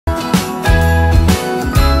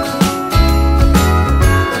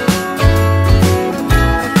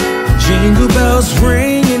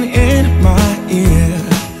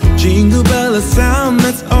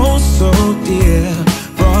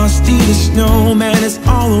snowman is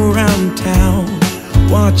all around town.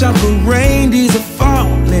 Watch out for reindeers are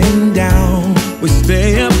falling down. We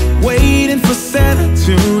stay up waiting for Santa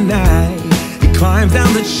tonight. He climbs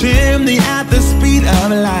down the chimney at the speed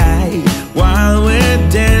of light, while we're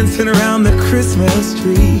dancing around the Christmas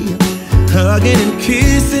tree, hugging and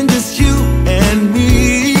kissing, just you and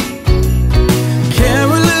me.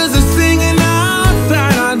 Carolers are singing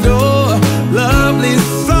outside our door, lovely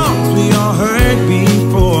songs we all heard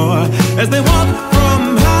before, as they walk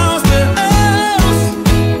from house to house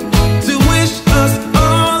to wish us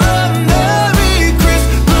all a Merry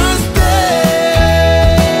Christmas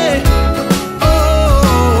Day. Oh,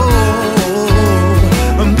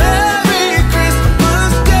 a Merry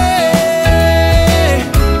Christmas Day.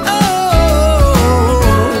 Oh,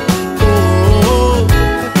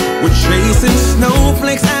 we're chasing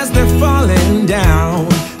snowflakes as they're falling down,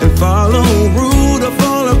 and follow Rudolph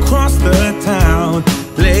all across the town.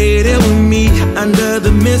 Later we meet under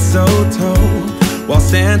the mistletoe, while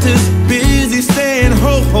Santa's busy saying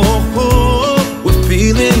ho, ho, ho. We're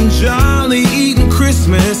feeling jolly, eating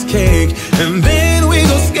Christmas cake, and then we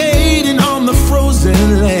go skating on the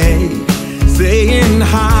frozen lake, saying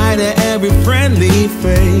hi to every friendly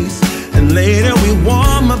face, and later we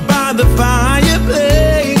warm up by the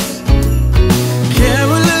fireplace.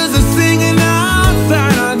 Carolers are singing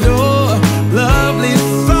outside our door, lovely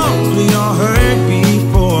songs we all heard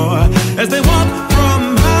before, as they walk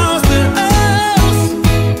from house to house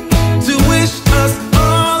to wish us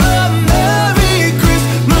all a Merry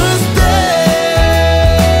Christmas Day.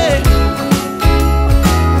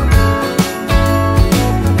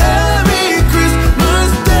 Merry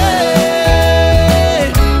Christmas Day.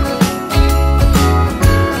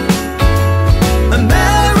 A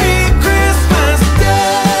Merry Christmas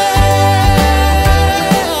Day.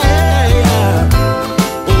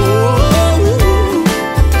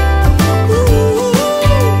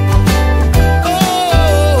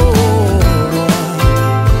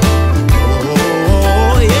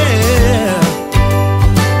 Oh, yeah.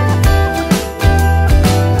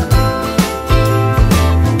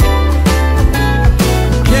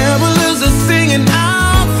 Carolers are singing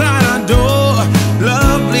outside our door,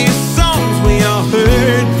 lovely songs we all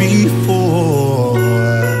heard before,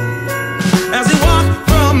 as we walk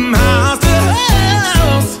from house to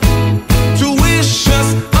house to wish us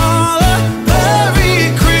all a Merry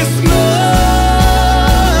Christmas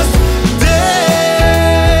Day.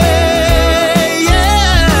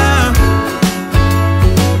 Yeah,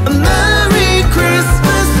 a Merry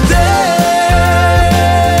Christmas Day.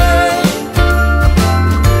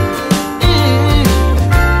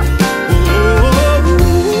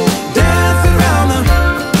 Dancing around the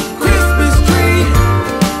Christmas tree,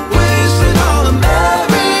 wishing all a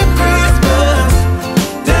Merry Christmas.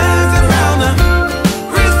 Dancing around the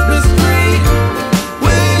Christmas tree,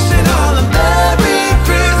 wishing all a Merry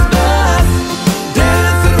Christmas.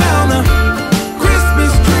 Dancing around the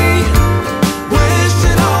Christmas tree,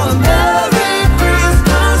 wishing all a Merry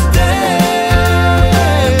Christmas Day.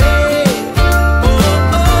 Oh, oh,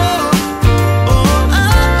 oh, oh,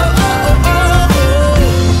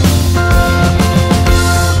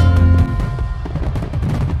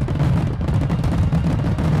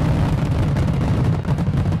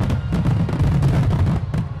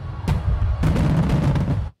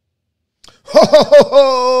 Ho, ho, ho,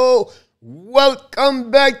 ho.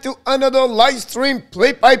 Welcome back to another live stream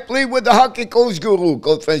play-by-play with the hockey coach guru,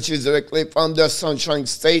 Coach Frenchy, directly from the Sunshine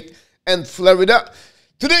State and Florida.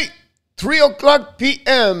 Today, 3 o'clock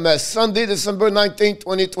p.m., Sunday, December 19,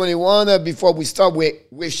 2021. Before we start, we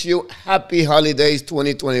wish you happy holidays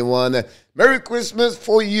 2021. Merry Christmas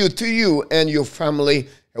for you, to you and your family.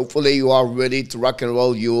 Hopefully you are ready to rock and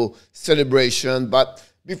roll your celebration. But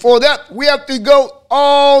before that, we have to go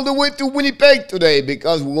all the way to Winnipeg today,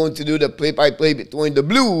 because we're going to do the play-by-play between the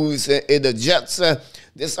Blues and the Jets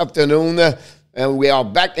this afternoon. And we are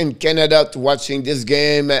back in Canada to watching this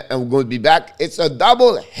game, and we're going to be back. It's a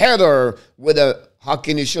double header with a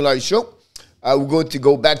Hockey Nationwide show. We're going to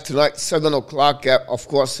go back tonight, 7 o'clock. Of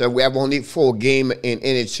course, we have only 4 games in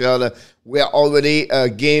NHL. We are already a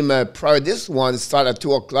game prior. This one start at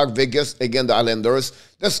 2 o'clock. Vegas against the Islanders.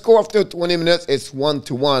 The score after 20 minutes is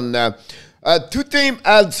 1-1. Two teams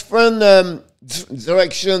had different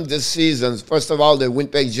direction this season. First of all, the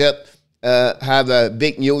Winnipeg Jets have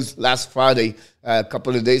big news last Friday, a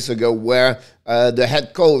couple of days ago, where the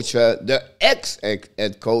head coach, the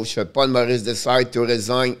ex-head coach, Paul Maurice, decided to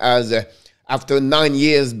resign as after 9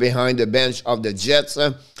 years behind the bench of the Jets.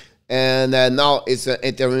 And now it's an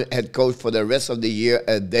interim head coach for the rest of the year.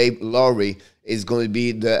 Dave Lowry is going to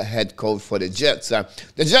be the head coach for the Jets. The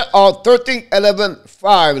Jets are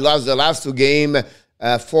 13-11-5, lost the last 2 games,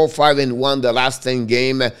 4-5-1 the last 10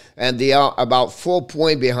 games, and they are about 4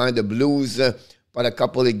 points behind the Blues, but a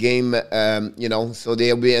couple of games, so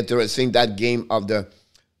they'll be interesting. That game of the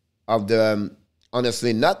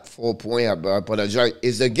honestly, not 4 points, I apologize.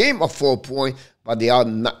 It's a game of 4 points, but they are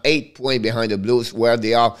 8 points behind the Blues, where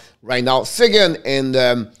they are right now second in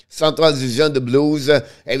the Central Division, the Blues.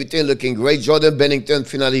 Everything looking great. Jordan Binnington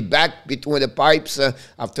finally back between the pipes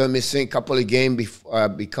after missing a couple of games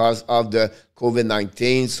because of the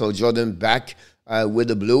COVID-19. So Jordan back with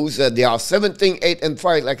the Blues. They are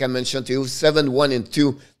 17-8-5, like I mentioned to you,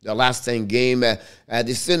 7-1-2 the last 10 games.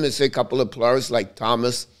 They still missing a couple of players like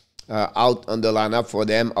Thomas out on the lineup for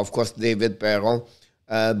them. Of course, David Perron.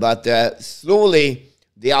 But slowly,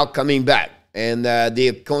 they are coming back. And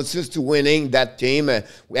they consist to winning that team.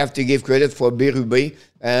 We have to give credit for Berube.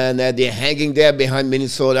 And they're hanging there behind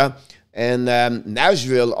Minnesota. And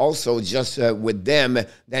Nashville also just with them.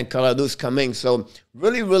 Then Colorado's coming. So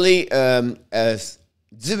really,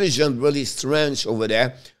 division really strange over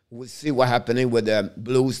there. We'll see what's happening with the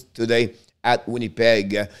Blues today at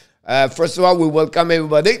Winnipeg. First of all, we welcome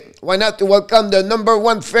everybody. Why not to welcome the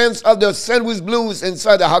 #1 fans of the St. Louis Blues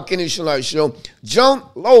inside the Hockey Nation Live Show, John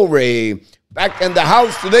Lowry, back in the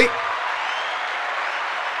house today.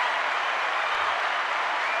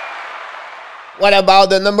 What about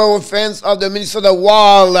the #1 fans of the Minnesota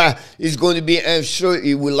Wild? He's going to be, I'm sure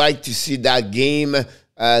he would like to see that game,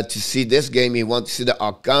 to see this game. He wants to see the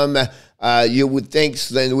outcome. You would think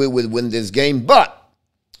St. Louis would win this game, but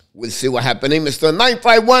we'll see what's happening. Mr.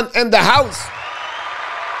 951 in the house.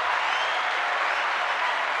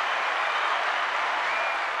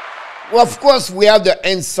 Well, of course, we have the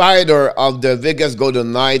insider of the Vegas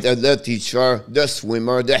Golden Knights, the teacher, the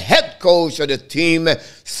swimmer, the head coach of the team,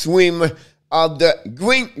 swim of the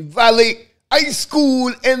Green Valley High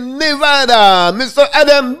School in Nevada, Mr.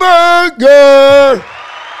 Adam Berger.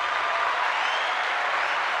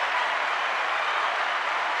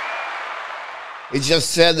 He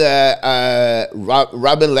just said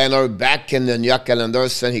Robin Leonard back in the New York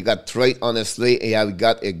Islanders, and he got traded. Honestly, he have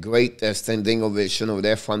got a great standing ovation over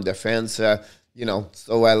there from the fans. So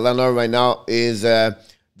Leonard right now is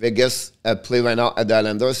Vegas play right now at the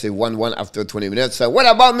Islanders. He 1-1 after 20 minutes. What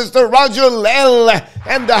about Mr. Roger Lell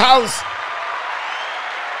and the house?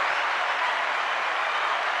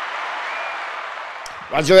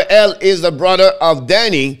 Roger L is the brother of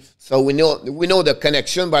Danny. So we know the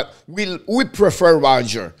connection, but we prefer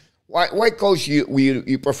Roger. Why, coach,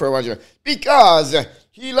 you prefer Roger? Because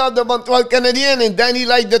he loved the Montreal Canadiens and Danny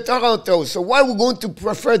liked the Toronto. So why are we going to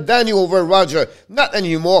prefer Danny over Roger? Not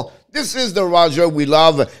anymore. This is the Roger we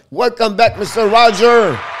love. Welcome back, Mr.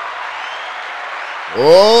 Roger.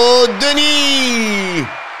 Oh, Denis.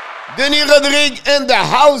 Denis Rodrigue in the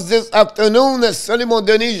house this afternoon. Salut mon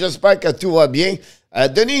Denis, j'espère que tout va bien.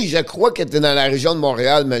 Denis, je crois que tu es dans la région de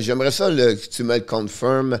Montréal, mais j'aimerais ça que tu me le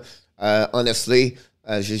confirmes. Honestly,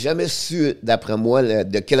 j'ai jamais su, d'après moi,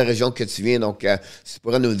 de quelle région que tu viens. Donc, tu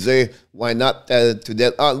pourrais nous dire, why not to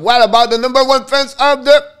that? What about the #1 fans of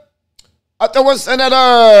the Ottawa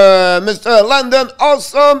Senator, Mr. London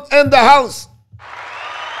Awesome in the house?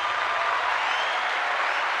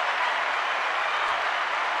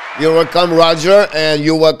 You're welcome, Roger, and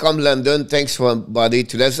you're welcome, London. Thanks for buddy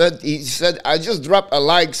to listen. He said, I just dropped a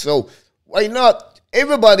like, so why not?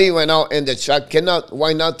 Everybody right now in the chat,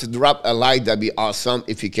 why not to drop a like? That'd be awesome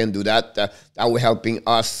if you can do that. That will helping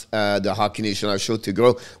us, the Hockey Nation Show, to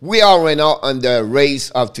grow. We are right now on the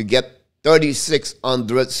race to get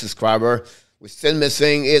 3,600 subscribers. We're still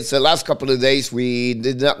missing. It's the last couple of days. We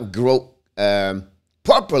did not grow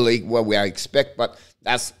properly what we expect, but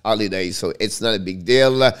that's holidays, so it's not a big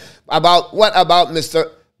deal. What about Mr.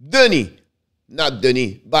 Denis? Not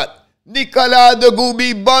Denis, but Nikolaj de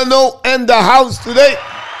Goubi Bono in the house today.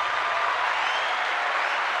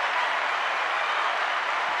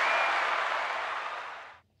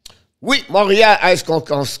 Oui, Montréal, est-ce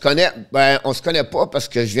qu'on se connaît? Ben, on se connaît pas parce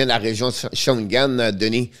que je viens de la région de Shawinigan,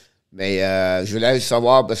 Denis. Mais je voulais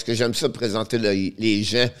savoir parce que j'aime ça présenter les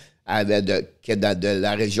gens de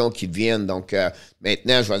la région qui viennent. Donc,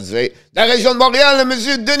 maintenant, je vais dire, la région de Montréal,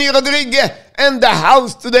 Monsieur Denis Rodrigue in the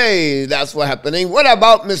house today. That's what's happening. What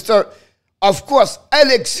about Mr. Of course,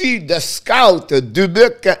 Alexis, the scout,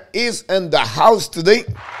 Dubuc, is in the house today.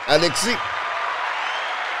 Alexis.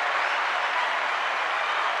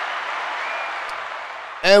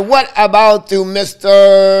 And what about to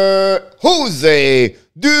Mr. Jose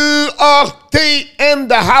Duarte in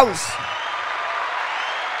the house?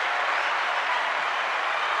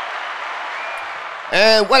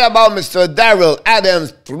 And what about Mr. Daryl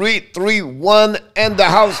Adams, 331 in the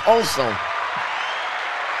house also?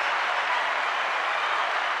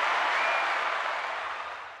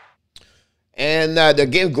 And the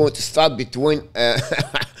game going to start between,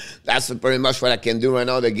 that's pretty much what I can do right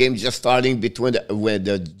now. The game just starting between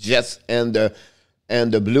the Jets and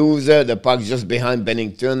the Blues. The puck just behind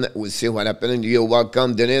Binnington. We'll see what happens. You're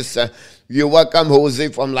welcome, Dennis. You're welcome, Jose,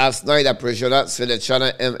 from last night. I appreciate that. C'est le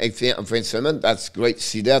channel MFA and French Simon. That's great to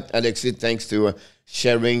see that. Alexis, thanks to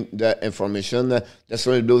sharing the information. That's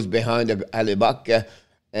one of those behind the Hellebuyck.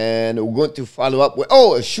 And we're going to follow up with,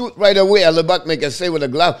 a shoot right away. Hellebuyck make a save with a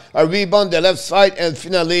glove. A rebound the left side. And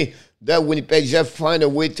finally, the Winnipeg Jets find a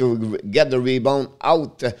way to get the rebound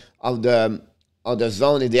out of the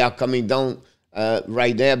zone. They are coming down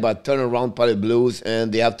right there, but turn around by the Blues.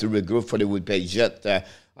 And they have to regroup for the Winnipeg Jets.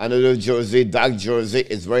 Another jersey, dark jersey.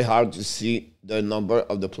 It's very hard to see the number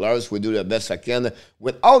of the players. We do the best I can.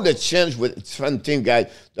 With all the change with fun team, guys.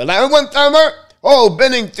 The line one-timer.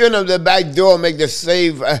 Binnington of the back door make the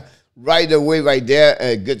save right away, right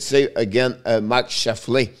there. Good save again, Marc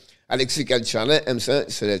Chaffley. Alexis, quel challenge? M5,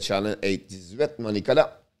 c'est le challenge 8-18, mon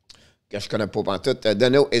Nicolas, que je connais pas pantoute.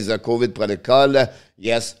 Dano is a COVID protocol.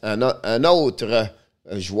 Yes, un autre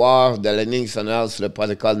joueur de la ligne annonce le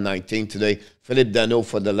protocol 19 today. Philippe Dano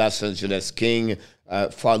for the Los Angeles King,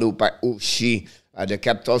 followed by Oshie. The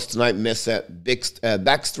Capitals tonight miss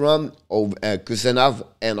Backstrom, Kusenov,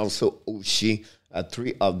 and also Oshie.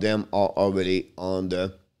 3 of them are already on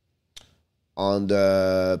the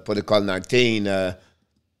protocol 19.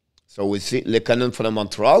 So we see Lekanen for the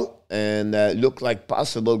Montreal, and look like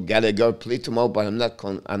possible Gallagher play tomorrow, but I'm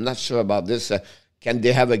not sure about this. Can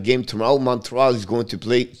they have a game tomorrow? Montreal is going to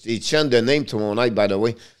play. They changed their name tomorrow night, by the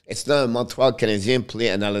way. It's not a Montreal Canadien play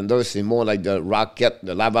and Islanders. It's more like the Rocket,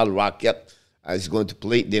 the Laval Rocket. Is going to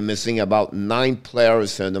play. They're missing about 9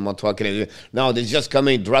 players in the Montreal Canadiens. Now they just come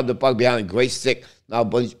in, drop the puck behind, great stick. Now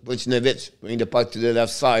Buchnevich bring the puck to the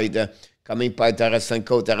left side. Coming by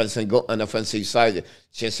Tarasenko on the offensive side.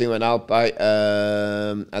 Chasing one out by,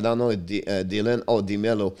 I don't know, Dylan or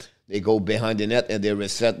DeMello. They go behind the net and they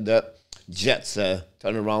reset the Jets.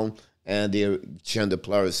 Turn around and they change the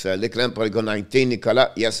players. Leclerc probably go 19. Nicolas,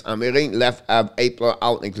 yes, Amiring. Left have 8 players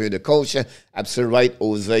out, including the coach. Absolute right,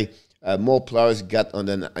 Jose. More players got on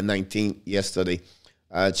the 19 yesterday.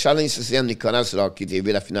 Charlie Lindgren, Nicolas sur leur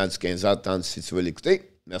TV, la finale du 15h, tant si tu veux l'écouter.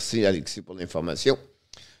 Merci Alexis pour l'information.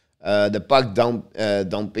 The puck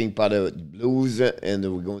dumping par the Blues, and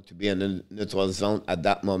we're going to be in the neutral zone at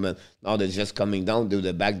that moment. Now they're just coming down to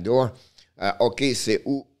the back door. OK, c'est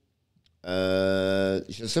où?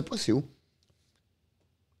 Je ne sais pas c'est où.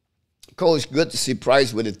 Coach, good to see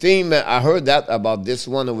Price with the team. I heard that about this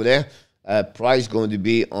one over there. Price going to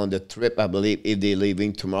be on the trip, I believe, if they're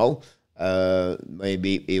leaving tomorrow.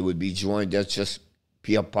 Maybe it would be joined. That's just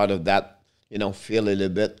be a part of that, feel a little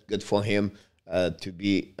bit. Good for him to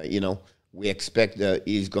be, we expect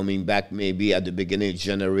he's coming back maybe at the beginning of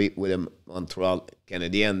January with a Montreal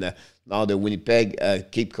Canadien. Now the Winnipeg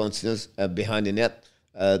keep constant behind the net.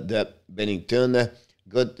 The Binnington,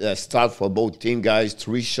 good start for both team, guys.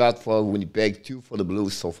 3 shots for Winnipeg, 2 for the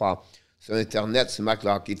Blues so far. Sur Internet, sur Marc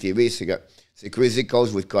Hockey TV, c'est crazy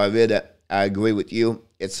cause with COVID. I agree with you.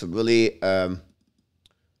 It's really, I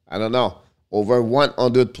don't know, over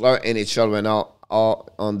 100 players NHL right now are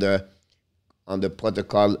on the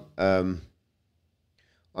protocol,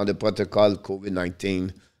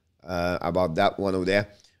 COVID-19. About that one over there.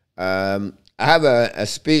 I have a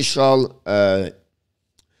special,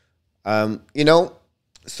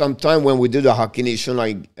 sometime when we do the Hockey Nation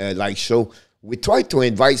like show, we try to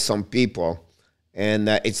invite some people, and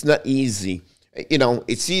it's not easy.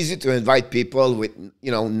 It's easy to invite people with,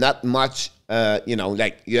 not much,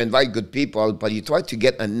 like you invite good people, but you try to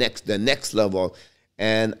get the next level.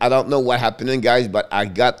 And I don't know what happened, guys, but I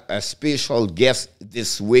got a special guest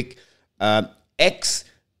this week. NHL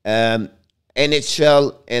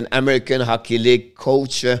and American Hockey League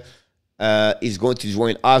coach is going to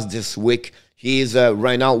join us this week. He is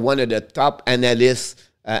right now one of the top analysts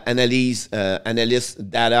data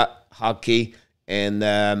hockey and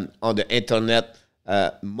on the internet.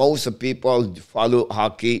 Most of people follow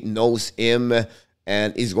hockey, knows him,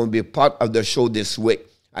 and he's going to be a part of the show this week.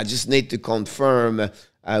 I just need to confirm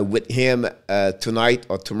with him tonight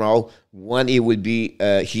or tomorrow when he will be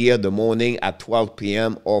here the morning at 12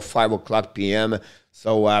 p.m. or 5 o'clock p.m.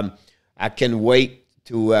 So I can wait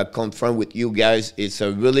to confirm with you guys. It's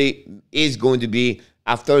going to be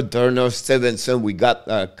after Turner Stevenson. We got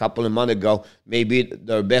a couple of months ago, maybe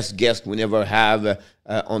the best guest we never have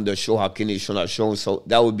on the show, Hockey National Show. So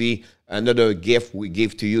that would be another gift we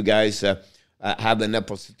give to you guys. have an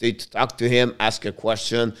opportunity to talk to him, ask a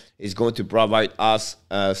question. He's going to provide us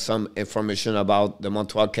some information about the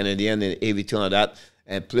Montreal Canadiens and everything like that.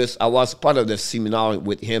 And plus, I was part of the seminar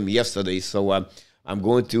with him yesterday, so I'm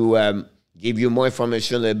going to give you more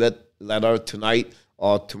information a little bit later tonight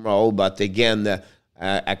or tomorrow. But again,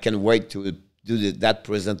 I can't wait to do that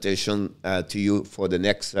presentation to you for the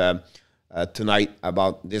next tonight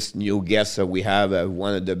about this new guest we have,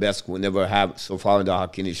 one of the best we never have so far in the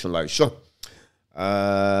Hockey Nation Live show.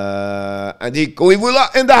 Andy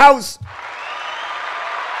Koivula in the house.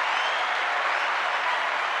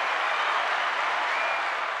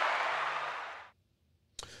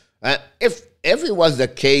 If it was the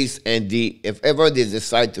case, Andy, if ever they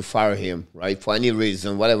decide to fire him, right, for any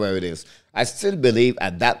reason, whatever it is, I still believe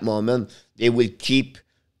at that moment they will keep,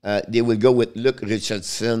 they will go with Luke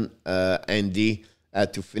Richardson, Andy,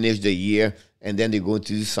 to finish the year, and then they're going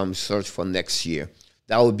to do some search for next year.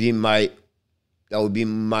 That would be my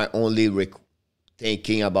only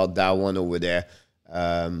thinking about that one over there.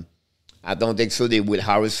 I don't think so. They would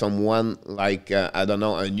hire someone like, I don't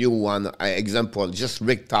know, a new one. Example, just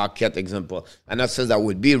Rick Tocchet example. And that says that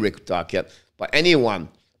would be Rick Tocchet. But anyone,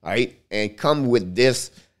 right, and come with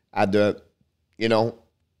this at the, you know,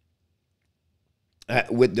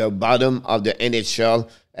 with the bottom of the NHL,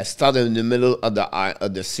 start in the middle of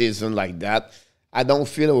the season like that, I don't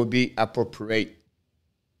feel it would be appropriate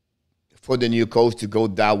for the new coach to go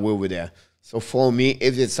that way over there. So for me,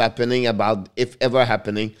 if it's happening, if ever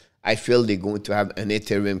happening, I feel they're going to have an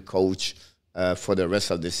interim coach for the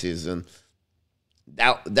rest of the season.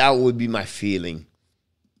 That would be my feeling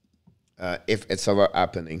if it's ever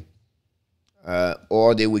happening.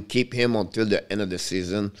 Or they would keep him until the end of the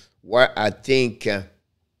season, where I think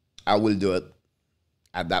I will do it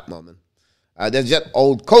at that moment. There's just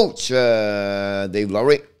old coach, Dave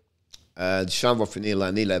Lowry. Deschamps va finir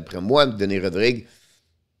l'année après moi, Denis Rodrigue.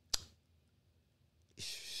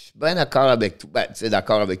 Ben d'accord avec toi. Ben, tu sais,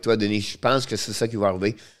 d'accord avec toi, Denis. Je pense que c'est ça qui va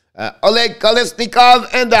arriver. Oleg Kolesnikov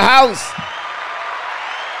in the house.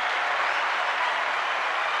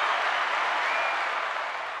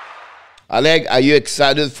 Oleg, are you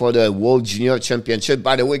excited for the World Junior Championship?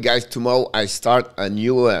 By the way, guys, tomorrow I start a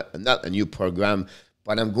new, not a new program,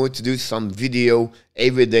 but I'm going to do some video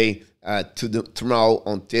every day tomorrow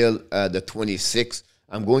until the 26th.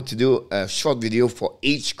 I'm going to do a short video for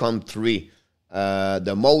each country.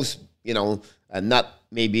 The most, you know,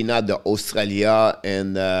 maybe not the Australia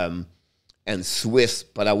and Swiss,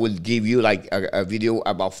 but I will give you like a video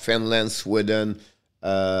about Finland, Sweden,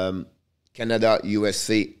 Canada,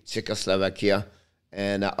 USA, Czechoslovakia,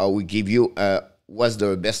 and I will give you what's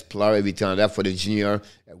the best player, everything like that for the junior,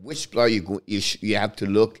 which player you have to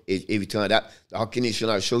look, everything like that. The Hockey Nation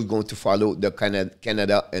Show is going to follow the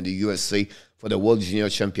Canada and the USA for the World Junior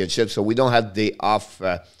Championship, so we don't have day off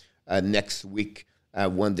next week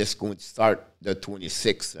when this is going to start, the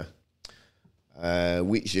 26th.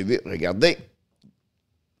 Oui, j'ai vu, regardez.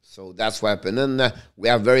 So that's what happened. And we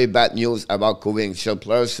have very bad news about COVID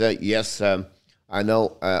players. Yes, I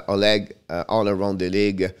know, Oleg, all around the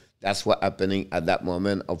league, that's what's happening at that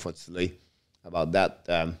moment, unfortunately, about that.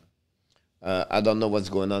 I don't know what's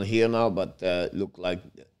going on here now, but look like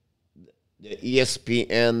the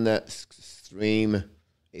ESPN stream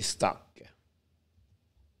is stuck.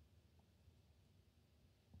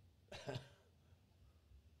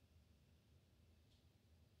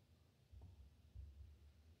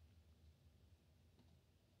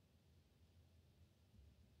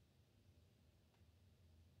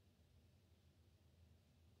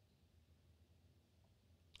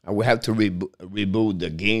 I will have to reboot the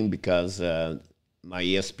game because my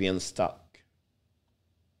ESPN stuck.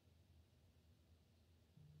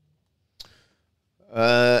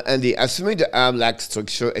 And assuming the ABLAC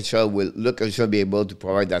structure, HR will look and should be able to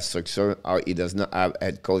provide that structure, or it does not have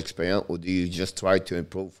head coach experience, or do you just try to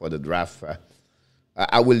improve for the draft?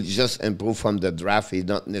 I will just improve from the draft. It's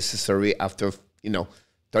not necessary after,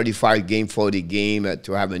 35 game, 40 game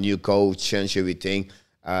to have a new coach, change everything.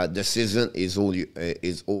 The season is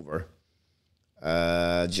over.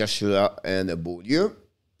 Joshua and Beaulieu.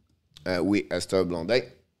 Oui, Esther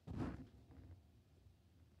Blondet.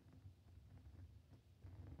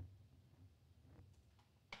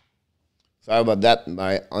 Sorry about that.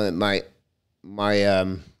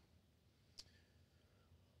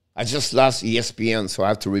 I just lost ESPN, so I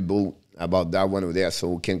have to reboot about that one over there, so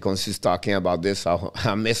we can continue talking about this.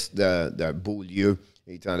 I missed the Beaulieu.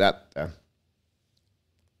 That.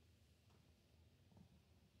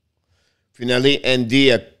 Finally,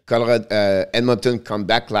 Andy, Edmonton come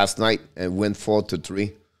back last night and went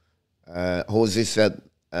 4-3. Jose said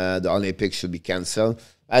the Olympics should be canceled.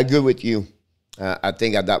 I agree with you. I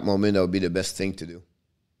think at that moment, that would be the best thing to do.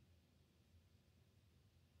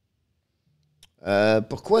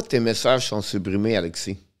 Pourquoi tes messages sont supprimés,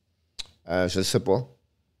 Alexis? Je ne sais pas.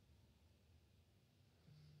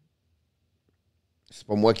 C'est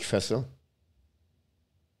pas moi qui fais ça.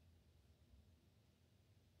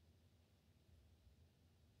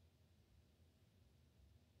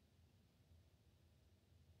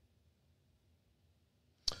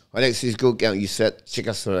 Alexis, go count. You said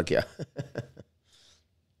Czechoslovakia.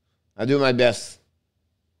 I do my best.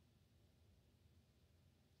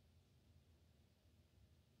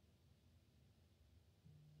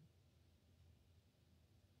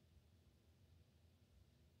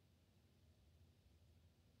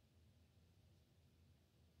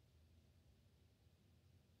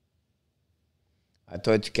 I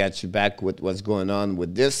tried to catch you back with what's going on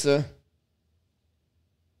with this.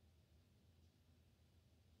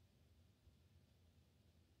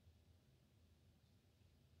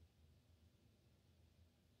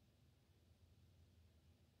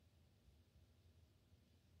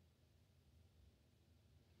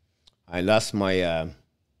 I lost my...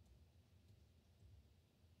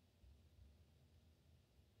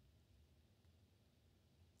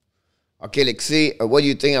 Okay, Lexi, what do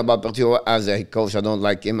you think about Bertio as a head coach? I don't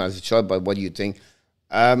like him as a coach, but what do you think?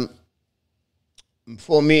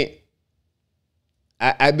 For me,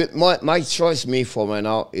 my choice, for right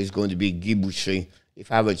now, is going to be Guy Boucher.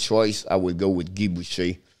 If I have a choice, I would go with Guy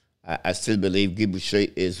Boucher. I still believe Guy Boucher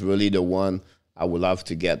is really the one I would love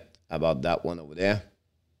to get about that one over there.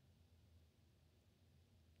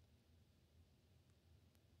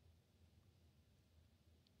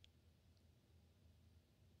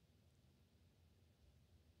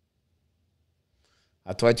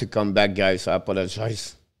 I tried to come back, guys. I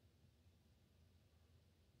apologize.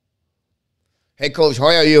 Hey, Coach, how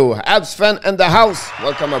are you? Abs fan in the house.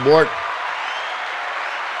 Welcome aboard.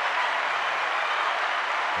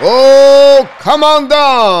 Oh, come on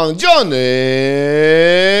down,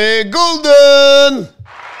 Johnny Golden.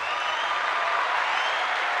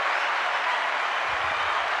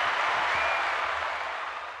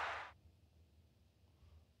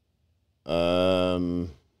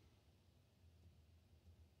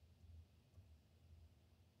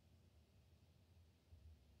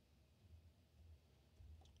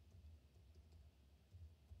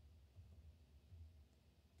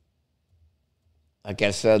 Like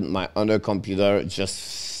I said, my other computer just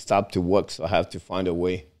stopped to work, so I have to find a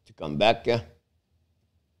way to come back.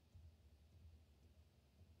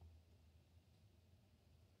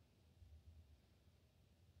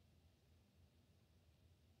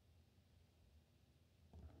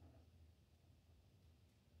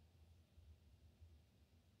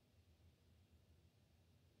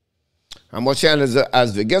 I'm watching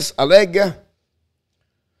as Vegas. Oleg.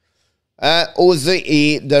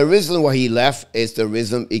 Jose, the reason why he left is the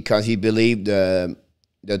reason because he believed the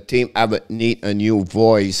team ever need a new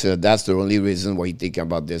voice. That's the only reason why he thinking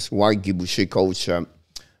about this. Why Guy Boucher coach?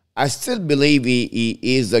 I still believe he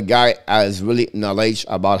is a guy has really knowledge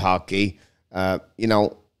about hockey. You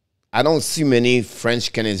know, I don't see many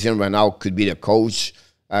French Canadians right now could be the coach.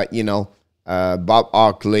 Bob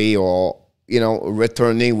Arkley or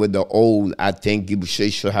returning with the old. I think Guy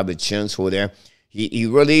Boucher should have a chance over there. He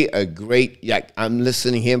really a great. Like I'm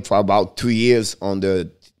listening to him for about 2 years on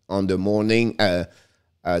the morning,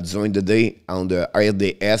 during the day on the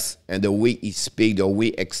RDS, and the way he speak, the way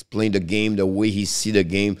he explain the game, the way he see the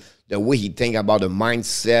game, the way he think about the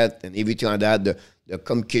mindset and everything like that, the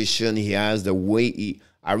communication he has, the way he.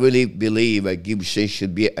 I really believe Guy Boucher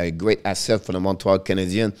should be a great asset for the Montreal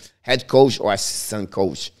Canadiens, head coach or assistant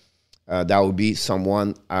coach. That would be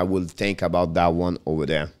someone I will think about that one over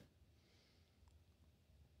there.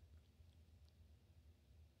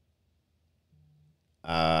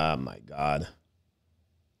 My God.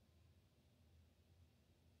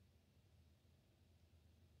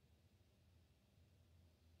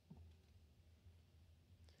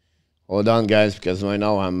 Hold on, guys, because right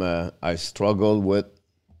now I struggle with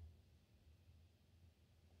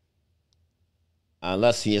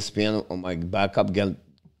unless ESPN on my backup get.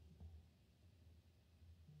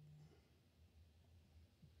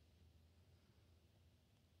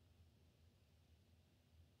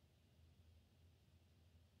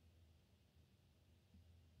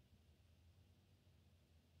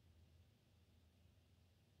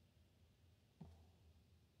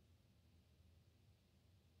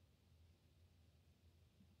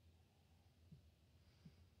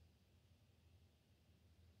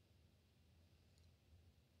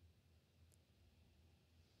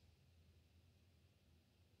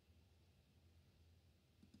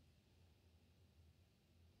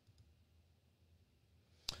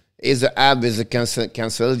 Is the app is a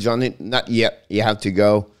cancel, Johnny? Not yet. You have to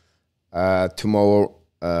go tomorrow.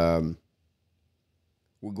 We're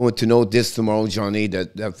going to know this tomorrow, Johnny.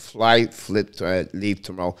 The flight leave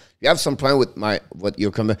tomorrow. You have some plan with what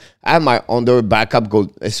you're coming. I have my under backup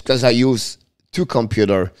go. It's because I use 2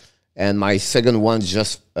 computers and my second one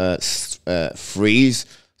just freeze.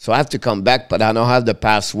 So I have to come back, but I don't have the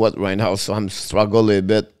password right now, so I'm struggling a little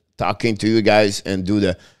bit talking to you guys and do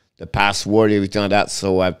the password, everything like that.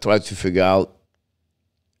 So I've tried to figure out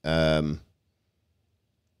to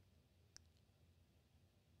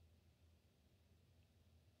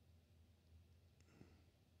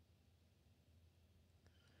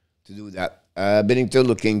do that. Binnington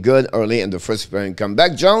looking good early in the first period.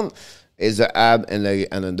 Comeback. John is the Ab and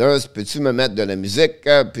Anders. Peux-tu me mettre de la musique?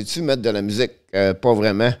 Peux-tu mettre de la musique? Pas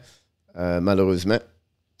vraiment, malheureusement.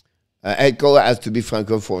 Head coach has to be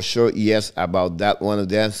Franco for sure. Yes, about that one of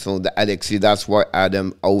them. So the Alexi, that's why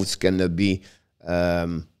Adam Oates gonna be.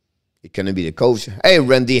 It gonna be the coach. Hey,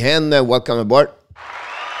 Randy Hen, welcome aboard.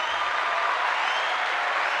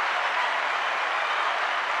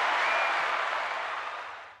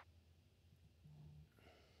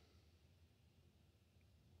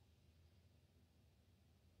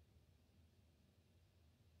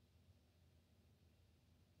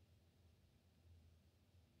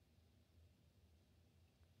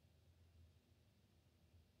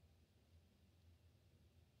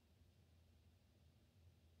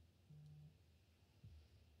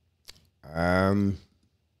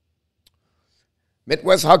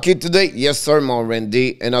 Midwest Hockey today. Yes, sir, mon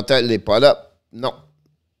Randy. And Hotel n'est pas là. No.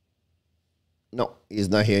 No, he's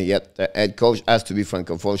not here yet. The head coach has to be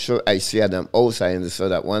Franco for sure. I see Adam Oates. I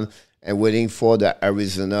understood that one. And waiting for the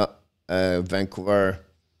Arizona, Vancouver.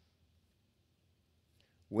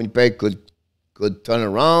 Winnipeg could turn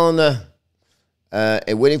around.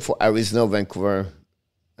 And waiting for Arizona, Vancouver.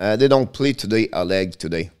 They don't play today, Oleg,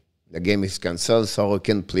 today. The game is cancelled.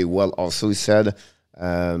 Sorokin play well also, he said.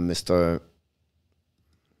 Mr.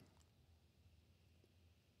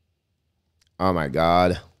 Oh, my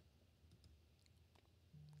God.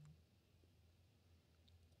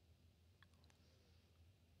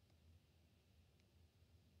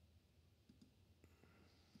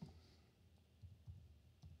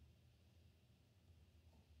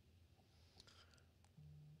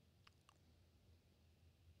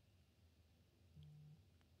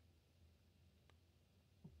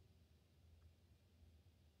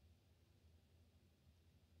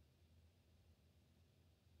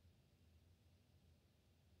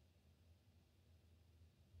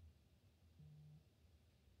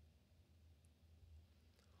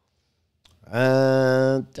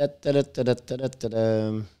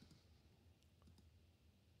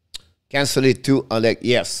 Cancel it too, Oleg.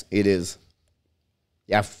 Yes, it is.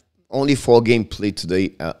 Yeah, only 4 games played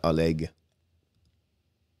today, Oleg.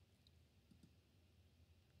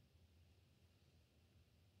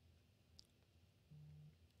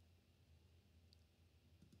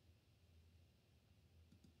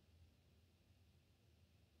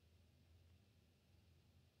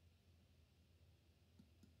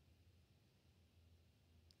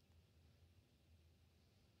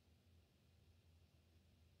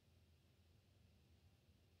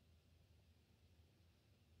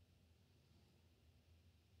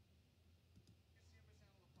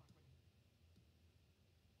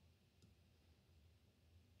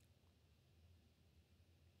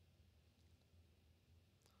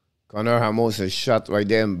 Connor Ramos is shot right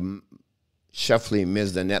there. Sheffley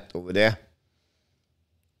missed the net over there.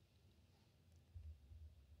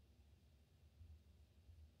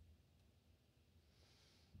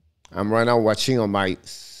 I'm right now watching on my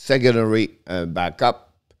secondary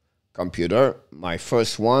backup computer. My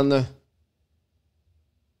first one.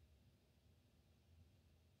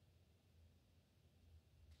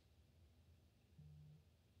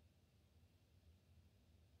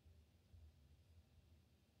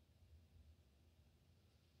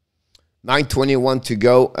 $9:21 to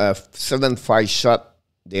go. 7-5 shot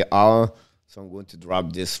they are. So I'm going to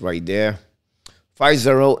drop this right there.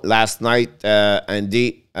 5-0 last night,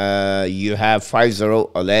 Andy. You have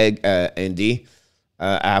 5-0 Oleg, Andy.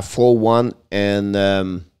 I have 4-1 and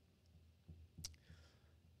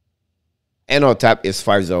our tap is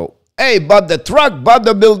 5-0. Hey, Bob the truck, Bob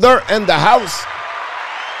the builder, and the house.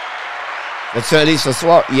 As-tu allé ce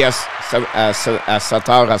soir? Yes. À 7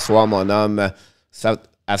 heures à soir, mon homme.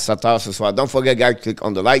 À 7 heures ce soir. Don't forget, guys, click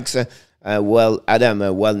on the likes. Well, Adam,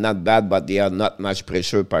 well, not bad, but they are not much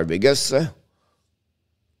pressure by Vegas.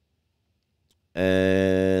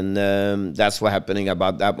 And that's what happening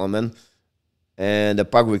about that moment. And the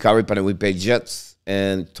puck recovered by the Winnipeg Jets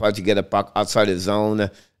and try to get a puck outside the zone.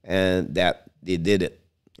 and that they did it.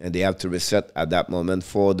 And they have to reset at that moment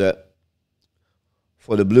for the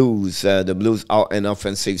Blues. The Blues are an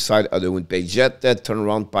offensive side of the Winnipeg Jets. Turn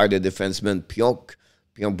around by the defenseman Pionk.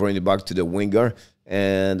 Pionk bring it back to the winger,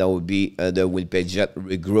 and that would be the Winnipeg Jets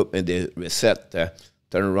regroup and they reset.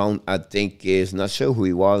 Turn around, I think, is not sure who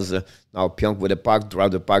he was. Now Pionk with the puck,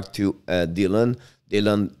 drive the puck to Dylan.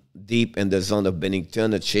 Dylan deep in the zone of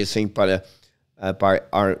Binnington, chasing by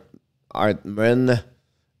Artman.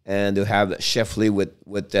 And you have Sheffley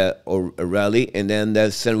with O'Reilly. And then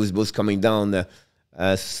the St. Louis Blues coming down.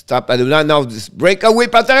 Stop at the line now. This breakaway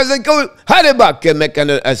by Tarasenko. Hellebuyck making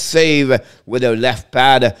a save with a left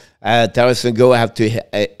pad. Tarasenko have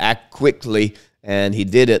to act quickly, and he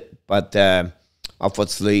did it. But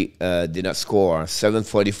unfortunately, did not score.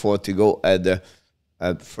 7:44 to go at the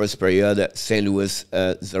first period. St. Louis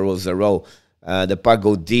 0-0. The puck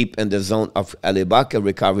go deep in the zone of Hellebuyck. A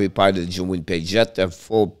recovery by the Winnipeg Jets.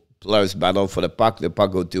 4 players battle for the puck. The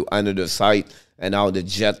puck go to another side. And now the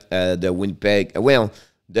Jet, the Winnipeg,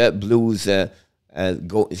 the Blues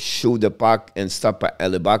go shoot the puck and stop at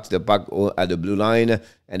Hellebuyck. The puck at the blue line,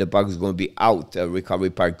 and the puck is going to be out. Recovery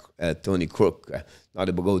by Tony Crook. Now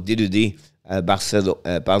the puck go Didudi. Barcelo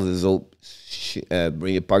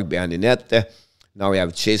bring the puck behind the net. Now we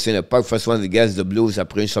have chasing the puck. First one against the Blues.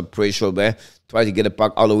 Après some pressure there. Try to get the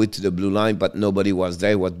puck all the way to the blue line, but nobody was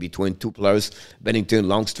there. It was between 2 players. Binnington,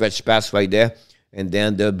 long stretch pass right there. And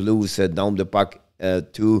then the Blues down the puck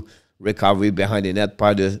to recovery behind the net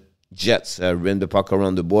by the Jets. Ran the puck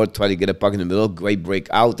around the board, try to get a puck in the middle. Great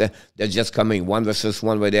breakout. They're just coming 1 versus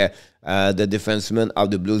 1 right there. The defenseman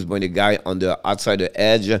of the Blues bring the guy on the outside the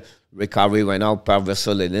edge. Recovery right now, par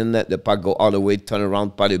vessel and in. The puck go all the way, turn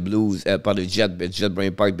around by the Blues, by the Jet. The Jet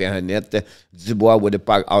bring the puck behind net. Dubois with the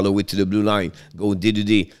puck all the way to the blue line. Go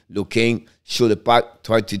Diddy, looking, shoot the puck,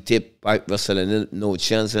 try to tip by vessel and in. No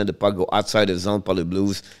chance, and the puck go outside the zone by the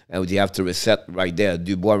Blues, and they have to reset right there.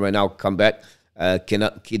 Dubois right now come back.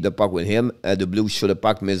 Cannot keep the puck with him. The Blues shoot the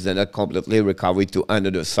puck, miss the net completely. Recovery to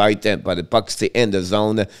another side, but the puck stay in the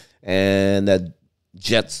zone, and the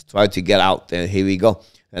Jets try to get out. And here we go.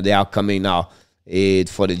 And they are coming now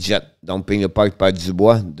for the Jet. Dumping the puck by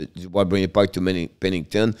Dubois. Dubois bring the puck to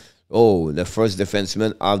Binnington. Oh, the first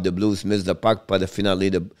defenseman of the Blues missed the puck, but finally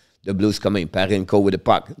the Blues coming. Parenko with the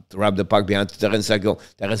puck. Drop the puck behind to Tarasenko.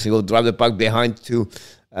 Tarasenko drop the puck behind to...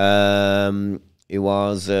 it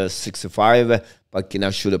was 65, but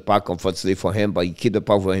cannot shoot the puck, unfortunately for him, but he keep the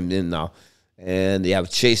puck for him in now. And they have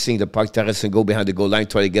chasing the puck. Tarasenko behind the goal line,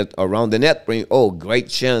 try to get around the net. Great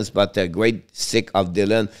chance, but a great stick of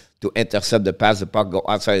Dylan to intercept the pass. The puck go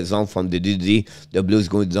outside the zone from the DD. The Blues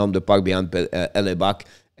going to dump the puck behind Hellebuyck.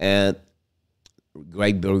 And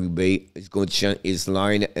Greg Berube is going to change his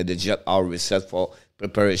line. And the Jet are reset for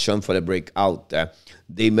preparation for the breakout.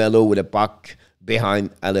 DeMello with the puck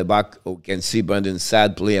behind Hellebuyck. You can see Brandon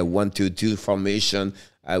Saad play a 1-2-2 formation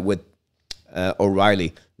with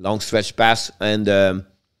O'Reilly. Long stretch pass, and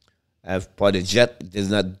for the Jet does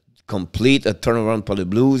not complete a turnaround for the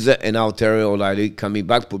Blues. And now Terry O'Reilly coming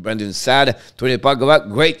back for Brandon Saad. 20 puck go back.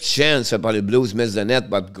 Great chance for the Blues. Miss the net,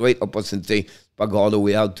 but great opportunity. Puck go all the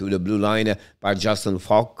way out to the blue line by Justin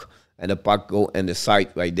Falk. And the puck go in the side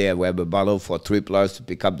right there. We have a battle for 3 players to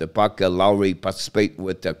pick up the puck. Lowry participate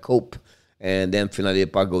with the Cope. And then finally the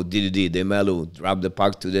puck go DDD. DeMello drop the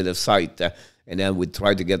puck to the other side. And then we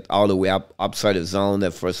try to get all the way up upside the zone.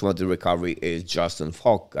 The first one to recovery is Justin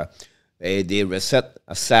Falk. They reset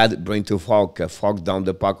Saad, bring to Falk. Falk down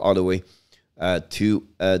the puck all the way to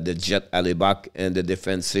the Jet Hellebuyck. And the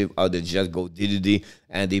defensive of the Jet go DDD.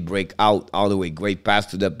 And they break out all the way. Great pass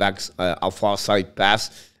to the back, a far side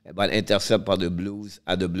pass. But intercept by the Blues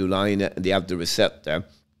at the blue line. They have to reset.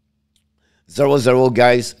 0-0,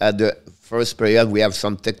 guys, at the first period. We have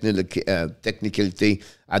some technicality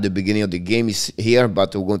at the beginning of the game is here,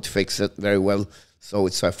 but we're going to fix it very well. So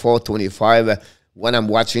it's 4:25. When I'm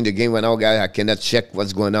watching the game right now, guys, I cannot check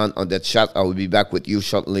what's going on the chat. I will be back with you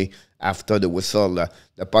shortly after the whistle.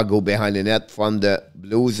 The puck go behind the net from the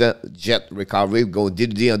Blues. Jet recovery, go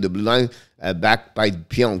Diddy on the blue line. Back by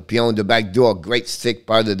Pion. Pion, the back door. Great stick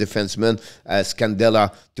by the defenseman.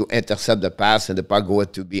 Scandella to intercept the pass, and the puck go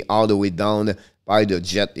to be all the way down by the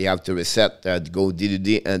Jet. They have to reset, go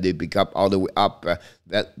DDD, and they pick up all the way up.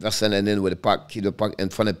 Versen and in with the puck, keep the puck in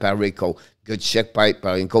front of Parenko. Good check by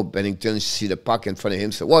Parenko. Binnington see the puck in front of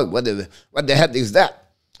him. So, what the heck is that?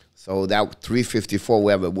 So, that 3:54,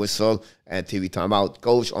 we have a whistle and TV timeout.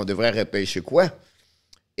 Coach, on devrait repêcher quoi?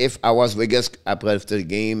 If I was Vegas après the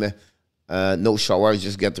game, no shower,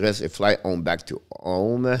 just get dressed and fly on back to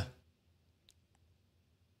home.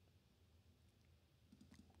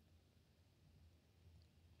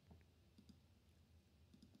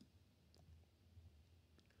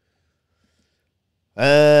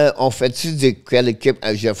 On fait-tu de quelle équipe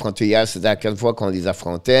j'ai affronté hier? C'était à quelle fois qu'on les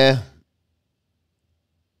affrontait?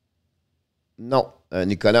 Non.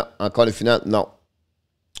 Nicolas, encore le final? Non.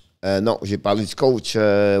 Non, j'ai parlé du coach.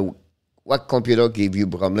 What computer gave you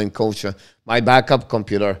problem, coach? My backup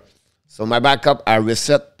computer. So my backup, I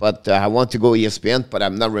reset, but I want to go ESPN, but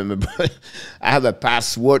I'm not remembering. I have a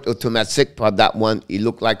password automatic, but that one, it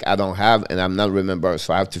look like I don't have, and I'm not remember.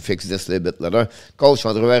 So I have to fix this a little bit later. Coach,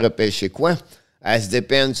 on devrait repêcher quoi?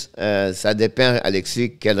 Ça dépend,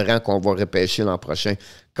 Alexis, quel rang qu'on va repêcher l'an prochain.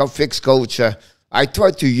 Come fix, coach. I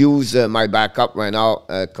try to use my backup right now,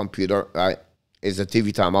 computer. It's a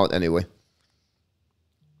TV timeout anyway.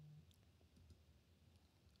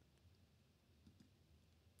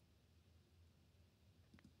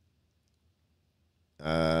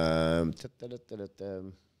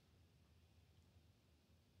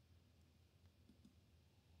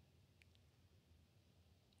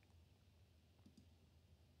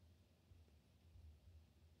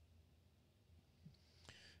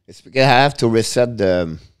 It's because I have to reset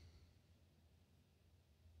the...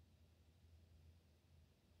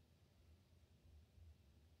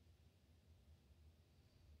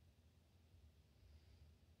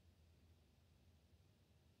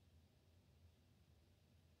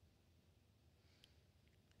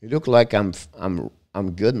 You look like I'm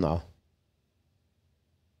good now.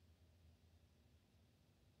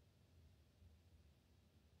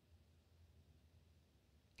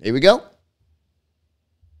 Here we go.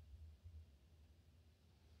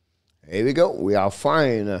 Here we go. We are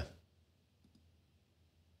fine.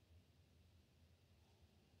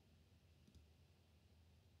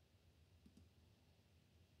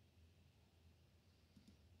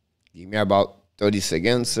 Give me about 30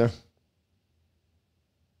 seconds.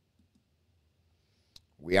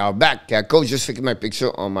 We are back. Coach just fixed my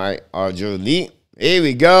picture on my Roger Lee. Here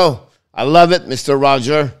we go. I love it, Mr.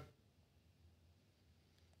 Roger.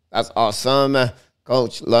 That's awesome.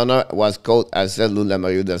 Coach Lerner was coach. I said Lou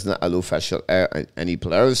Lamariou does not allow facial hair and any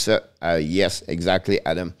players. Yes, exactly,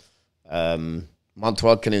 Adam.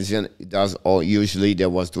 Montreal Canadiens does, or usually they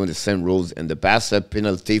was doing the same rules in the past.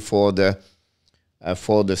 Penalty for the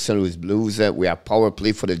St. Louis Blues. We have power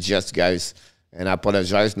play for the Jets, guys. And I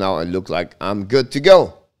apologize now. It looks like I'm good to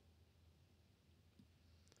go.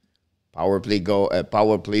 Power play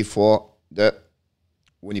for the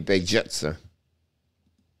Winnipeg Jets.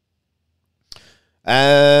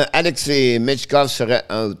 Alexis, Michkov serait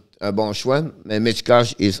un bon choix, mais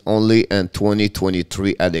Michkov is only in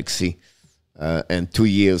 2023, Alexis. And 2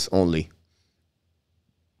 years only.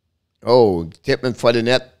 Oh, Tipman for the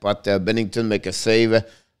net, but Binnington make a save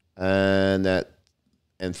and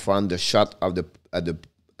found the shot of at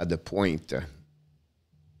the point.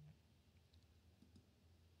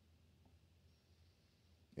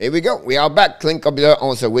 Here we go. We are back. Clean computer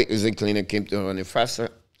on the week. Is cleaner came to running faster.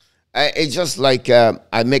 It's just like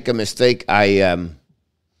I make a mistake.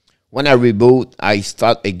 When I reboot, I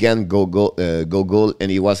start again. Go goal, and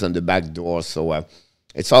he was on the back door. So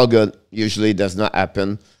it's all good. Usually, it does not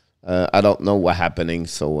happen. I don't know what's happening.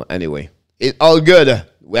 So anyway, it's all good.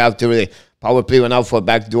 We have to really power play went out for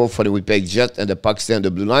back door for the Winnipeg Jets, and the puck stay on the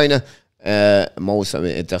blue line. Most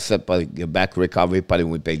intercept by the back recovery by the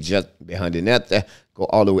Winnipeg Jets behind the net. Go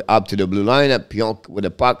all the way up to the blue line. Pionk with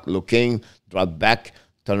the puck, looking, drop back,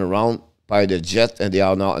 turn around by the Jet, and they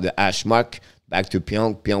are now at the hash mark. Back to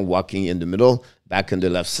Pionk. Pionk walking in the middle. Back on the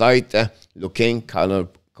left side. Looking. Corner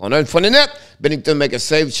in front of the net. Binnington make a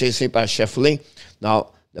save. Chasing by Sheffley.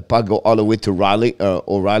 Now, the puck go all the way to Riley.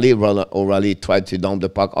 O'Reilly tried to down the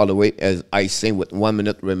puck all the way as icing with 1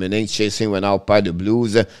 minute remaining. Chasing went out by the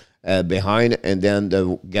Blues behind. And then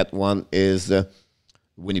the get one is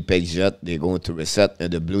Winnipeg Jet. They're going to reset.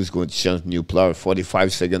 And the Blues going to change new player.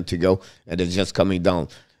 45 seconds to go. And the Jets coming down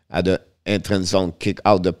at the entrance zone, kick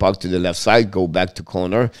out the puck to the left side, go back to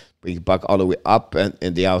corner, bring the puck all the way up, and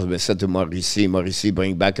they are set to Maurice. Maurice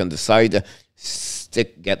bring back on the side,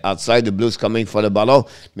 stick, get outside. The Blues coming for the ball.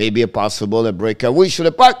 Maybe a possible breakaway. Should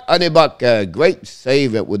the puck, Hellebuyck, great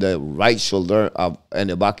save with the right shoulder of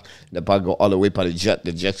Hellebuyck. The puck go all the way by the Jet.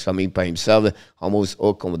 The Jet's coming by himself, almost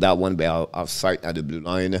hooked with that one by outside at the blue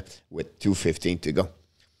line with 2:15 to go.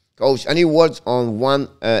 Coach, any words on one?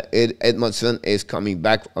 Edmondson is coming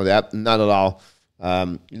back for that? Not at all.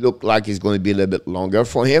 Look like it's going to be a little bit longer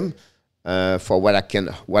for him, for what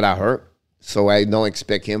I heard. So I don't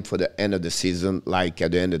expect him for the end of the season, like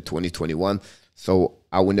at the end of 2021. So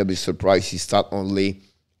I would not be surprised he start only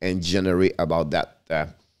in January about that.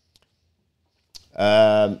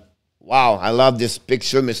 Wow, I love this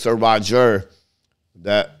picture, Mr. Roger.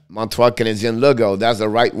 The Montreal Canadiens logo. That's the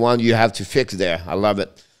right one you have to fix there. I love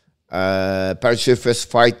it. Patrick fist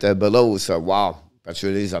fight below. So, wow,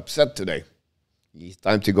 Patrick is upset today. It's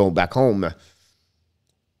time to go back home.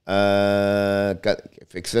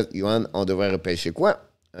 Fait que ça, Yohan, on devrait repêcher quoi?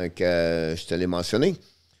 Je te l'ai mentionné.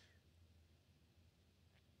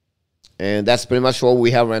 And that's pretty much what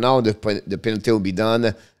we have right now. The penalty will be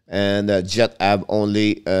done. And Jet have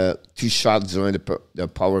only 2 shots during the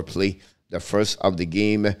power play. The first of the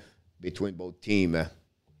game between both teams.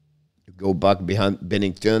 Go back behind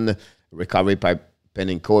Binnington. Recovery by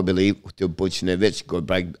Penninko, I believe, to Buchnevich. Go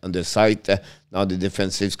back on the side. Now the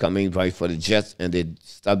defensive's coming right for the Jets. And they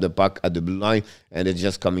stop the puck at the blue line. And they're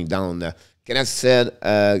just coming down. Kenneth said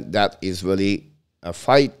that is really a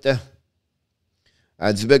fight.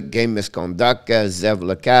 Zubik, game misconduct. Zev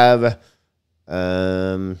Lecav.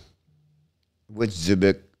 Which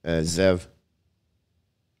Zubik? Zev.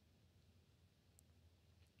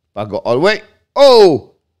 Puck go all the way. Oh!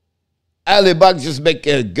 Hellebuyck just make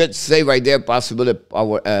a good save right there. Possibly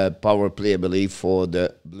power play, I believe, for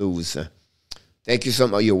the Blues. Thank you so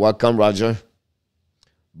much. You're welcome, Roger.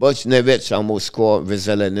 Buchnevich almost scored.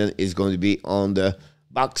 Veselainen is going to be on the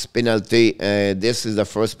box penalty. This is the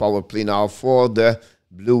first power play now for the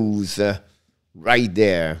Blues right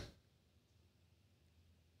there.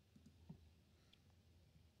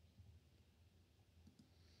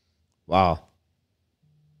 Wow.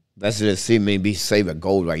 Let's see, maybe save a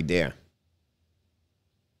goal right there.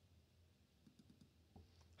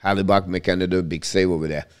 Hellebuyck make another big save over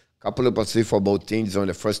there. Couple of opportunities for both teams during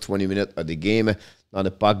the first 20 minutes of the game. Now the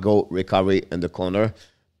puck go recovery in the corner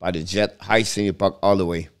by the Jet. High senior puck all the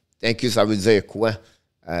way. Thank you, ça veut dire quoi?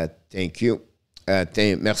 Thank you.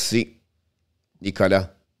 Merci, Nikolaj.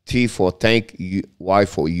 T for thank you. Y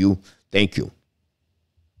for you. Thank you.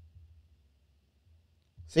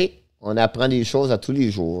 See, on apprend des choses à tous les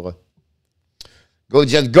jours. Go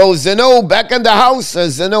Jets, go. Zeno, back in the house.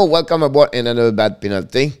 Zeno, welcome aboard in another bad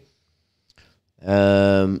penalty.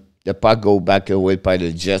 The puck go back away by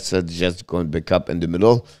the Jets. The Jets going back up in the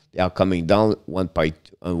middle. They are coming down one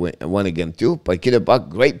again, 2. But get the puck,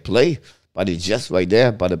 great play by the Jets right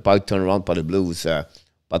there. But the puck turn around by the Blues. Pas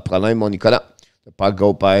de problème, mon Nicolas. The puck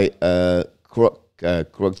go by Crook.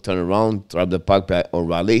 Crook turn around, drop the puck by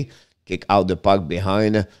O'Reilly. Kick out the puck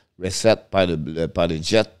behind. Reset by the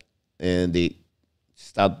Jet. And they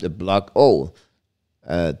stop the block. Oh,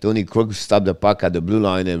 Tony Crook stopped the puck at the blue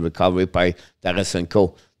line and recovery by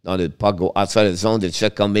Tarasenko. Now the puck go outside the zone. The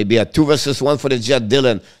check on maybe a 2 versus 1 for the Jet.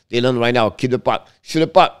 Dylan right now. Keep the puck. Shoot the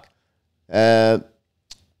puck.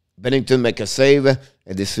 Binnington make a save. And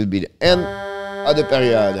this will be the end of the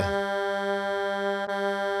period.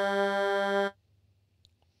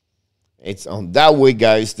 It's on that way,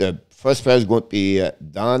 guys. The first period is going to be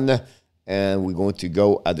done. And we're going to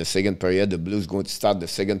go at the second period. The Blues going to start the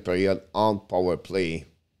second period on power play.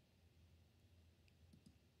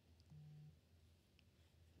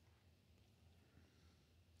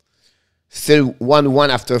 Still 1-1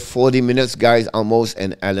 after 40 minutes, guys, almost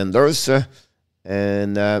in Islanders.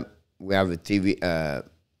 And we have the TV.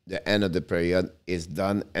 The end of the period is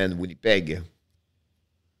done in Winnipeg.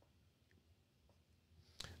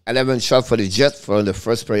 11 shots for the Jets for the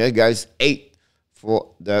first period, guys. 8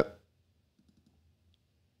 for the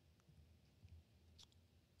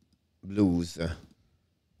Blues.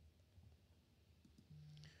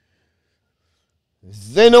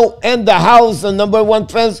 Zeno and the house, the number 1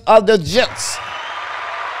 fans of the Jets.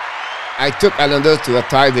 I took Islanders to a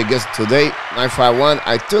tie Vegas today, 9-5-1.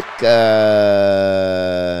 I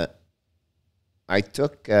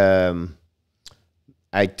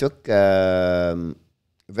took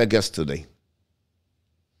Vegas today.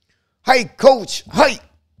 Hi, Coach. Hi.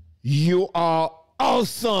 You are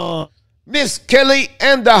awesome. Miss Kelly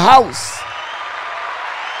and the house.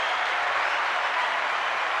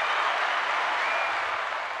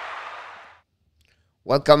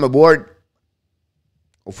 Welcome aboard.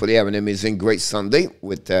 Hopefully you have an amazing, great Sunday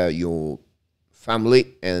with your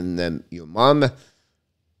family and your mom.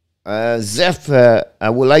 Zeph, I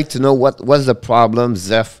would like to know what was the problem,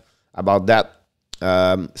 Zeph, about that.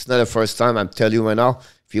 It's not the first time, I'm telling you right now.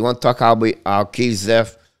 If you want to talk about our kids,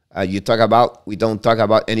 Zeph, you talk about, we don't talk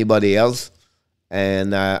about anybody else.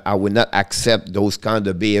 And I will not accept those kind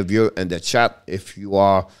of behavior in the chat. If you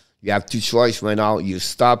have 2 choices right now, you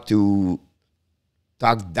stop to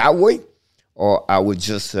talk that way, or I would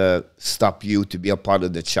just stop you to be a part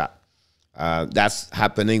of the chat. That's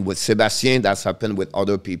happening with Sebastien. That's happened with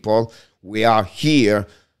other people. We are here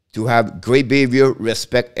to have great behavior,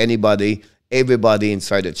 respect everybody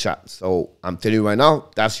inside the chat. So I'm telling you right now,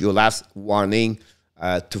 that's your last warning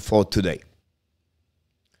for today.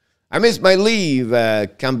 I missed my leave,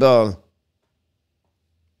 Campbell.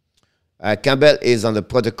 Campbell is on the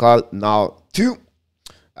protocol now too.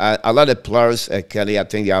 A lot of players, Kelly, I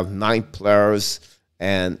think they have 9 players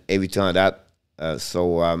and everything like that.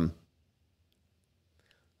 So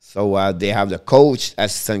they have the coach,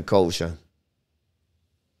 assistant coach.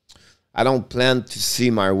 I don't plan to see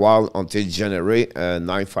my wall until January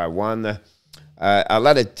 951. A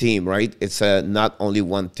lot of team, right? It's not only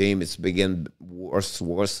one team. It's begin worse.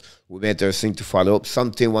 Will be interesting to follow up.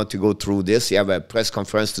 Some team want to go through this. You have a press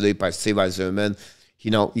conference today by Steve Eiserman. You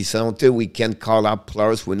know, he said until we can call up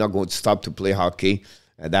players, we're not going to stop to play hockey.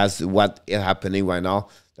 And that's what is happening right now.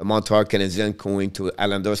 The Montreal Canadiens going to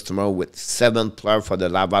Islanders tomorrow with 7 players for the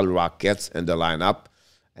Laval Rockets in the lineup.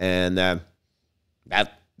 And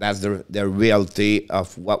that's the reality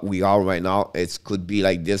of what we are right now. It could be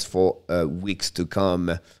like this for weeks to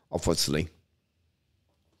come, obviously.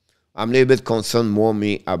 I'm a little bit concerned more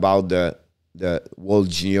me about the World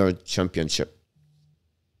Junior Championship.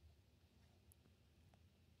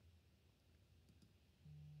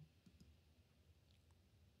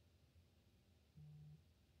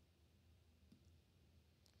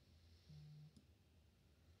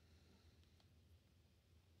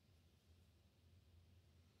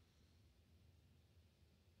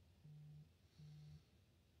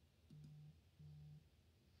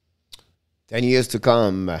 Ten years to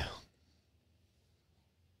come.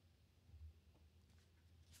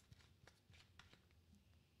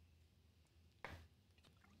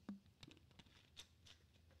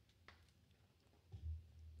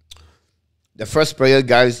 The first period,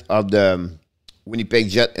 guys, of the Winnipeg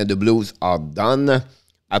Jets and the Blues are done.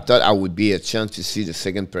 I thought I would be a chance to see the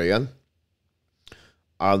second period.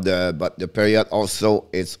 But the period also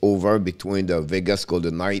is over between the Vegas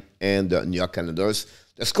Golden Knights and the New York Islanders.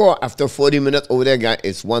 The score after 40 minutes over there, guys,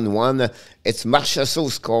 is 1-1. It's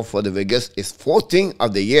Marchessault's score for the Vegas. It's 14th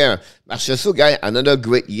of the year. Marchessault, guys, another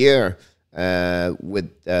great year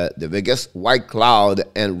with the Vegas. White Cloud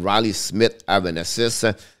and Riley Smith have an assist.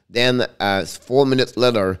 Then 4 minutes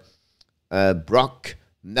later, Brock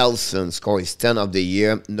Nelson scores 10th of the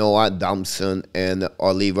year. Noah Thompson and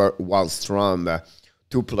Oliver Wahlstrom,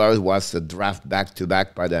 2 players was drafted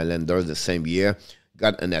back-to-back by the Islanders the same year,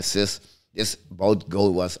 got an assist. This both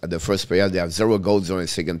goal was at the first period. They have 0 goals during the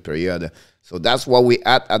second period. So that's what we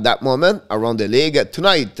at that moment around the league.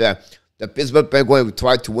 Tonight, the Pittsburgh Penguins will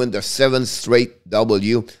try to win their 7th straight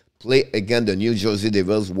W. Play against the New Jersey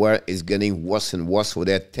Devils, where it's getting worse and worse. So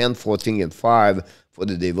they're 10, 14, and 5 for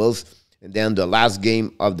the Devils. And then the last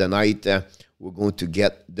game of the night, we're going to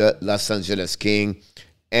get the Los Angeles Kings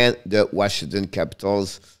and the Washington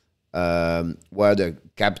Capitals, where the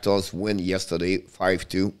Capitals win yesterday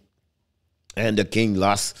 5-2. And the King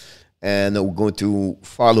lost, and we're going to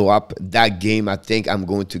follow up that game. I think I'm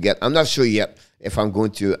going to get, I'm not sure yet if I'm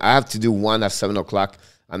going to, I have to do one at 7 o'clock.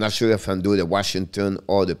 I'm not sure if I'm doing the Washington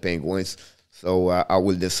or the Penguins. So I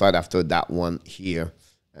will decide after that one here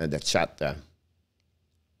in the chat there.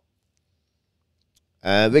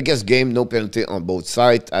 Biggest game, no penalty on both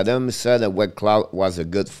sides. Adam said that White Cloud was a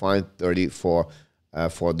good find, 30 for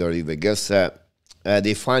Dirty Vegas.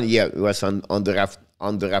 They find, yeah, it was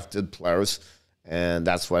undrafted players, and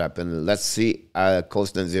that's what happened. Let's see,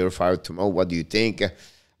 Coast and 05 tomorrow. What do you think?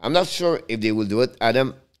 I'm not sure if they will do it,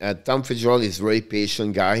 Adam. Tom Fitzgerald is a very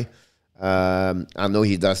patient guy. I know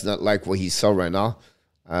he does not like what he saw right now,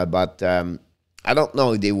 but I don't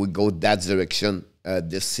know if they would go that direction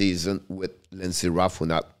this season with Lindsey Ruff or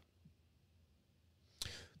not.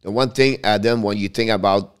 The one thing, Adam, when you think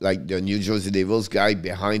about like the New Jersey Devils guy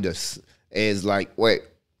behind us is like, wait,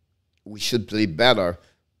 we should play better,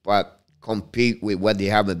 but compete with what they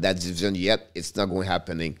have in that division yet, it's not going to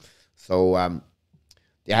happen. So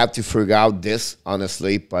they have to figure out this,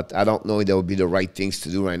 honestly, but I don't know if that would be the right things to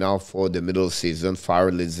do right now for the middle of the season,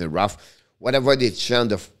 fire Lindsey Ruff. Whatever they change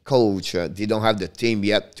the coach, they don't have the team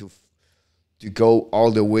yet to go all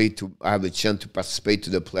the way to have a chance to participate to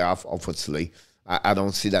the playoff, obviously. I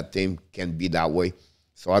don't see that team can be that way.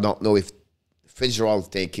 So I don't know if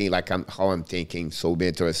Fitzgerald thinking like how I'm thinking. So it'll be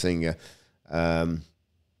interesting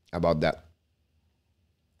about that.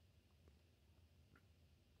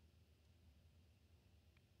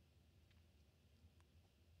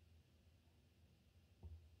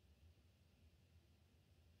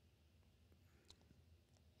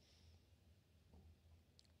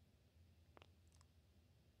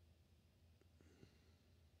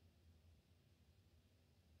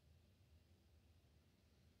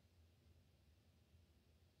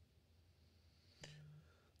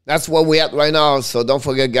 That's where we're at right now. So don't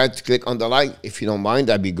forget, guys, to click on the like. If you don't mind,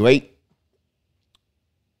 that'd be great.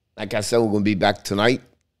 Like I said, we're going to be back tonight.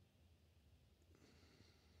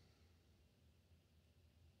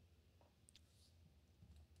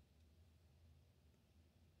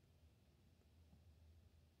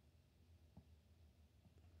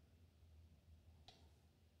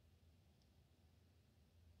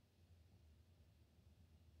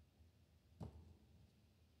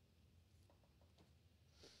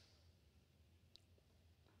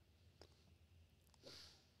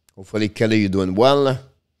 Hopefully, Kelly, you're doing well.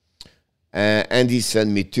 Andy said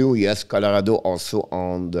me too. Yes, Colorado also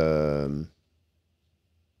on the...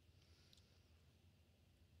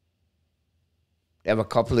 They have a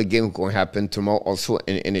couple of games going to happen tomorrow also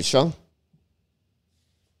in NHL.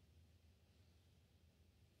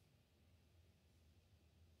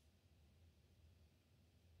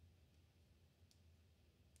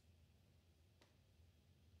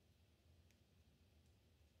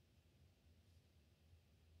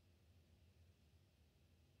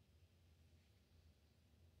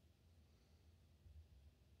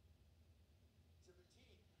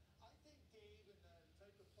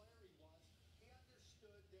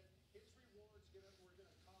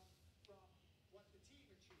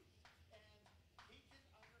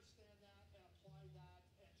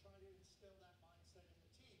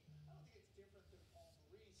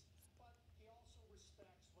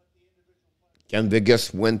 Can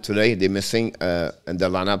Vegas win today? They're missing in the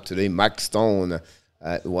lineup today. Mike Stone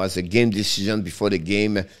was a game decision before the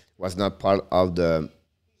game. Was not part of the.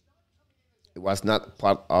 It was not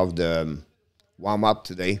part of the warm up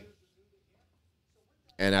today,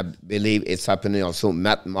 and I believe it's happening also.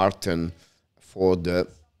 Matt Martin for the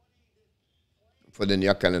New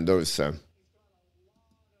York Islanders.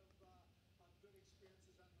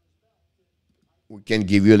 We can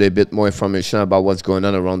give you a little bit more information about what's going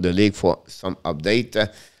on around the league for some update.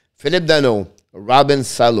 Philippe Danault, Robin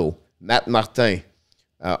Salo, Matt Martin,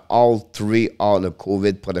 all three are on the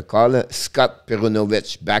COVID protocol. Scott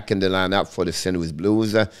Perunovich back in the lineup for the St. Louis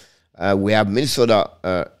Blues. We have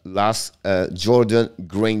Minnesota lost Jordan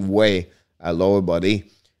Greenway, lower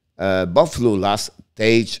body. Buffalo lost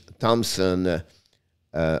Tage Thompson,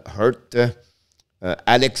 hurt.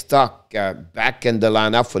 Alex Tuck back in the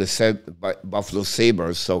lineup for the Buffalo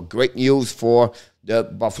Sabres. So great news for the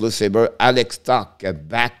Buffalo Sabres. Alex Tuck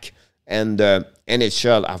back in the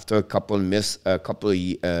NHL after a couple of months, I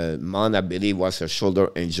believe, was a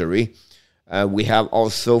shoulder injury. We have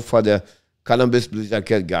also for the Columbus Blue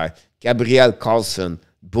Jacket guy, Gabriel Carlson,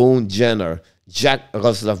 Boone Jenner, Jack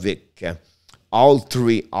Roslovic. All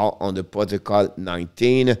three are on the protocol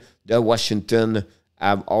 19. The Washington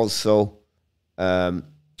have also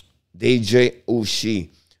DJ Oshie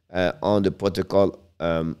on the protocol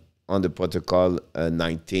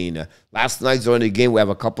 19. Last night during the game, we have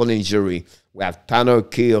a couple injury. We have Tanner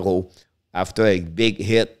Kero after a big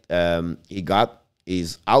hit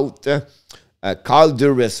he's out. Carl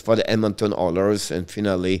Duris for the Edmonton Oilers, and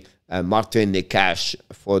finally Martin Nekash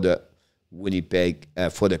for the Winnipeg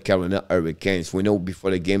for the Carolina Hurricanes. We know before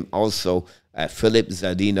the game also Philip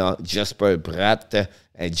Zadina, Jesper Bratt,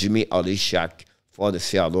 and Jimmy Olishak for the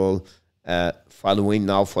Seattle. Following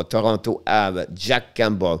now for Toronto have Jack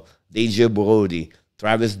Campbell, DJ Brody,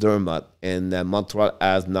 Travis Dermott, and Montreal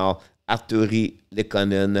has now Arturi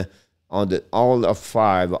Lekonen. All of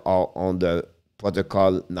five are on the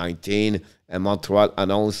protocol 19, and Montreal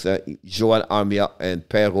announced Joel Armia and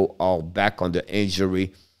Perrault are back on the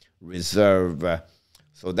injury reserve.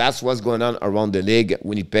 So that's what's going on around the league.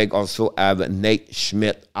 Winnipeg also have Nate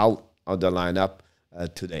Schmidt out of the lineup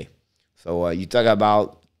today. So you talk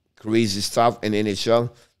about crazy stuff in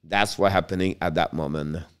NHL. That's what's happening at that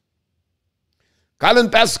moment. Colin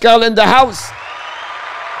Pascal in the house.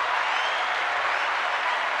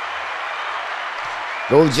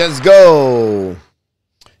 Go Jets go.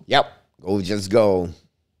 Yep, go Jets go.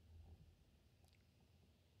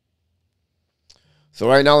 So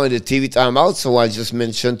right now in the TV timeout, so I just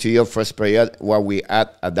mentioned to you first period where we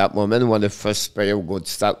at that moment. When the first period we're going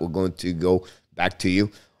to start, we're going to go back to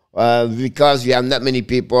you. Because we have not many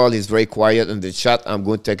people, it's very quiet in the chat. I'm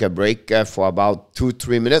going to take a break for about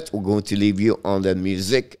 2-3 minutes. We're going to leave you on the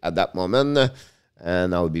music at that moment.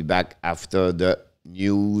 And I'll be back after the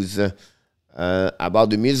news about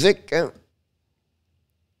the music.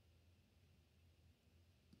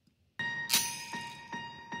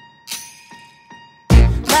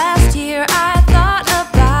 Last year I thought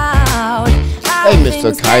about hey,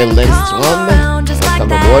 Mr. Kyle Lindstrom.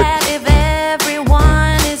 Welcome aboard. If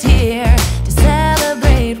everyone is here to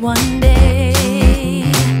celebrate one day,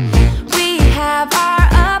 we have our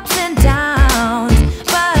ups and downs,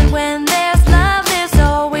 but when there's love, there's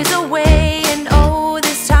always a way. And oh,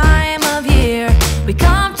 this time of year, we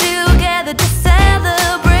come together to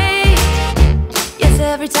celebrate. Yes,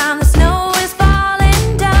 every time the snow is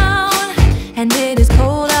falling down and it is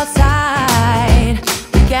cold outside,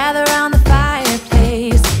 we gather around the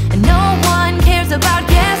fireplace, and no one cares about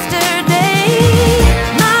yesterday.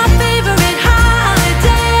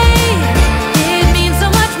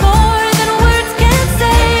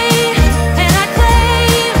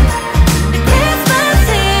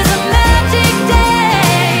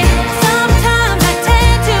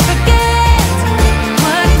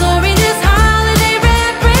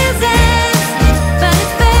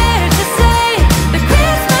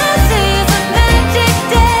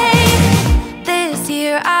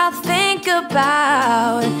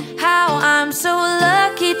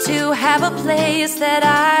 place that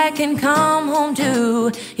I can come home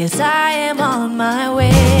to. Yes, I am on my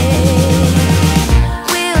way.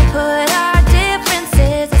 We'll put our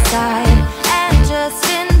differences aside and just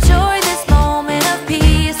enjoy this moment of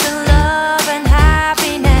peace and love and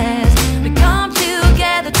happiness. We come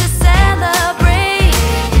together to celebrate.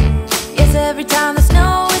 Yes, every time the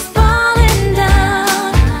snow is falling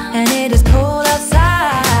down and it is cold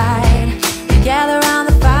outside, we gather around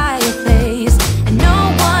the fireplace and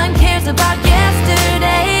no one cares about yesterday.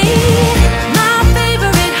 My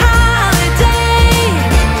favorite holiday,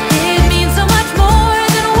 it means so much more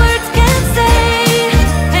than words can say.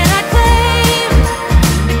 And I claim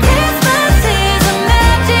that Christmas is a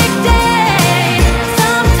magic day.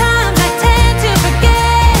 Sometimes I tend to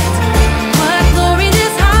forget what glory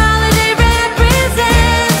this holiday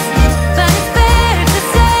represents, but it's fair to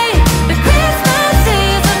say that Christmas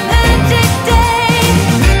is a magic day.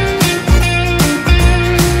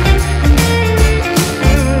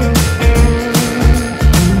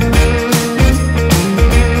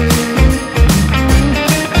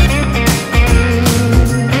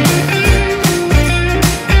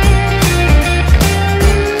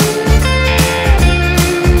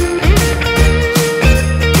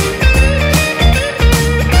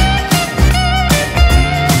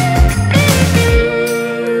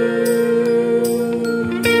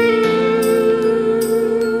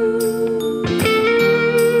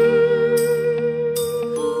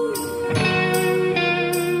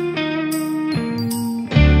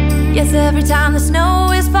 Yes, every time the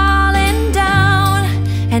snow is falling down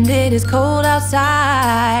and it is cold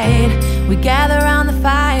outside, we gather around the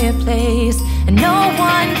fireplace and no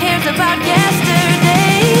one cares about yesterday.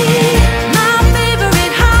 My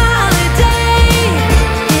favorite holiday,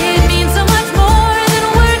 it means so much more than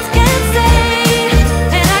words can say.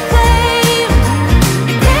 And I claim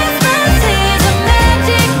that Christmas is a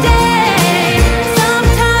magic day.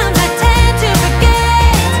 Sometimes I tend to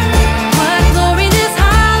forget what glory this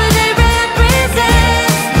holiday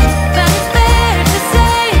represents, but it's fair to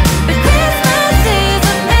say that Christmas is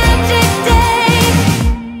a magic day.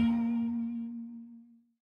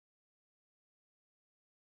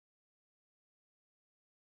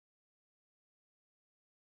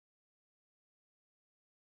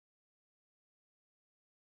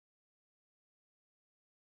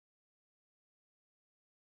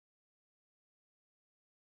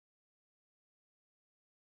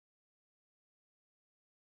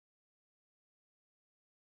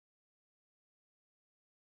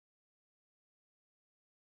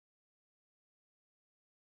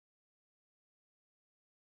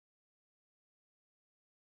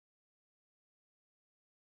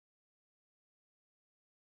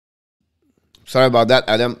 Sorry about that,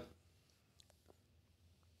 Adam.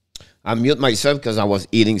 I mute myself because I was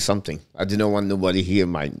eating something. I didn't want nobody hear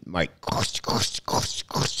my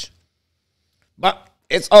but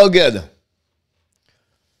it's all good.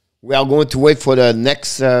 We are going to wait for the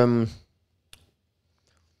next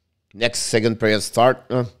second period start.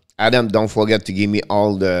 Adam, don't forget to give me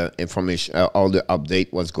all the information, all the update,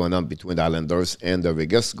 what's going on between the Islanders and the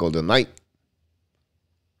Vegas Golden Knight.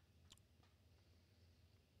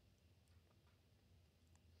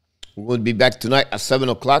 We'll be back tonight at 7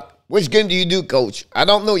 o'clock. Which game do you do, Coach? I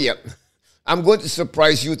don't know yet. I'm going to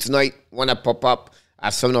surprise you tonight when I pop up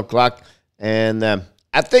at 7 o'clock. And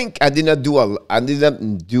I think I didn't do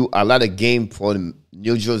a lot of game for the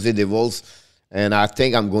New Jersey Devils. And I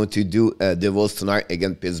think I'm going to do Devils tonight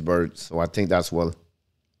against Pittsburgh. So I think that's well.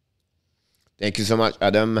 Thank you so much,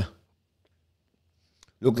 Adam.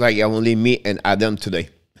 Look like only me and Adam today.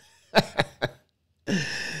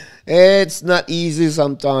 It's not easy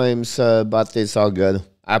sometimes, but it's all good.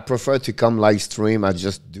 I prefer to come live stream. I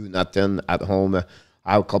just do nothing at home. I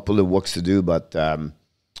have a couple of works to do, but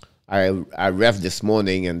I ref this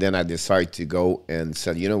morning, and then I decided to go and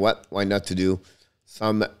said, you know what? Why not to do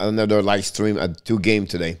another live stream at 2 games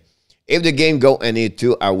today? If the game go any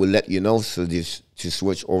 2, I will let you know. So just to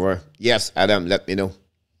switch over. Yes, Adam, let me know.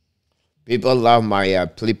 People love my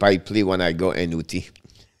play-by-play when I go NUT.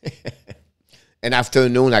 And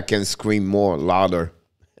afternoon, I can scream more louder.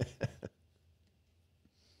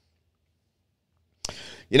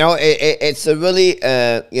 You know, it's a really,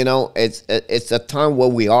 you know, it's a time where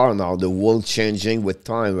we are now. The world changing with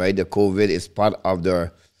time, right? The COVID is part of the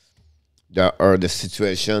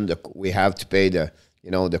situation. We have to pay the, you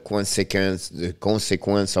know, the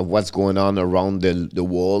consequence of what's going on around the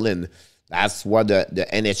world, and that's what the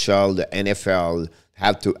NHL, the NFL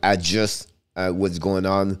have to adjust. What's going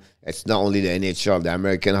on. It's not only the NHL, the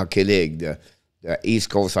American Hockey League, the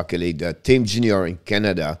East Coast Hockey League, the Team Junior in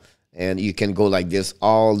Canada, and you can go like this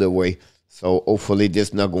all the way. So hopefully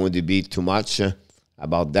this not going to be too much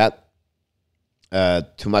about that.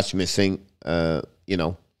 Too much missing, you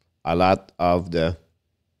know, a lot of the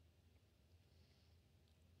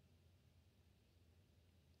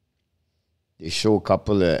they show a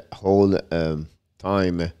couple of whole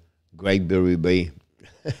time. Greg Berube.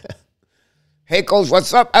 Hey, Coach,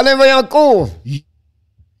 what's up? Alain Vaillancourt.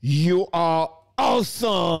 You are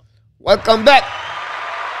awesome. Welcome back.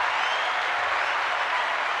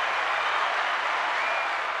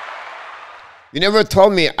 You never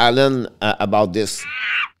told me, Alan, about this.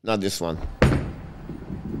 Not this one.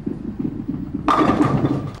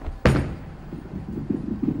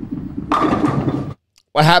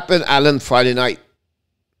 What happened, Alan, Friday night?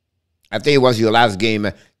 I think it was your last game.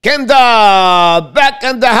 Kenda, back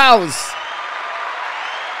in the house.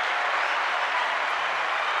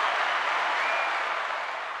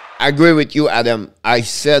 I agree with you, Adam. I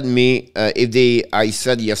said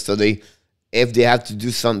yesterday, if they have to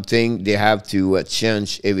do something, they have to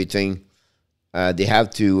change everything. They have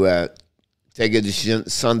to take a decision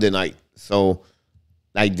Sunday night. So,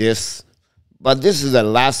 like this. But this is the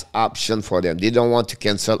last option for them. They don't want to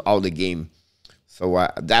cancel all the game. So,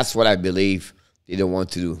 that's what I believe they don't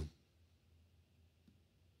want to do.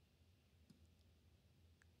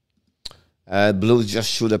 Blues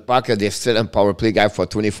just shoot the puck. They still in power play guy for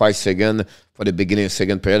 25 seconds for the beginning of the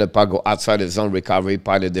second period. The puck go outside the zone, recovery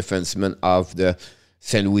by the defenseman of the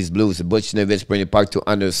St. Louis Blues. Buchnevich bring the puck to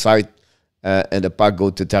underside, and the puck go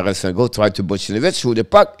to Tarasenko. Try to Buchnevich, shoot the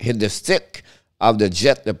puck, hit the stick of the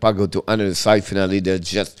Jet. The puck go to underside. Finally, the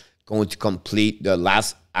Jets going to complete the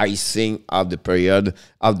last icing of the period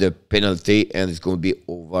of the penalty, and it's going to be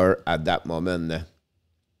over at that moment.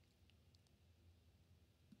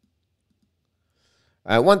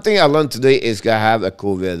 One thing I learned today is I have a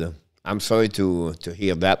COVID. I'm sorry to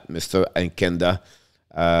hear that, Mr. Nkenda.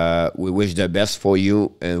 We wish the best for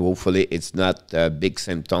you, and hopefully it's not a big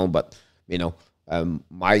symptom, but, you know,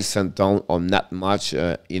 my symptom or not much,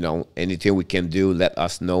 you know, anything we can do, let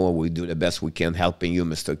us know, and we do the best we can helping you,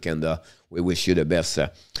 Mr. Kenda. We wish you the best.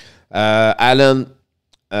 Alan,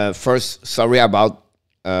 first, sorry about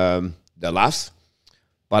the loss,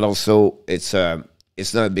 but also it's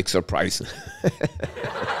not a big surprise.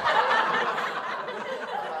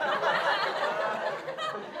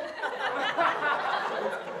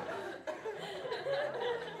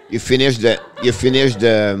 You finished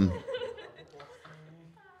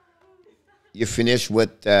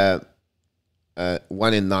with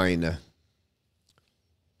 1-9.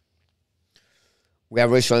 We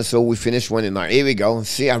have restaurant, so we finished 1-9. Here we go.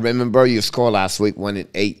 See, I remember you scored last week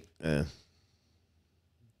 1-8.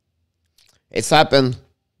 It's happened.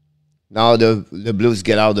 Now the Blues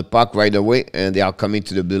get out of the puck right away, and they are coming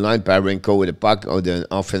to the blue line. Parenko with the puck on the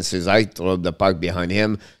offensive side, throw the puck behind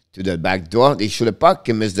him to the back door. They shoot the puck,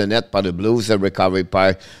 he missed the net by the Blues. A recovery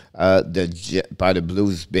by the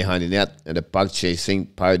Blues behind the net, and the puck chasing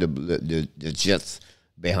by the Jets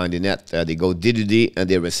behind the net. They go DDD, and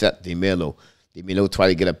they reset DeMelo. DeMelo try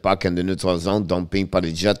to get a puck in the neutral zone, dumping by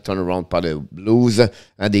the Jet, turn around by the Blues,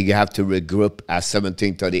 and they have to regroup at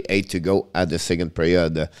 17:38 to go at the second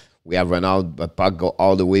period. We have run out, but puck go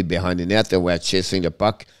all the way behind the net, and we are chasing the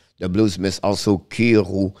puck. The Blues miss also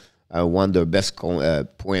Kirou, one of the best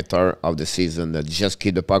pointer of the season. Just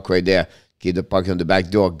keep the puck right there. Keep the puck on the back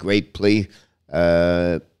door. Great play.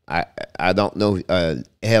 I don't know,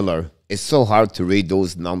 Ehlers. It's so hard to read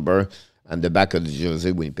those numbers on the back of the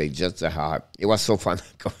jersey. Winnipeg Jets are hard. It was so fun.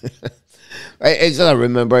 I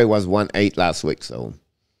remember it was 1-8 last week, so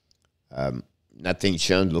nothing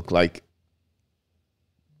changed. Looked like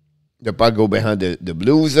the puck go behind the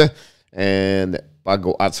Blues, and the puck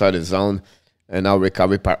go outside the zone. And now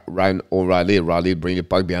recovery by Ryan O'Reilly. O'Reilly bring the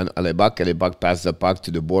puck behind Hellebuyck. Hellebuyck pass the puck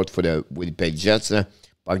to the board for the Winnipeg Jets.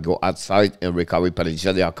 Puck go outside, and recovery by the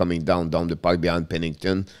Jets. They are coming down the puck behind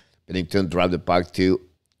Binnington. Binnington drive the puck to,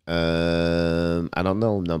 I don't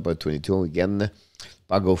know, number 22 again.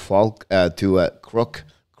 Puck go Falk to Crook.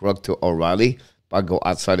 Crook to O'Reilly. Puck go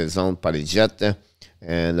outside the zone by the Jet.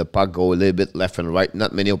 And the puck go a little bit left and right.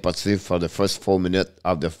 Not many opportunities for the first 4 minutes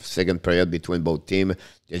of the second period between both teams.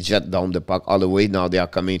 The Jet down the puck all the way. Now they are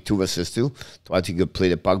coming 2 versus 2. Try to play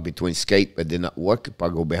the puck between skate, but did not work.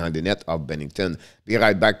 Puck go behind the net of Binnington. Be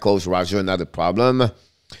right back, Coach Roger. Not a problem.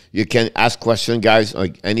 You can ask questions, guys.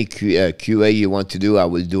 Like any QA you want to do, I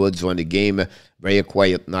will do it during the game. Very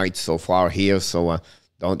quiet night so far here, so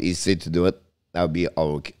don't hesitate to do it. That'll be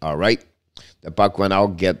all right. The puck went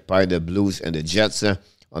out, get by the Blues and the Jets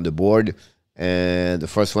on the board. And the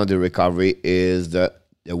first one, the recovery, is the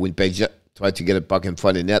Winnipeg Jets. Try to get a puck in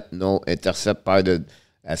front of the net. No, intercept by the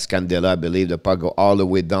Scandella, I believe. The puck go all the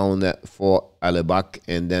way down for Hellebuyck,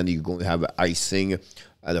 and then you're going to have icing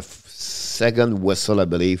at the second whistle, I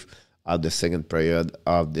believe, of the second period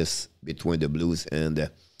of this between the Blues and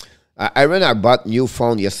I bought new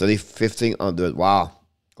phone yesterday, 1500. Wow.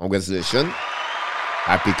 Congratulations.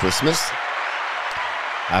 Happy Christmas.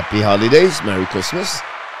 Happy holidays. Merry Christmas.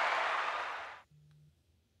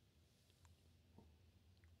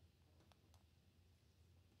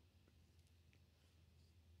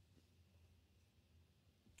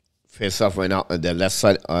 Face off right now on the left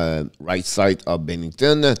side, right side of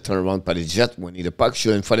Binnington. Turn around by the Jet. We need a puck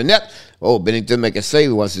shooting for the net. Oh, Binnington make a save.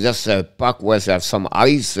 It was just a puck where they have some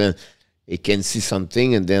ice. He can see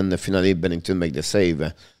something, and then finally Binnington make the save.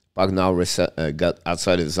 Puck now got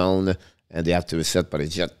outside the zone, and they have to reset by the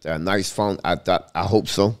Jet. Nice found at that. I hope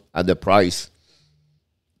so, at the price.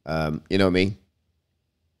 You know what I mean?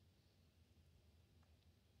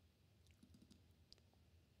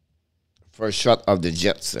 First shot of the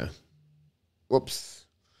Jets. Whoops.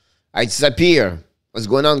 I disappear. What's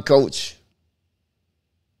going on, coach?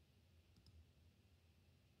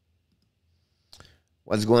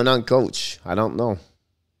 What's going on, coach? I don't know.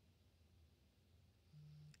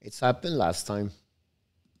 It's happened last time.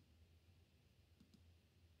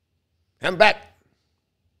 I'm back.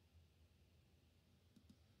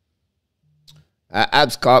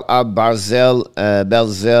 Abs call up Belzel,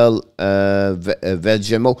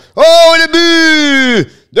 Vegemo. Oh, the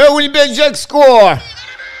but! The Winnipeg Jets score!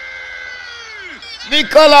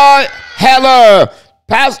 Nikolaj Ehlers,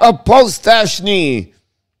 pass of Paul Stastny.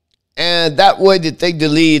 And that way they take the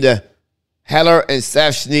lead. Ehlers and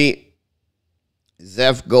Stastny.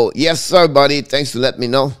 Zef go. Yes, sir, buddy. Thanks for letting me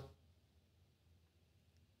know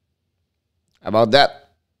about that.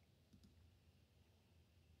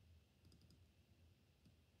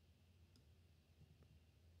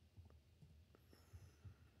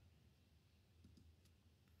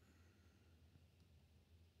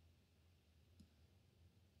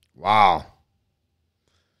 Wow.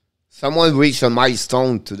 Someone reached a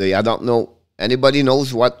milestone today. I don't know. Anybody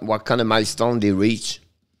knows what kind of milestone they reach?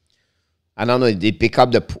 I don't know. They pick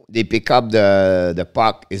up the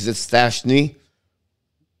puck. Is it Stastny?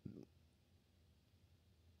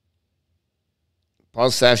 Paul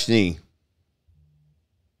Stastny.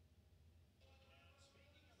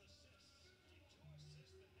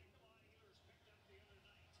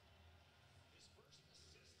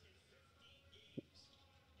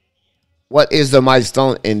 What is the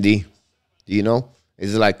milestone, Indy? Do you know?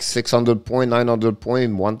 Is it like 600 point, 900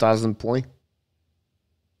 point, 1,000 point?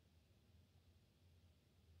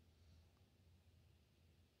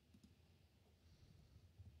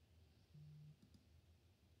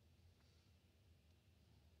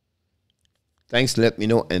 Thanks, let me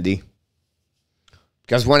know, Andy.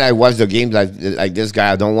 Because when I watch the games like this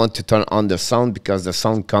guy, I don't want to turn on the sound because the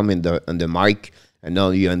sound come in the mic, and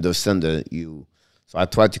now you understand you. So I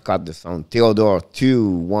try to cut the sound. Theodore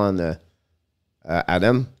 2-1,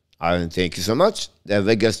 Adam. Thank you so much. The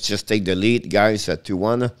Vegas just take the lead, guys, at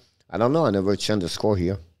 2-1. I don't know. I never changed the score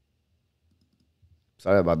here.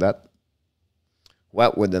 Sorry about that.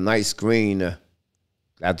 Well, with the nice screen.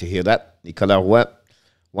 Glad to hear that. Nicolas Webb,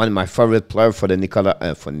 one of my favorite players for the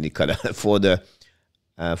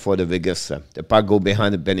for the Vegas. The puck go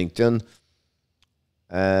behind the Binnington.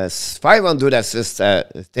 500 assists.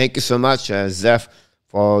 Thank you so much, Zeph,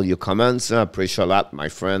 for your comments. I appreciate a lot, my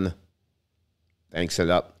friend. Thanks a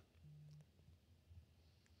lot.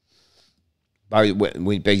 But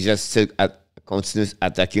Winnipeg just still continues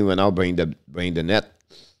attacking right now, bring the net.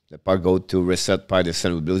 The puck go to reset by the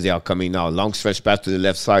St. Louis Blues. They are coming now. Long stretch pass to the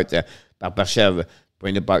left side. Barbachev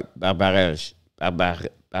bring the puck. Barbachev.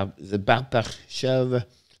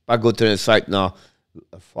 Puck go to the side now.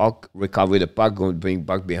 Falk recover the puck, going to bring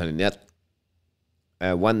back behind the net.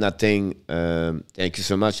 1-0. Thank you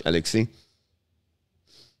so much, Alexi.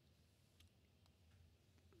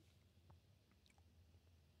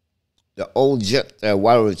 The old Jet,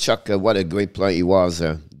 Warwick, what a great player he was.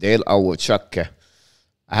 Dale Warwick.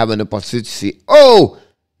 I have an opportunity to see. Oh,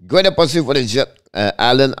 great opportunity for the Jet.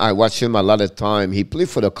 Allen, I watch him a lot of time. He played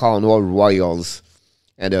for the Cornwall Royals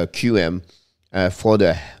and QM for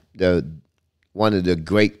the one of the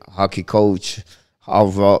great hockey coach,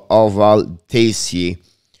 Orval Tessier,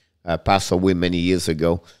 passed away many years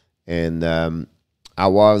ago. And I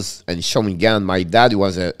was in Shawinigan. My dad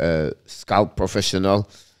was a scout professional.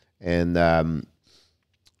 And,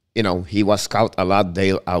 you know, he was scout a lot.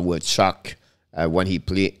 Dale Warwick when he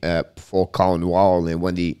played for Cornwall. And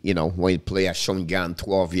when he played at Shawinigan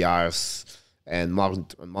 12 years. And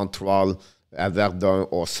Montreal, Verdun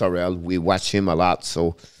or Sorel, we watch him a lot.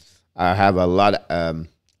 So I have a lot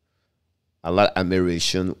a lot of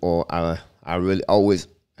admiration, or I really always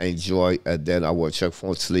enjoy that our Chuck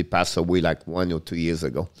unfortunately passed away like 1 or 2 years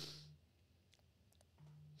ago.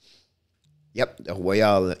 Yep, the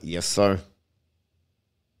Royal, yes, sir.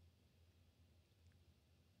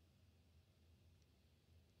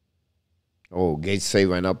 Oh, gate save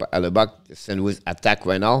right now by Hellebuyck. The St. Louis attack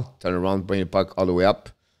right now. Turn around, bring the puck all the way up.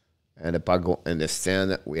 And the puck go in the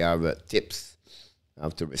stand. We have tips. I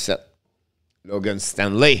have to reset. Logan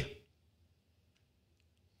Stanley.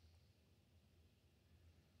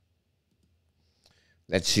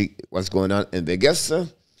 Let's see what's going on in Vegas.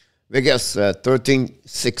 Vegas,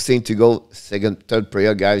 13-16 to go. Third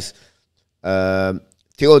period, guys.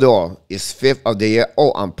 Theodore is 5th of the year.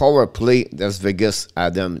 Oh, on power play, there's Vegas.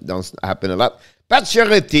 Adam, don't happen a lot. Pat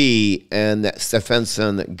Charity and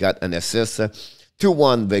Stephenson got an assist.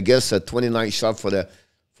 2-1 Vegas, 29 shot for the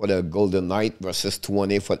Golden Knight versus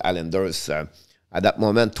 20 for the Islanders. At that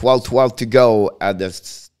moment, 12-12 to go at the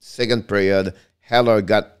second period. Heller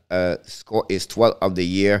got score is 12th of the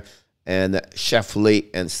year, and Sheffley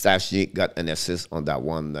and Stastny got an assist on that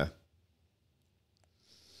one.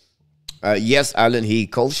 Yes, Alan, he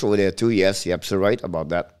coached over there too. Yes, you're absolutely right about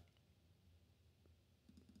that.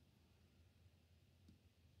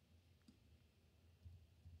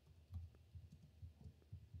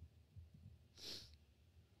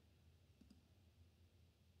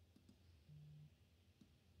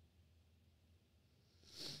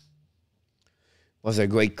 Was a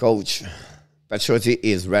great coach. Patrioti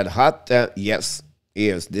is red hot. Yes, he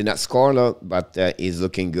is. Did not score a lot, but he's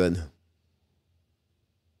looking good.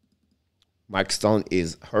 Mike Stone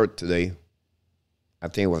is hurt today. I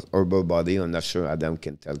think it was upper body. I'm not sure. Adam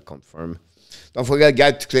can tell, confirm. Don't forget,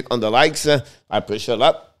 guys, to click on the likes. I appreciate a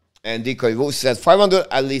lot. And Koivu said 500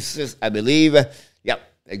 at least, I believe. Yeah,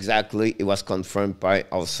 exactly. It was confirmed by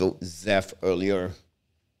also Zeph earlier.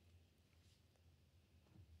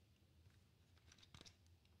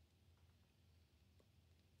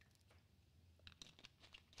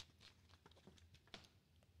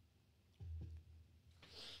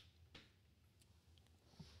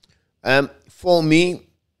 For me,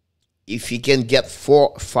 if he can get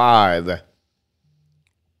 4-5,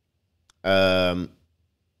 4-5,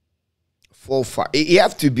 you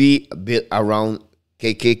have to be a bit around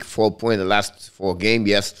KK 4 points the last 4 games.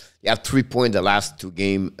 Yes, you have 3 points the last 2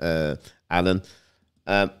 games, Alan.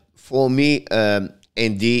 For me,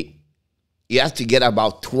 Andy, you have to get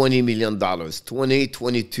about $20 million. 20,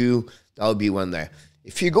 22, that would be one there.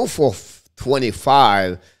 If you go for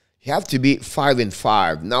 25, you have to be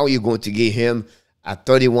 5-5. Now you're going to get him at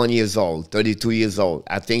 31 years old, 32 years old.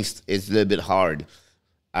 I think it's a little bit hard.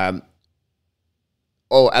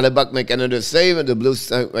 Hellebuyck make another save, and the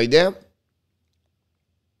Blues right there.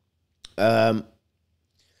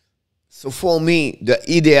 So for me, the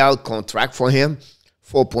ideal contract for him,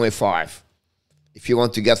 4.5. If you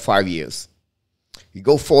want to get 5 years. You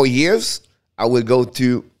go 4 years, I will go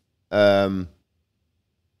to...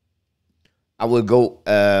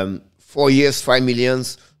 4 years, 5 million,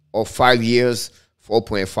 or 5 years,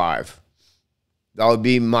 4.5. That would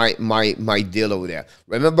be my deal over there.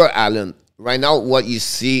 Remember, Alan, right now what you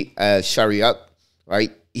see, Chariot,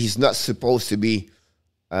 right? He's not supposed to be.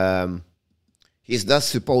 He's not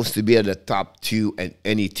supposed to be at the top 2 at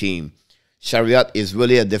any team. Chariot is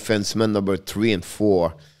really a defenseman number 3 and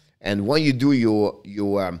 4. And when you do your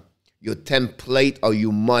template or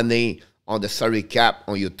your money on the salary cap,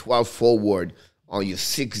 on your 12 forward, on your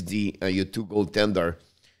 6D, and your 2 goaltender,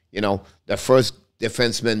 you know, the first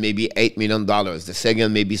defenseman maybe $8 million, the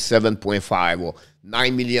second maybe 7.5 or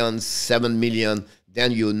 9 million, 7 million.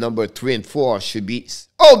 Then your number 3 and 4 should be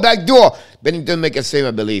backdoor. Binnington make a save,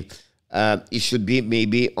 I believe. It should be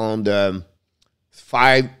maybe on the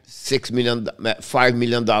 $5 million,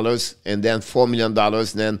 and then $4 million.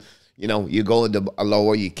 Then you know you go the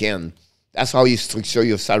lower you can. That's how you structure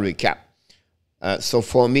your salary cap. So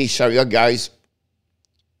for me, Chariot, guys,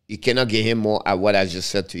 you cannot get him more at what I just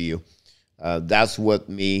said to you. That's what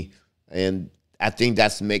me, and I think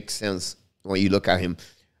that makes sense when you look at him.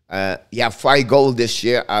 He had 5 goals this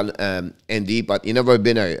year, Andy, but he never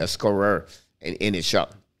been a scorer in his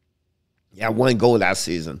shot. He had 1 goal last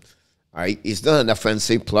season. All right, he's not an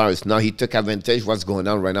offensive player. Now he took advantage of what's going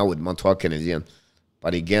on right now with Montreal Canadiens.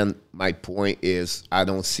 But again, my point is I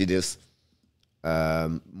don't see this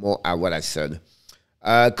more at what I said.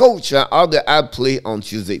 Coach, how the Ab play on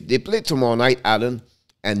Tuesday? They play tomorrow night, Alan,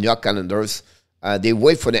 and New York Islanders. They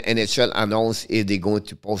wait for the NHL announce if they're going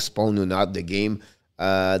to postpone or not the game.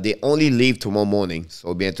 They only leave tomorrow morning, so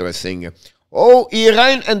it'll be interesting. Oh,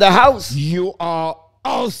 Iran in the house. You are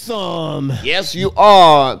awesome. Yes, you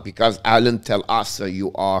are, because Alan tell us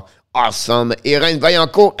you are awesome. Irène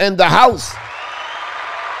Vaillancourt in the house.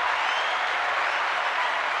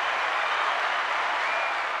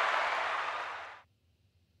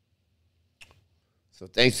 So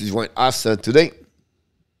thanks to join us today.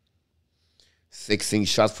 16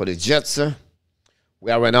 shots for the Jets.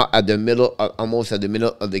 We are right now at the middle, almost at the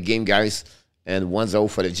middle of the game, guys. And 1-0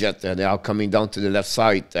 for the Jets. They are coming down to the left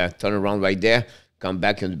side. Turn around right there. Come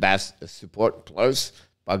back and pass support plus.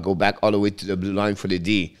 But go back all the way to the blue line for the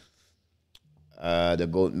D. The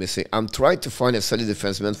goal missing. I'm trying to find a solid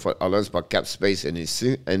defenseman for Ehlers, but cap space in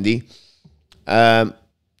his Andy.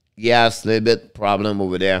 Yes, a little bit problem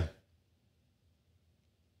over there.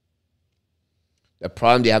 The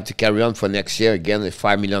problem they have to carry on for next year again is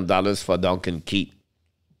 $5 million for Duncan Keith.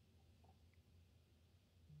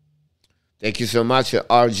 Thank you so much,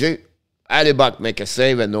 RJ. Hellebuyck make a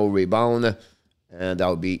save and no rebound, and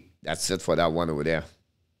that's it for that one over there.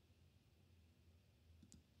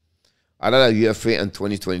 A lot of UFA in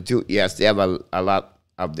 2022. Yes, they have a lot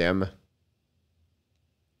of them.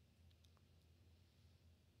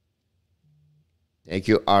 Thank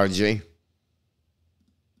you, RJ.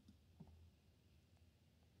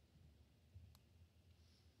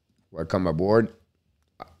 Welcome aboard.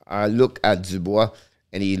 I look at Dubois,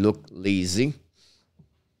 and he looked lazy.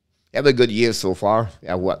 He have a good year so far. He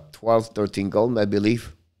have, what, 12, 13 goals, I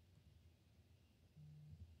believe.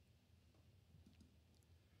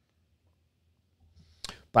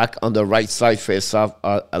 Back on the right side, face off,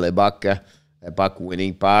 Hellebuyck. Hellebuyck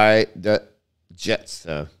winning by the Jets.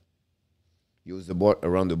 Use the board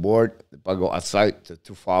around the board. The puck go outside,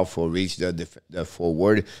 too far for reach the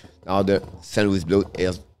forward. Now the St. Louis Blues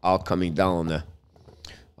is all coming down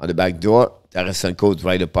on the back door. Tarasenko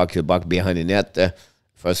right the puck behind the net.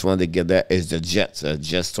 First one to get there is the Jets.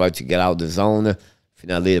 Jets try to get out of the zone.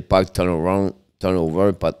 Finally, the puck turn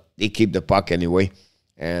over, but they keep the puck anyway.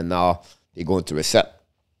 And now they're going to reset.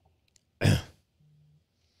 You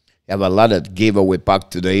have a lot of giveaway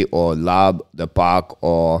puck today, or lob the puck,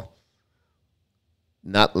 or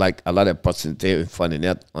not like a lot of percentage in front of the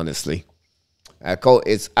net, honestly. Cole,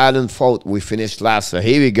 it's Alan's fault. We finished last. So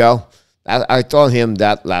here we go. I told him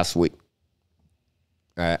that last week,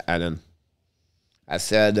 Alan. I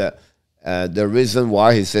said the reason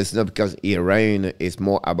why, he says, no, because Irene is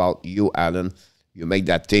more about you, Alan. You make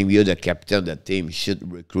that team. You're the captain of that team. You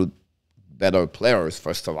should recruit better players,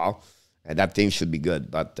 first of all. And that team should be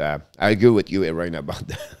good. But I agree with you, Irene, about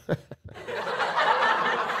that.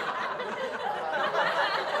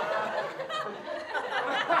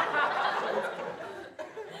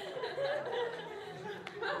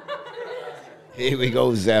 Here we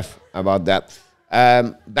go, Zeph, about that.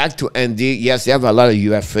 Back to Andy. Yes, they have a lot of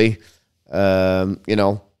UFA, you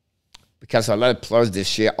know, because a lot of players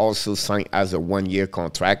this year also signed as a one-year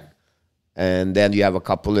contract. And then you have a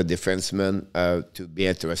couple of defensemen to be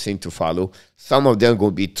interesting to follow. Some of them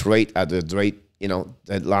going to be trade at the rate, you know,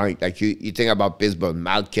 that line. Like you think about Pittsburgh,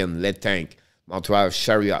 Malkin, Letang, Montreal,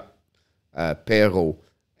 Chariot, Perrault,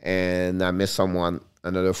 and I missed someone,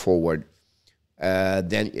 another forward.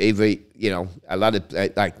 Then every, you know, a lot of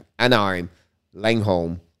like Anaheim,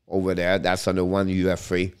 Langholm over there. That's on the one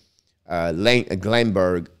UFA.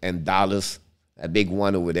 Glenberg and Dallas, a big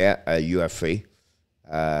one over there, UFA.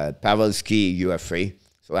 Pavelski, UFA.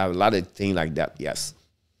 So I have a lot of things like that, yes.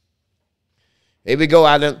 Here we go,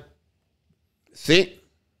 Adam. See?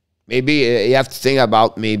 Maybe you have to think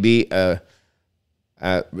about maybe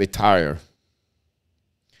retire.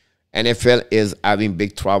 NFL is having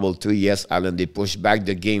big trouble too. Yes, Alan, they push back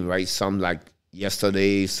the game, right? Some like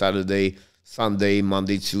yesterday, Saturday, Sunday,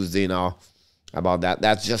 Monday, Tuesday now about that.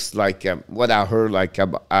 That's just like what I heard. Like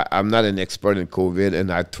I'm not an expert in COVID,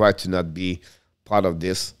 and I try to not be part of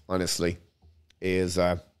this, honestly. It's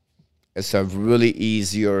a really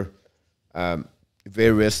easier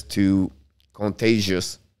virus to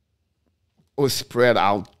contagious or spread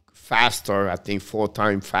out faster, I think 4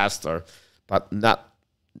 times faster, but not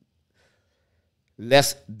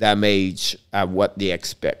less damage at what they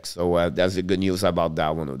expect. So that's the good news about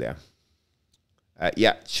that one over there.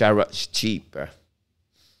 Yeah, Chara's cheap.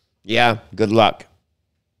 Yeah, good luck.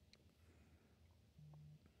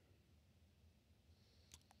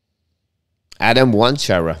 Adam won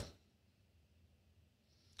Chara.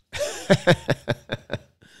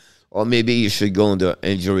 Or maybe you should go on the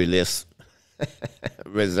injury list.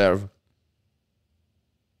 Reserve.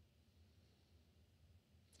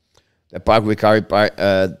 The puck recovered by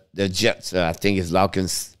the Jets. I think it's Logan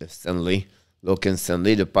Stanley.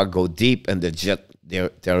 The puck go deep in the Jet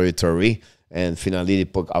territory. And finally, the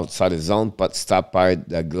puck outside the zone, but stopped by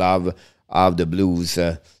the glove of the Blues.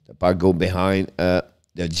 The puck go behind the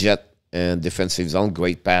Jet and defensive zone.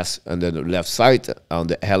 Great pass on the left side on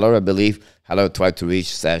the Heller, I believe. Heller tried to reach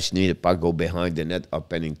Stastny. The puck go behind the net of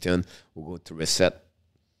Binnington. We'll go to reset.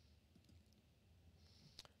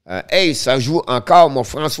 Hey, ça joue encore, mon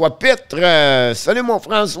François Pitre. Salut, mon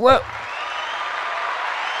François.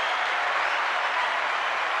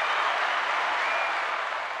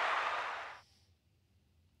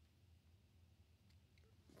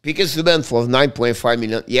 Piquet Subban for $9.5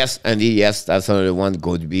 million. Yes, Andy, yes, that's another one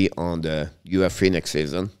going to be on the UFA next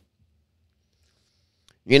season.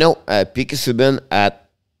 You know, Piquet Subban at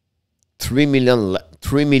 $3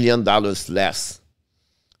 million less.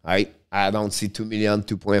 Right? I don't see $2 million,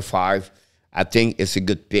 2.5. I think it's a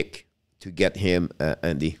good pick to get him,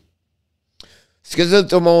 Andy. Schedule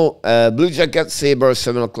tomorrow, Blue Jackets, Sabres,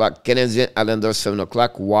 7 o'clock. Canadian Islanders, 7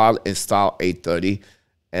 o'clock. Wild and Star, 8:30.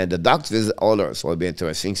 And the Ducks visit Oilers, so it'll be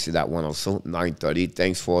interesting. See that one also, 9:30.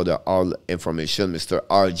 Thanks for the all information, Mr.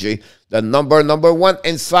 RJ. The number one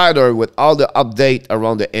insider with all the update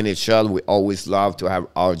around the NHL. We always love to have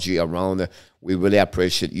RJ around. We really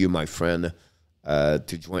appreciate you, my friend,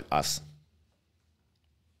 to join us.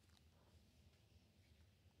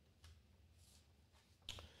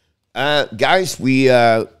 Guys, we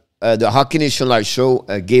the Hockey Nation Live show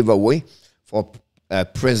gave away for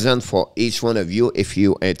present for each one of you if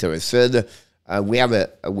you're interested. We have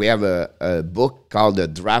a book called the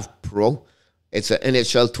Draft Pro. It's an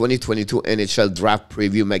NHL 2022 NHL Draft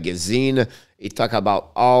Preview magazine. It talks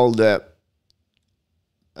about all the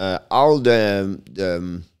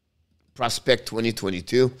prospect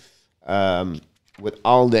 2022 with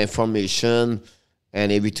all the information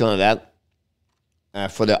and everything like that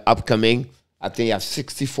for the upcoming. I think you have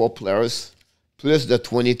 64 players plus the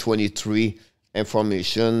 2023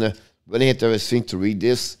 information. Very interesting to read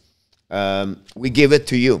this. We give it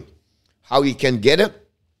to you. How you can get it?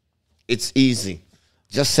 It's easy.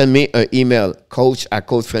 Just send me an email,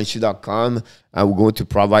 coach@coachfrenchy.com, and we're going to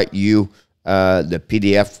provide you the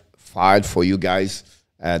PDF file for you guys.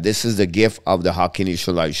 This is the gift of the Hockey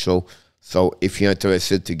Nation Live show. So if you're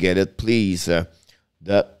interested to get it, please,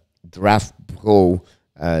 the Draft Pro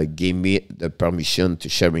gave me the permission to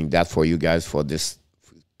sharing that for you guys for this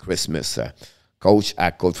Christmas.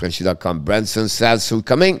 Coach@coachfrenchy.com. Branson Salsu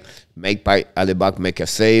coming. Make by Hellebuyck, make a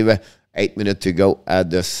save. 8 minutes to go at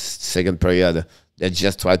the second period. They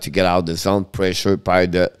just try to get out the zone. Pressure by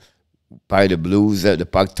the Blues. The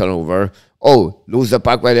puck turnover. Oh, lose the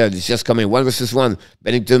puck right there. It's just coming 1 versus 1.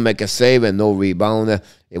 Binnington make a save and no rebound.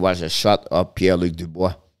 It was a shot of Pierre-Luc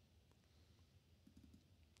Dubois.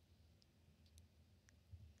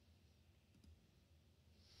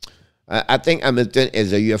 I think Hamilton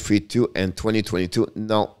is a UFA 2 and 2022.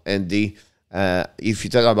 No, Andy. If you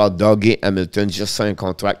talk about Dougie Hamilton, just signed a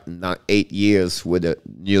contract now 8 years with the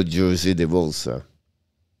New Jersey Devils.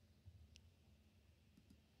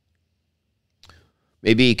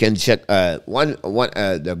 Maybe you can check.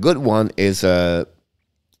 The good one is the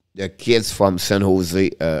kids from San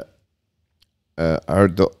Jose.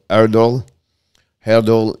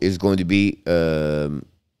 Herdle is going to be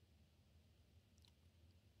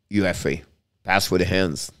UFA. Pass with the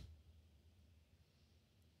hands.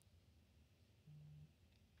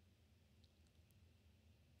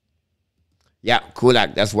 Yeah,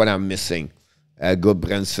 Kulak. That's what I'm missing. Good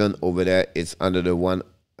Branson over there. It's under the one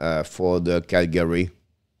for the Calgary.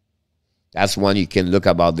 That's one you can look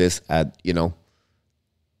about this at, Good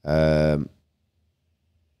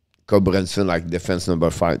Branson, like defense number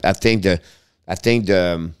 5. I think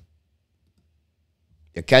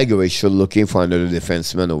the Calgary should looking for another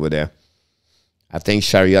defenseman over there. I think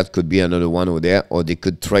Chariot could be another one over there, or they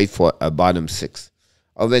could trade for a bottom 6.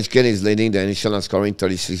 Ovechkin is leading the NHL on scoring,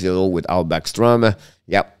 36-year-old without Backstrom.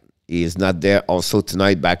 Yep, he is not there. Also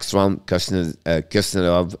tonight, Backstrom,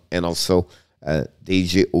 Kuznetsov, and also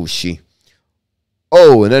DJ Oshie.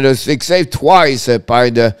 Oh, another big save twice by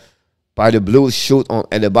the Blues. Shoot on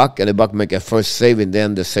Hellebuyck. Hellebuyck make a first save, and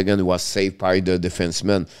then the second was saved by the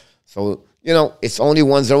defenseman. So, it's only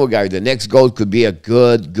 1-0, guys. The next goal could be a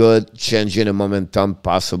good change in the momentum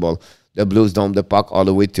possible. The Blues dump the puck all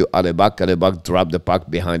the way to Hellebuyck. Hellebuyck dropped the puck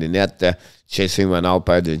behind the net. Chasing went out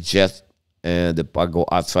by the Jets. And the puck go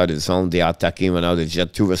outside the zone. They are attacking went out the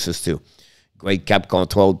Jets 2 versus 2. Great cap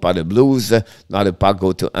controlled by the Blues. Now the puck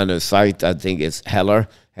go to other side. I think it's Heller.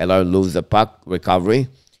 Heller lose the puck. Recovery.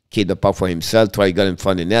 Keep the puck for himself. Try to get in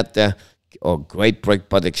front of the net. Great break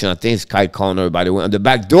protection. I think it's Kyle Connor, by the way. On the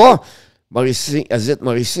back door. Maurice. Is it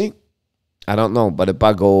Maurice? I don't know, but the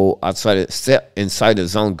puck go outside, step inside the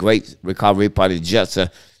zone. Great recovery by the Jets.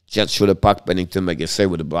 Jets shoot the puck. Binnington make a save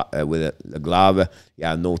with the glove.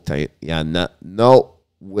 Yeah,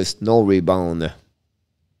 with no rebound.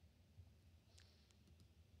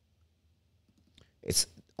 It's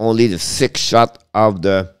only the 6th shot of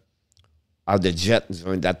the Jets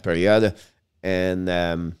during that period. And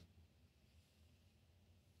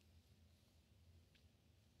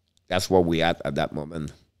that's where we at that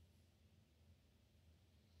moment.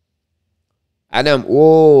 Adam,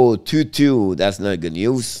 2-2. That's not good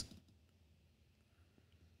news.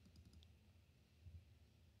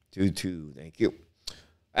 2-2. Thank you.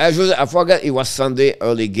 Joseph, I forgot it was Sunday,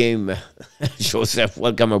 early game. Joseph,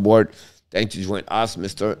 welcome aboard. Thanks to join us,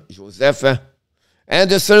 Mr. Joseph. And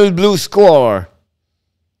the St. Blue score.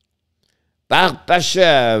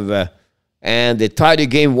 Barbashev. And they tied the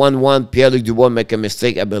game 1-1. Pierre-Luc Dubois make a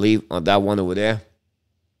mistake, I believe, on that one over there.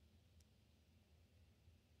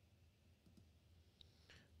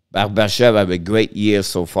 Barbashev have a great year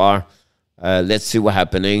so far. Let's see what's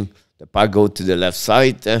happening. The puck go to the left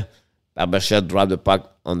side. Barbashev drop the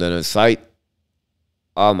puck on the other side.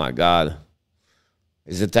 Oh, my God.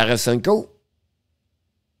 Is it Tarasenko?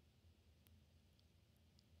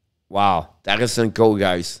 Wow. Tarasenko,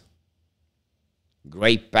 guys.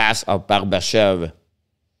 Great pass of Barbashev.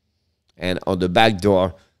 And on the back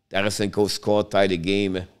door, Tarasenko scored, tied the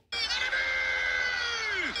game.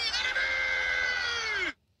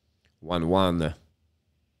 1-1.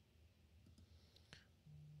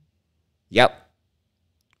 Yep.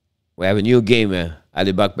 We have a new game.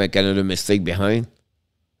 Hellebuyck make another mistake behind.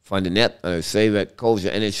 Find the net. And save it. Coach, the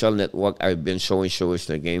NHL Network, I've been showing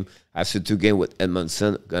the game. After 2 games with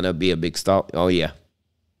Edmondson, gonna be a big star. Oh, yeah.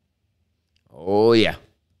 Oh, yeah.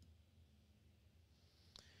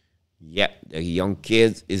 Yeah, the young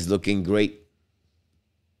kid is looking great.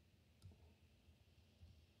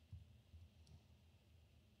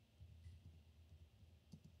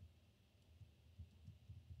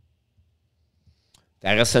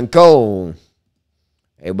 Tarasenko.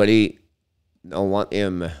 Everybody don't want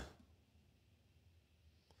him.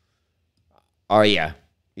 Oh, yeah.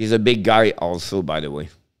 He's a big guy also, by the way.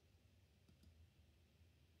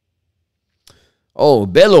 Oh,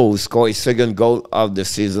 Bello scored his 2nd goal of the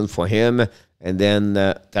season for him. And then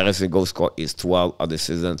Tarasenko scored his 12th of the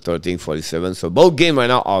season, 13-47. So both games right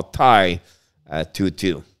now are tied at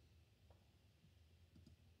 2-2.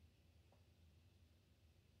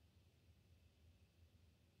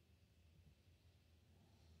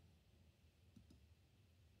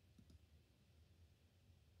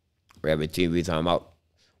 We have a TV timeout.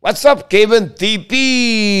 What's up, Kevin?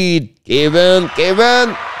 TP! Kevin!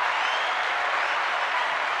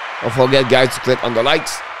 Don't forget, guys, to click on the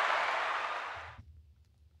likes.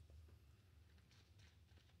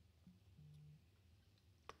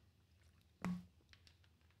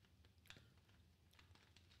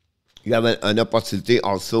 You have an opportunity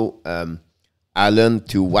also, Alan,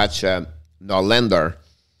 to watch Norlander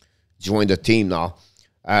join the team now.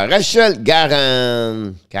 Rachel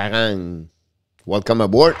Garang, welcome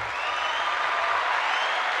aboard.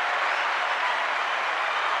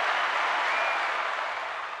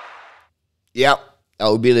 Yeah, that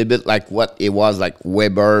would be a little bit like what it was like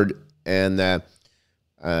Weber and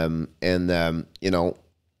you know,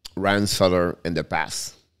 Ryan Sutter in the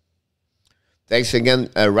past. Thanks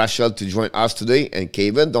again, Rachel, to join us today, and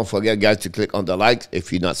Kevin. Don't forget, guys, to click on the like.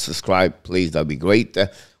 If you're not subscribed, please, that'd be great.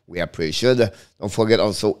 We appreciate it. Don't forget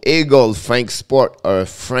also Eagle Frank Sport, our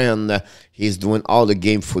friend. He's doing all the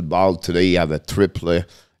game football today. He have a triple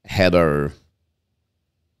header.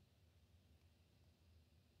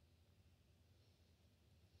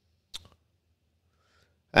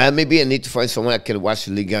 Maybe I need to find someone that can watch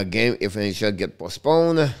the Liga game if NHL get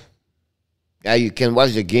postponed. Yeah, you can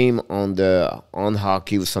watch the game on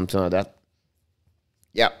hockey or something like that.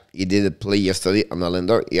 Yeah, he did a play yesterday on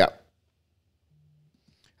Norlander. Yeah.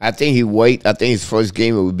 I think he wait. I think his first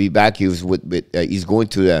game will be back. He was with he's going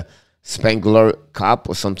to the Spengler Cup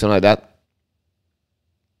or something like that.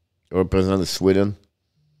 Represent Sweden.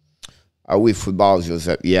 Are we football,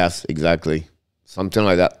 Joseph? Yes, exactly. Something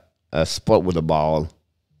like that. A sport with a ball.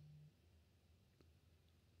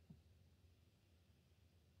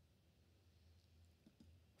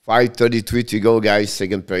 .5:33 to go, guys.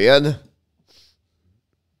 2nd period.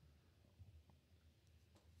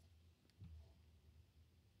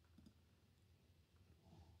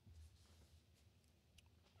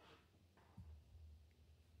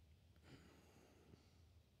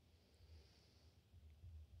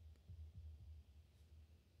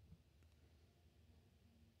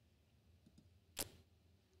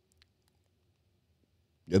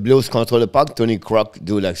 The Blues control the puck. Tony Kruk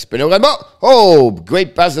do like spinorama. Oh,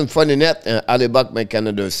 great pass in front of the net. Hellebuyck make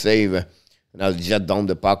another save. Now Jet down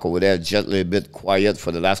the puck over there. Jet a little bit quiet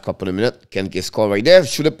for the last couple of minutes. Can't get score right there.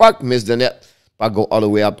 Shoot the puck. Miss the net. Puck go all the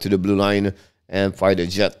way up to the blue line. And for the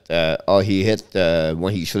Jet, he hit,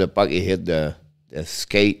 when he shoot the puck, he hit the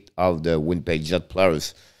skate of the Winnipeg Jet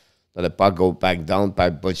players. So the puck go back down by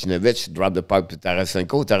Buchnevich, drop the puck to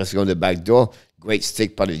Tarasenko. Tarasenko on the back door. Great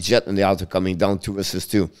stick by the Jet, and they are coming down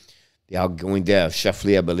 2-2. They are going there.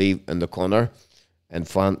 Sheffley, I believe, in the corner. And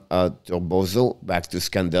front Turbozo, back to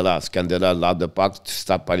Scandella. Scandella allowed the puck to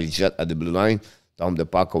stop by the Jet at the blue line. Down the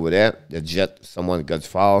puck over there. The Jet, someone got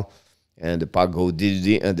fouled. And the puck go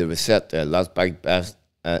DDD and the reset. Last puck pass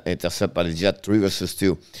intercept by the Jet,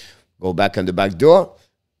 3-2. Go back on the back door.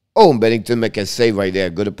 Oh, Binnington make a save right there.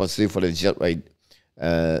 Good opportunity for the Jet right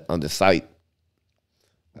on the side.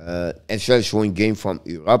 NHL showing game from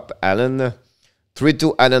Europe. Allen.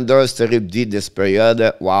 3-2 Islanders. Terrible D this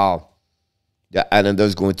period. Wow. The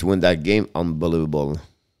Islanders going to win that game. Unbelievable.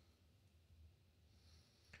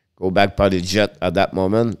 Go back by the Jet at that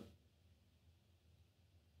moment.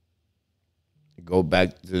 Go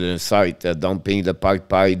back to the side. Dumping the puck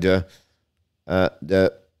by the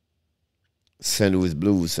St. Louis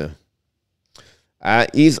Blues.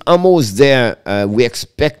 He's almost there. We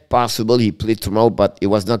expect possible he play tomorrow, but it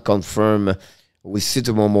was not confirmed. We see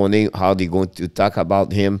tomorrow morning how they're going to talk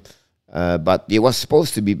about him. But he was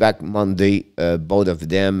supposed to be back Monday, both of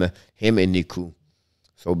them, him and Niku.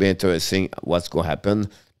 So it'll be interesting what's going to happen.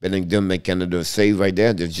 Binnington make another save right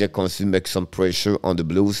there. The Jet continue to make some pressure on the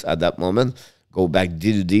Blues at that moment. Go back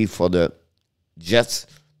D2D for the Jets.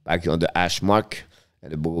 Back on the hash mark.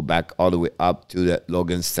 And they go back all the way up to the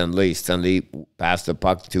Logan Stanley. Stanley passed the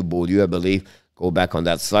puck to Beaulieu, I believe. Go back on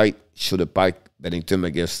that side. Shoot the puck. Binnington may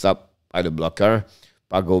get stopped by the blocker.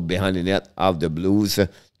 Puck go behind the net of the Blues.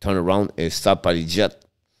 Turn around and stop by the Jet.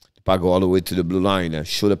 The puck go all the way to the blue line.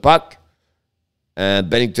 Shoot the puck. And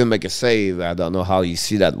Binnington make a save. I don't know how you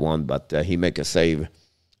see that one, but he make a save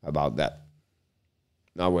about that.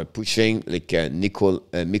 Now we're pushing like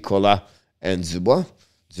Mikola and Dubois.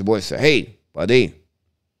 Dubois say, hey, buddy,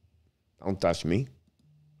 don't touch me.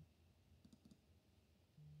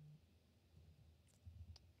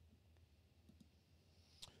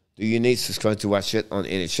 Do you need to subscribe to watch it on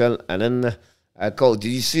NHL? And then, Cole, did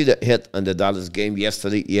you see the hit on the Dallas game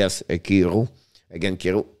yesterday? Yes, Kiro. Again,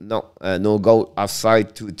 Kiro. No, no goal.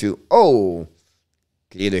 Offside 2-2. Oh,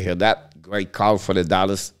 can you hear that? Great call for the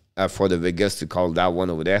Dallas, for the Vegas to call that one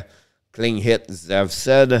over there. Clean hit, Zev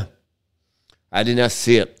said. I did not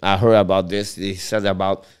see it. I heard about this. He said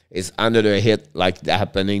about it's under the hit like that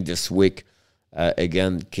happening this week.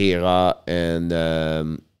 Again, Kira and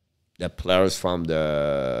the players from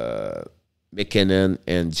the McKinnon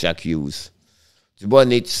and Jack Hughes. Dubois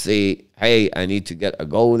needs to say, hey, I need to get a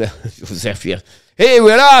goal. Joseph here. Hey,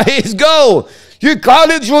 where are his goal? You call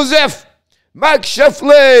it, Joseph. Mark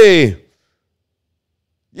Sheffley.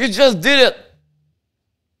 You just did it.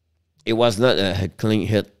 It was not a clean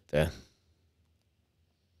hit.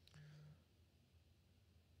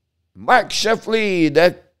 Mark Sheffley,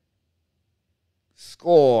 that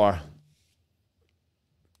score.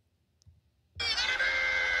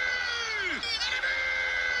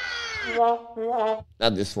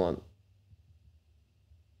 Not this one.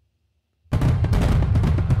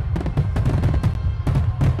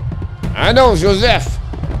 I know, Joseph.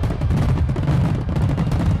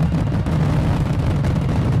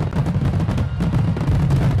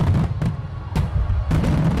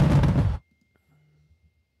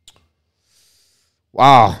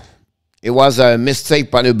 Wow, it was a mistake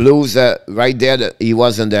by the Blues right there. He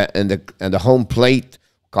was in the home plate,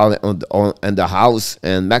 call it on the house,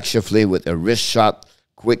 and Max Sheffley with a wrist shot,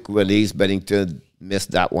 quick release. Binnington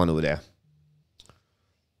missed that one over there.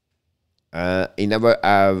 He never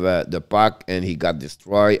have the puck, and he got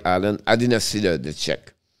destroyed. Allen, I did not see the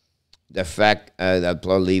check. The fact that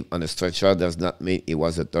player leave on the stretcher does not mean it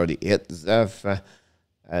was a 30 hit. Zev.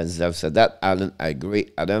 As Zev said that, Allen, I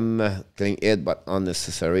agree. Adam, clean it, but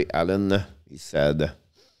unnecessary. Allen, he said.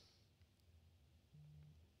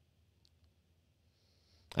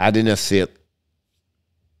 I didn't see it.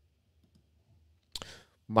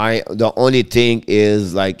 The only thing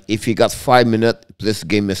is, like, if he got 5 minutes plus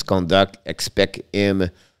game misconduct, expect him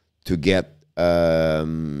to get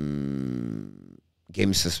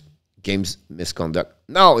games misconduct.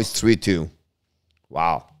 No, it's 3-2.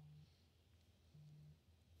 Wow.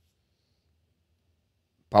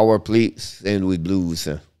 Power play, St. Louis Blues.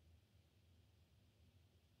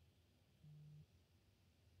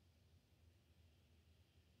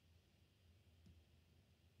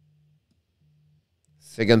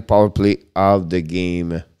 Second power play of the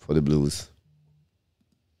game for the Blues.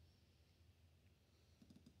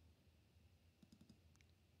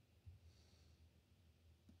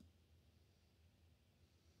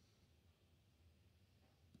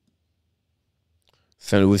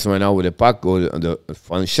 St. Louis right now with the puck, go on the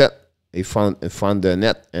front shot. They found the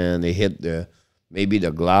net, and they hit maybe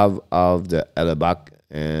the glove of the Hellebuyck,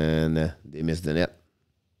 and they missed the net.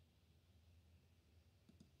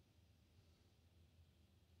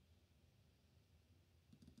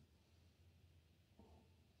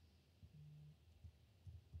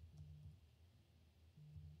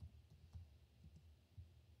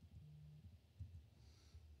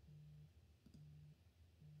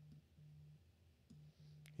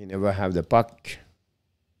 He never have the puck.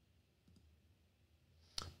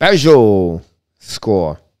 Peugeot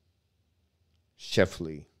score.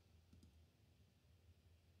 Sheffley.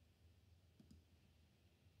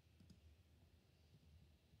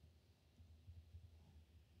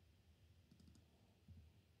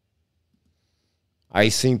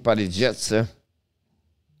 Icing by the Jets.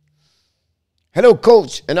 Hello,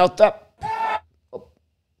 coach. And out top. Oh,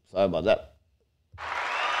 sorry about that.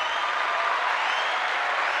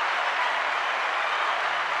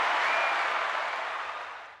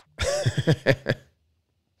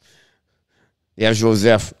 Yeah,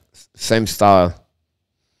 Joseph, same style.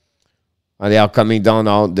 And they are coming down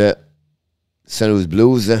on the St. Louis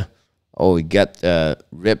Blues. Oh, he got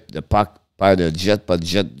ripped the puck by the Jet, but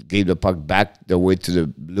Jet gave the puck back the way to the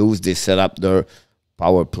Blues. They set up their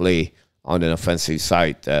power play on the offensive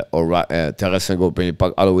side. Tarasenko bring the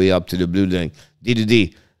puck all the way up to the blue line.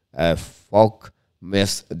 D2D. Falk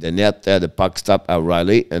missed the net. The puck stopped at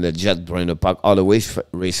Riley, and the Jet bring the puck all the way,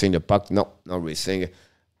 racing the puck. No, not racing.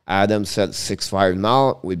 Adam said 6-5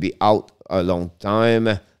 now. We'll be out a long time.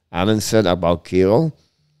 Alan said about Kirill.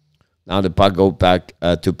 Now the puck go back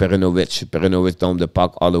to Perinovic. Perinovic down the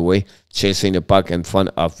puck all the way, chasing the puck in front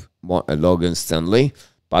of Logan Stanley.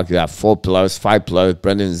 Puck, you have 4 players, 5 players.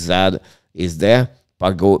 Brendan Zad is there.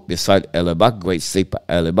 Puck go beside Hellebuyck. Great save by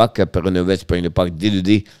Hellebuyck. Perinovic bring the puck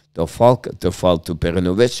D2D to Falk to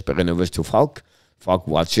Perinovic. Perinovic to Falk. Falk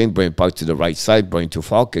watching, bring puck to the right side, bring to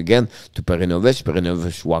Falk again to Perinovic.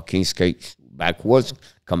 Perinovic walking, skate backwards,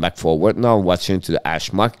 come back forward now, watching to the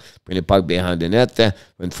hash mark, bring the puck behind the net,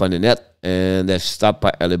 in front of the net, and that's stopped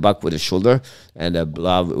by Hellebuyck with the shoulder, and the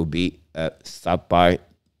glove will be stopped by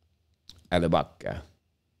Hellebuyck.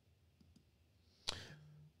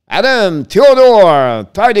 Adam Theodore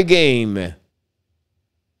tie the game.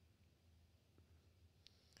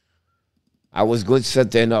 I was going to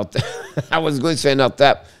set there not. I was going to say not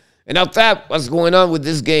that. And not that, what's going on with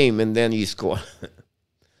this game? And then he scored.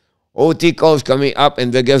 OT calls coming up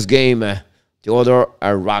in Vegas game. Theodore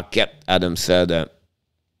a rocket, Adam said.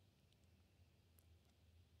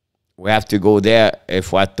 We have to go there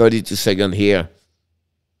if we're 32 seconds here.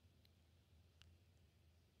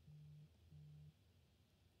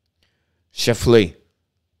 Sheffley,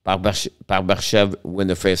 Barberchev win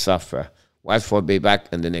the face-off. Watford be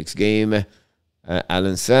back in the next game.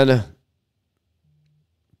 Alan said.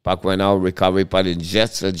 Puck right now, recovery by the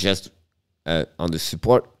Jets. Just on the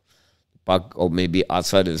support. Puck or maybe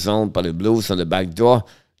outside the zone by the Blues on the back door.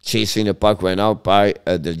 Chasing the puck right now by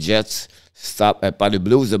the Jets. Stop by the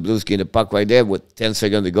Blues. The Blues get the puck right there with 10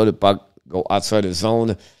 seconds to go. The puck go outside the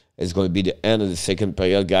zone. It's going to be the end of the second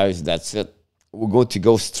period, guys. That's it. We're going to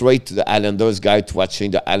go straight to the Islanders, guys, watching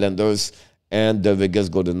the Islanders and the Vegas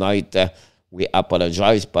Golden Knights. We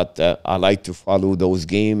apologize, but I like to follow those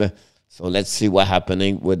games. So let's see what's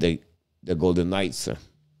happening with the Golden Knights.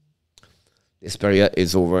 This period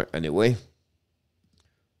is over anyway.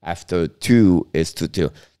 After 2 is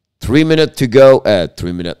 2-2. 3 minutes to go.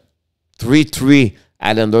 3 minutes. 3-3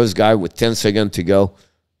 Islanders guy with 10 seconds to go.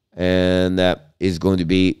 And it's going to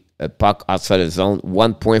be a puck outside the zone.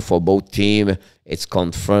 1 point for both teams. It's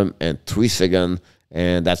confirmed in 3 seconds.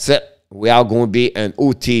 And that's it. We are going to be an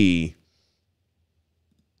OT.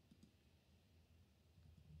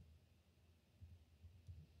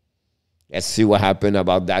 Let's see what happened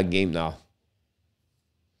about that game now.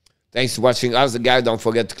 Thanks for watching us, guys. Don't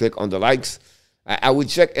forget to click on the likes. I will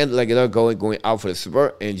check in like going out for the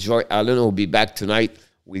Super. Enjoy. Alan will be back tonight.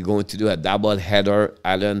 We're going to do a double header.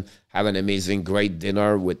 Alan, have an amazing, great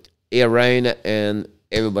dinner with Aaron and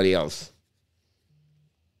everybody else.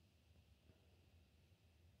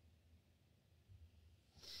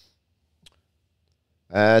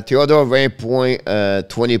 Theodore,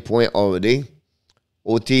 20 point already.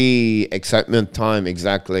 OT excitement time,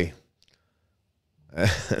 exactly.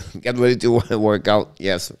 Get ready to work out.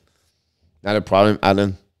 Yes. Not a problem,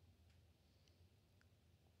 Alan.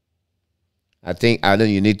 I think, Alan,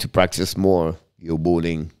 you need to practice more your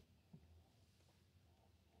bowling.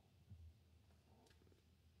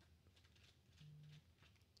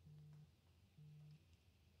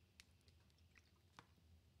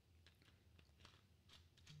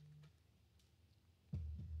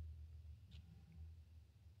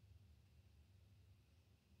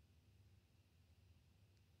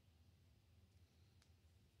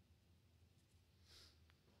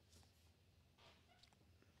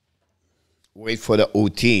 wait for the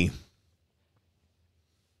OT.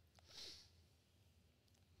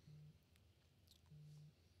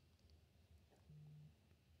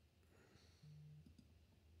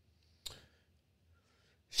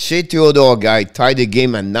 Shea Theodore guy tied the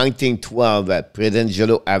game at 19-12.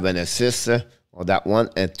 Predangelo have an assist on that one.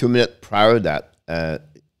 And 2 minutes prior that,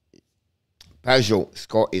 Pajot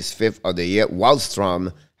scored his 5th of the year.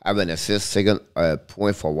 Wallstrom have an assist, second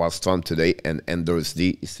point for Wallstrom today. And Anders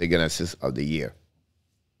D, second assist of the year.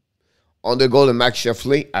 On the goal, Max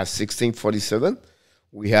Sheffley at 16:47.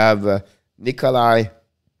 We have Nikolaj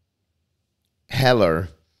Ehlers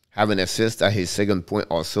have an assist at his second point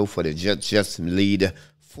also for the Jets. Jets lead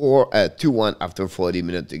 2-1 after 40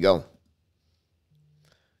 minutes to go.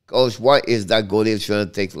 Coach, why is that goalie trying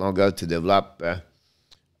to take longer to develop?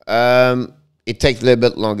 It takes a little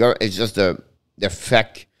bit longer. It's just the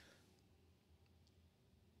fact.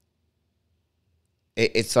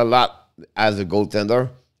 It's a lot as a goaltender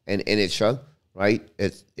in NHL, right?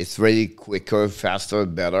 It's really quicker, faster,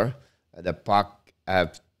 better. The puck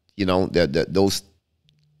have, those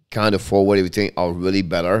kind of forward, everything are really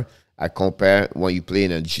better. I compare when you play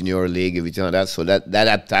in a junior league, everything like that. So that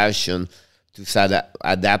adaptation to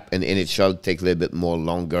adapt in NHL take a little bit more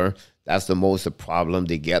longer. That's the most problem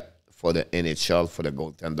they get for the NHL, for the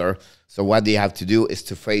goaltender. So what they have to do is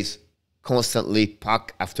to face constantly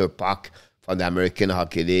puck after puck from the American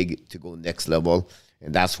Hockey League to go next level.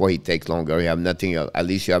 And that's why it takes longer. You have nothing else. At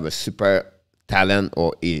least you have a super talent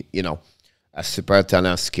or, a super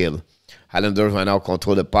talent skill. Islanders right now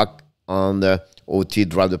control the puck on the OT,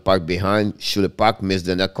 drop the puck behind, shoot the puck, miss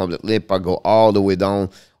the net completely. Puck go all the way down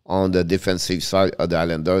on the defensive side of the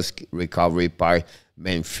Islanders. Recovery by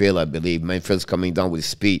Manfield, I believe. Manfield's coming down with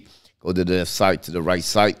speed. Go to the left side, to the right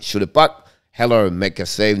side, shoot the puck. Ehlers make a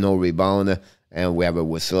save, no rebound, and we have a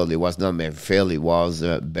whistle. It was not Manfield, it was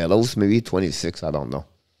Bellows, maybe 26, I don't know.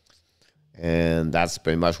 And that's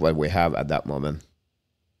pretty much what we have at that moment.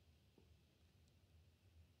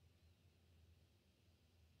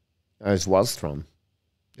 It's Wallstrom.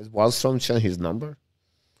 Is Wallstrom showing his number?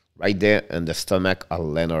 Right there in the stomach of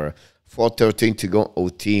Leonard. 4:13 to go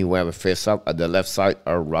OT. We have a face-up at the left side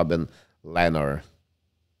of Robin Leonard.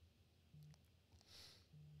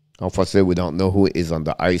 Unfortunately, we don't know who is on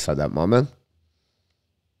the ice at that moment.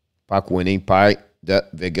 Puck winning by the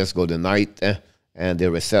Vegas Golden Knights. And they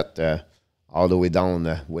reset all the way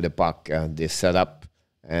down with the puck. They set up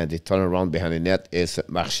and they turn around behind the net. Is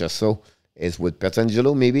Marchessault. Is with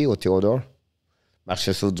Petrangelo maybe or Theodore.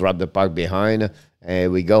 Marchessault drop the puck behind.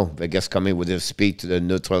 And we go. Vegas coming with their speed to the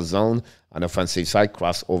neutral zone. On the offensive side,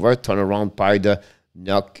 crossover. Turn around by the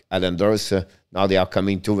Knock Islanders. Now they are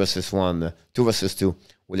coming 2 versus 1. 2 versus 2.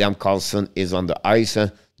 William Karlsson is on the ice.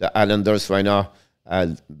 The Islanders right now,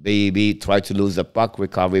 baby, try to lose the puck.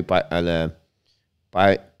 Recovery by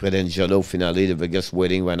Petrangelo. Finally, the Vegas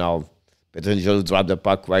waiting right now. Petrangelo drop the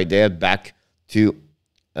puck right there. Back to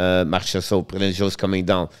Marchessault. Petrangelo's coming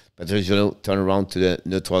down. Petrangelo turn around to the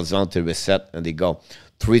neutral zone to reset, and they go.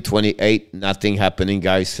 3:28, nothing happening,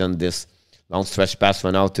 guys, and this long stretch pass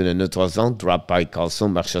went out to the neutral zone, dropped by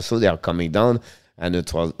Karlsson. Marchessault, they are coming down, and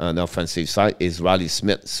on the offensive side is Riley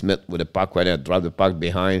Smith. Smith with the puck right there, drop the puck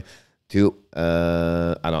behind to,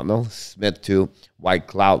 Smith to White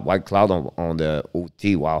Cloud. White Cloud on the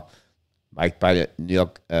OT, wow. Mike by the New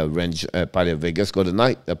York by the Vegas Golden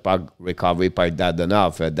Knights. The puck recovery by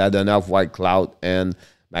Dadonov. Dadonov, White Cloud, and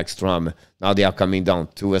Max Strom. Now they are coming down.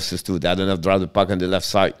 2 versus 2. Dadonov drive the puck on the left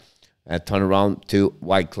side. Turn around to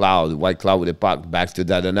White Cloud. White Cloud with the puck. Back to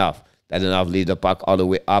Dadonov. Dadonov lead the puck all the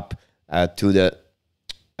way up to the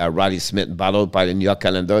Riley Smith battle by the New York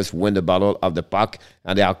Islanders. Win the battle of the puck.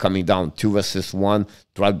 And they are coming down. 2 versus 1.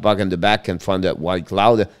 Drive the puck in the back in front of White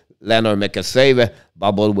Cloud. Leonard make a save,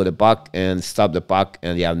 bubble with the puck, and stop the puck,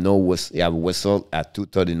 and you have no whistle. You have a whistle at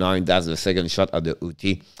 2:39. That's the second shot of the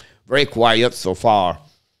UT. Very quiet so far.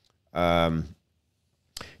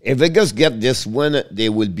 If Vegas get this win, they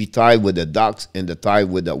will be tied with the Ducks and the tie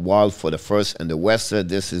with the Wild for the first and the West.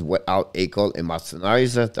 This is without Eichel and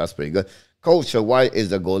Martinez. That's pretty good. Coach, why is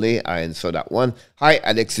the goalie? I answer that one. Hi,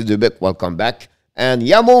 Alexis Dubik. Welcome back. And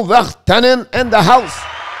Yamo Vertanen in the house.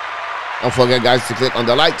 Don't forget, guys, to click on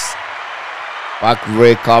the likes. Puck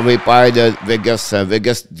recovery by the Vegas.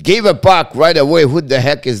 Vegas gave a puck right away. Who the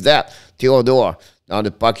heck is that? Theodore. Now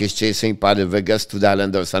the puck is chasing by the Vegas to the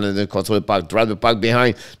Islanders. Islanders control the puck. Drive the puck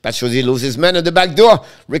behind. Patrick loses man at the back door.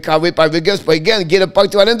 Recovery by Vegas. But again, get a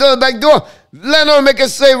puck to Islanders. Back door. Leonard make a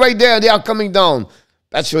save right there. They are coming down.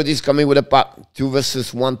 Patrick is coming with a puck. 2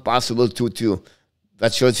 versus 1. Possible 2-2.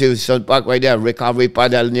 Patrick shot puck right there. Recovery by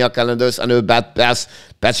the New York Islanders. Under a bad pass.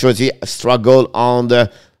 Patrick struggle on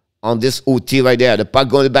the on this OT right there. The puck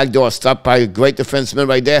going to the back door. Stopped by a great defenseman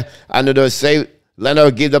right there. Another save.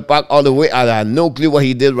 Leonard gave the puck all the way. I have no clue what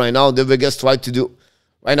he did right now. The Vegas tried to do.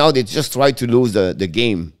 Right now, they just tried to lose the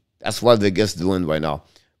game. That's what Vegas doing right now.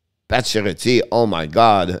 Pacioretty, oh my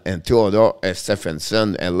God. And Theodore and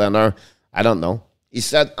Stephenson and Leonard. I don't know. He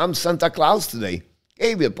said, I'm Santa Claus today.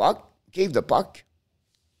 Gave the puck. Gave the puck.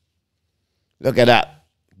 Look at that.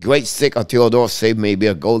 Great stick of Theodore. Saved maybe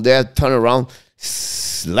a goal there. Turn around.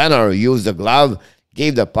 Leonard used the glove.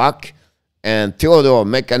 Gave the puck. And Theodore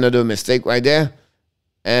make another mistake right there.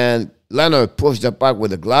 And Leonard pushed the puck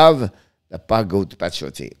with the glove. The puck go to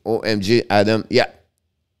Pacioretty. OMG, Adam. Yeah.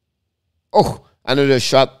 Oh, another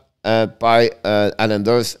shot by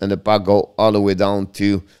Islanders. And the puck go all the way down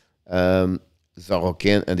to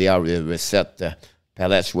Sorokin. And they are reset.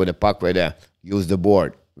 Pelech with the puck right there. Use the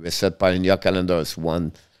board. Reset by the New York Islanders.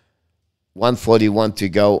 1:41 to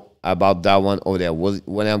go. About that one over there.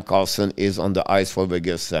 William Karlsson is on the ice for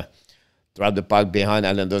Vegas. Drop the puck behind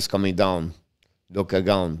Islanders coming down. Look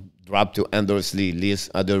again. Drop to Anders Lee. Lee's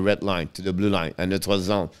at the red line to the blue line. And neutral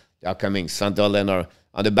zone. They are coming. Santa Leonard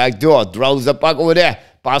on the back door. Draws the puck over there.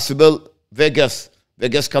 Possible Vegas.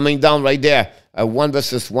 Vegas coming down right there. A 1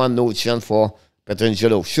 versus 1. No chance for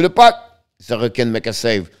Pietrangelo. Shoot the puck. Sorokin make a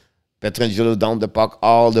save. Pietrangelo down the puck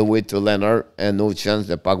all the way to Leonard. And no chance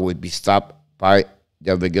the puck would be stopped by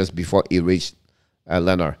the Vegas before he reached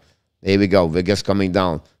Leonard. There we go. Vegas coming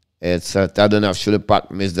down. It's Tadonov shoot the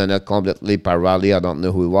puck, missed the net completely. Parali, I don't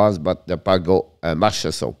know who it was, but the puck go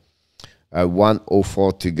Marchessault.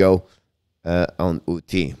 1:04 to go on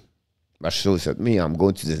OT. Marchessault said, me, I'm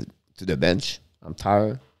going to the bench. I'm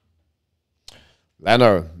tired.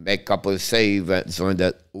 Leonard make a couple of saves during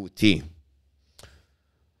that OT.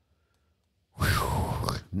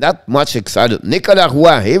 Not much excited. Nikolaj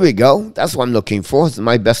Roy, here we go. That's what I'm looking for. It's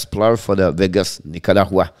my best player for the Vegas.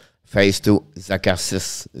 Nikolaj Roy. Face to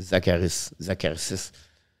Zacharis,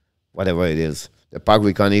 whatever it is. The puck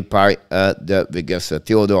recovered by the Vegas.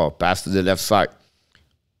 Theodore pass to the left side.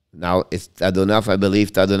 Now it's Tadonov, I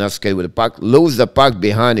believe. Tadonov skate with the puck. Lose the puck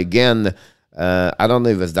behind again. I don't know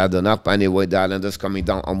if it's Tadonov. Anyway, the Islanders coming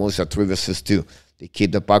down almost at 3 versus 2. They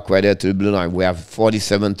keep the puck right there to the blue line. We have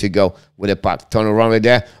 47 to go with the puck. Turn around right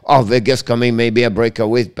there. Oh, Vegas coming. Maybe a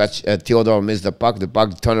breakaway. But Theodore missed the puck. The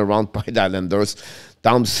puck turn around by the Islanders.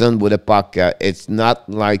 Thompson with the puck. It's not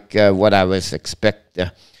like what I was expecting.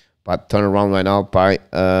 But turn around right now by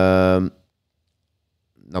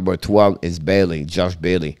number 12 is Bailey. Josh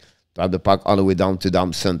Bailey. Drop the puck all the way down to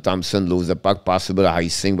Thompson. Thompson lose the puck. Possible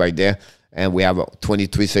icing right there. And we have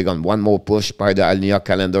 23 seconds. One more push by the New York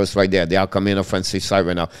Islanders right there. They are coming offensive side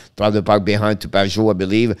right now. Drop the puck behind to Pajot, I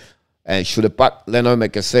believe. And shoot the puck. Leonard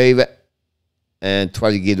make a save. And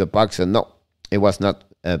try to give the puck. So no, it was not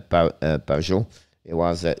Pajot. It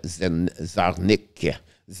was Zarnik.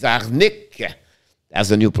 Zarnik.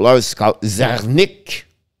 That's a new player. It's called Zarnik.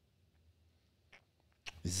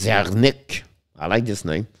 Zarnik. I like this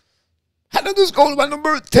name. Islanders goal by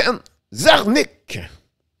number 10. Zarnik.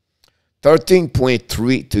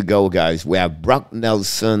 13.3 to go, guys. We have Brock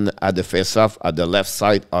Nelson at the faceoff at the left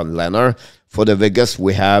side on Leonard. For the Vegas,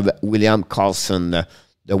 we have William Karlsson.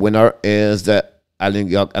 The winner is the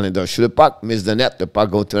Islanders. Shoot the puck, miss the net. The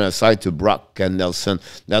puck go to the side to Brock and Nelson.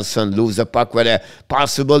 Nelson lose the puck right there.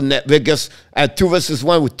 Possible net. Vegas at 2 versus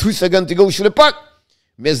 1 with 2 seconds to go. Shoot the puck.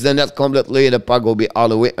 Miss the net completely. The puck will be all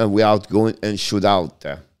the way, and we are going and shoot out.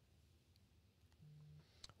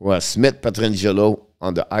 Well, Smith Pietrangelo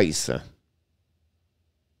on the ice.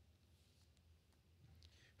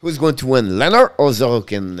 Who's going to win, Leonard or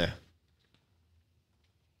Sorokin?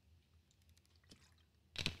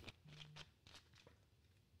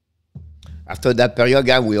 After that period,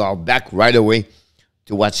 guys, we are back right away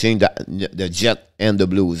to watching the Jet and the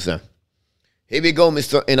Blues. Here we go,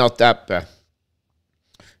 Mr. Innertap.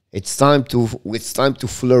 It's time to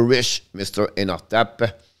flourish, Mr.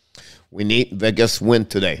 Innertap. We need Vegas win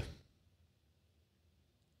today.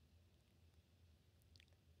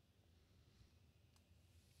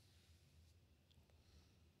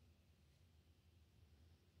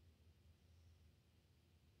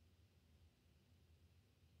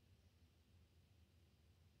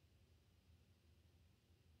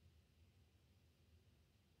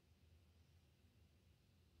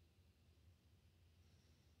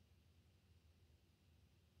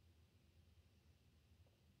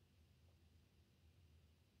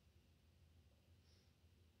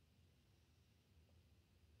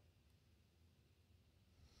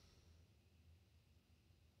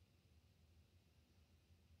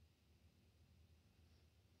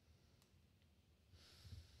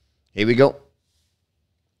 Here we go.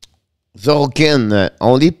 Sorokin,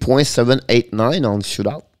 only .789 on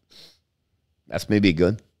shootout. That's maybe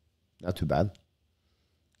good. Not too bad.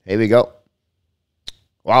 Here we go.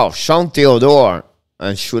 Wow, Sean Theodore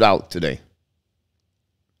and shootout today.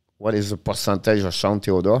 What is the percentage of Sean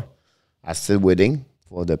Theodore? I'm still waiting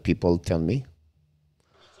for the people to tell me.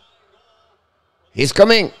 He's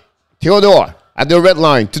coming. Theodore at the red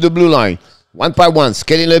line to the blue line. 1 by 1.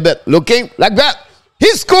 Skating a little bit. Looking like that.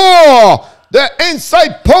 He score! The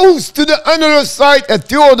inside post to the other side. And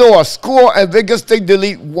Theodore score and Vegas take the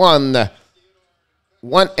lead 1.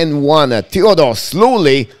 1-1. Theodore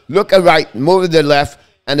slowly look at right, move to the left,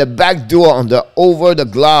 and the back door on the over the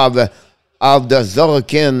glove of the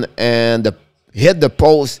Sorokin and hit the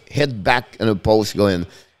post, hit back and the post going.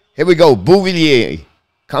 Here we go. Bouvillier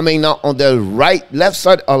coming now on the left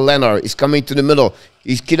side of Leonard. He's coming to the middle.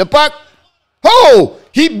 He's key the puck. Oh!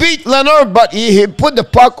 He beat Leonard, but he put the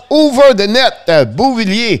puck over the net.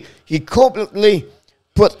 Bouvillier, he completely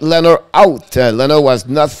put Leonard out. Leonard was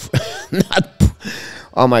not,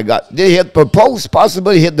 oh my God. Did he hit the post?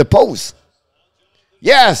 Possibly hit the post.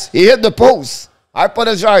 Yes, he hit the post. I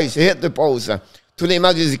apologize, he hit the post. Tous les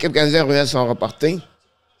matchs des équipes canadiennes sont repartis.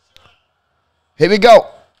 Here we go.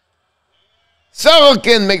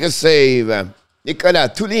 Sorokin make a save. Nicolas,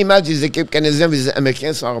 tous les matchs des équipes canadiennes et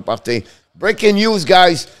américaines sont repartis. Breaking news,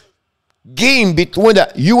 guys. Game between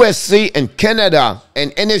the USA and Canada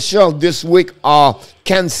and NHL this week are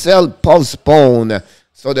canceled, postponed.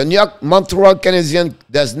 So the New York Montreal Canadiens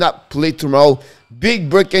does not play tomorrow. Big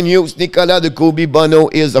breaking news. Nicolas de Coby-Bono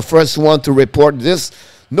is the first one to report this.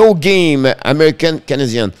 No game, American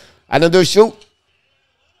Canadian. Another shoot.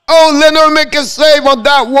 Oh, Leonard make a save on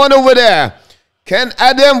that one over there. Can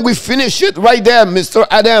Adam, we finish it right there, Mr.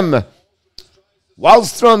 Adam.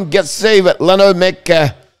 Wallstrom gets saved. Leonard make...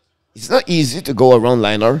 it's not easy to go around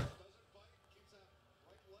Leonard.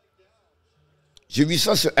 J'ai vu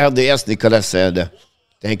ça sur RDS, Nicolas said.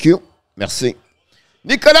 Thank you. Merci.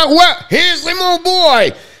 Nicolas Roy, here's my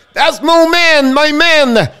boy. That's my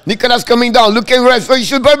man. Nicolas coming down, looking right for you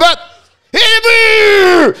should butt.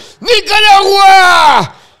 Nicolas Roy!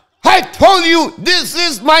 I told you, this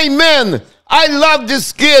is my man. I love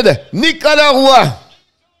this kid, Nicolas Roy.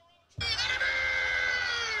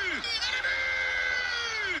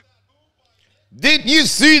 Did you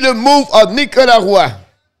see the move of Nicolas Roy?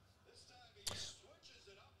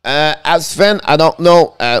 As fan, I don't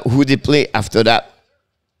know who they play after that.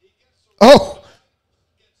 Oh!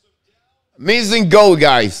 Amazing goal,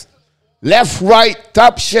 guys. Left, right,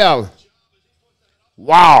 top shell.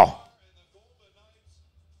 Wow.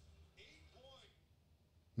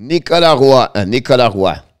 Nicolas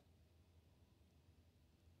Roy.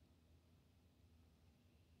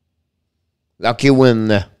 Lucky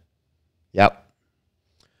win. Yep.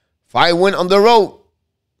 5 win on the road.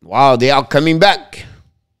 Wow, they are coming back.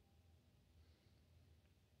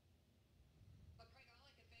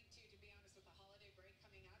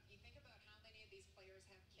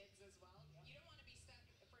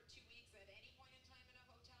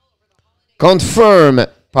 Confirmed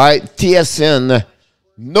by TSN.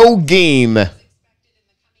 No game.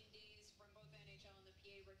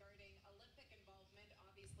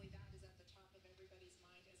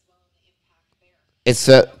 It's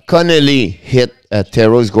a Connolly hit.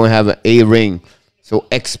 Terrell is going to have an A-ring. So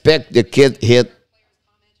expect the kid hit.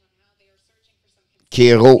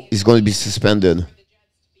 Kero is going to be suspended.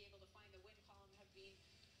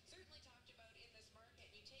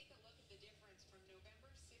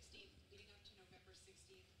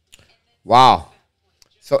 Wow.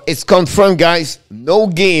 So it's confirmed, guys. No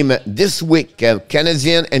game this week.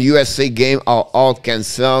 Canadian and USA game are all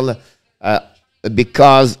canceled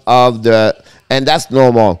because of the... And that's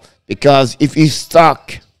normal. Because if you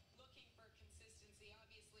stuck...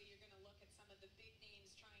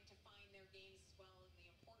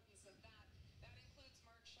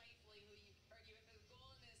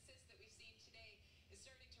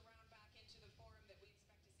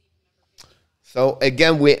 So,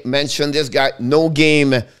 again, we mentioned this guy. No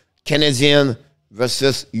game, Canadian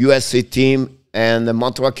versus USA team. And the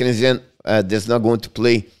Montreal Canadiens is not going to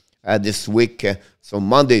play this week. So,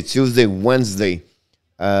 Monday, Tuesday, Wednesday,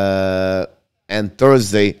 and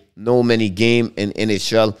Thursday, no many game in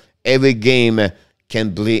NHL. Every game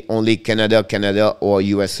can play only Canada, or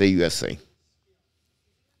USA.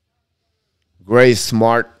 Very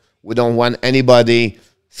smart. We don't want anybody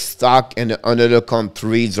stuck in another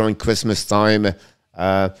country during Christmas time.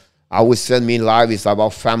 I always said me live is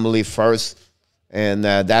about family first, and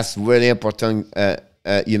that's really important.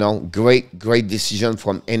 Great decision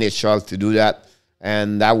from NHL to do that.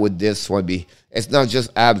 And that would this would be. It's not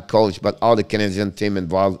just Ab coach, but all the Canadian team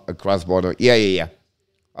involved across border. Yeah.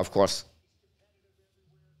 Of course.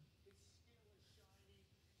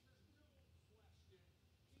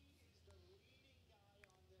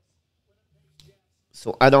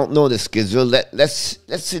 So I don't know the schedule. Let's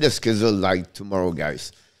see the schedule like tomorrow,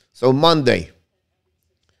 guys. So Monday,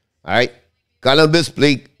 all right, Columbus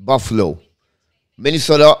play Buffalo,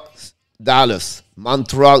 Minnesota, Dallas,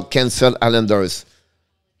 Montreal cancel Islanders,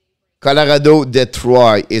 Colorado,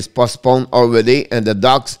 Detroit is postponed already, and the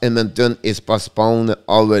Ducks Edmonton is postponed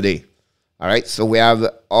already. All right, so we have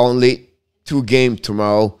only 2 games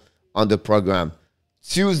tomorrow on the program.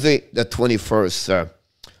 Tuesday, the 21st.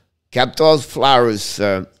 Capitals Flyers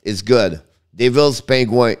is good. Devils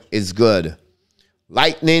Penguin is good.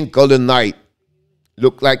 Lightning Golden Knight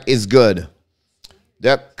look like it's good.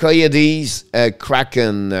 The Coyotes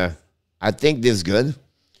Kraken, I think this is good.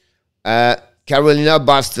 Carolina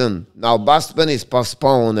Boston. Now Boston is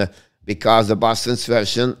postponed because of Boston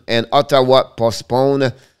situation, and Ottawa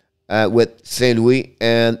postponed with St. Louis,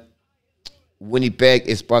 and Winnipeg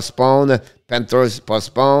is postponed. Panthers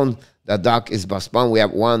postponed. The Duck is postponed. We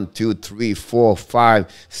have 1, 2, 3, 4,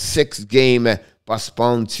 5, 6 game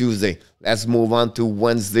postponed Tuesday. Let's move on to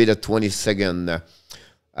Wednesday the 22nd.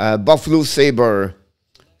 Buffalo Sabre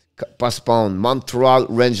postponed. Montreal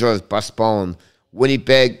Rangers postponed.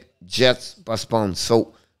 Winnipeg Jets postponed.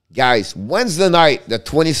 So, guys, Wednesday night the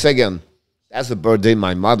 22nd. That's the birthday of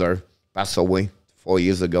my mother. Passed away 4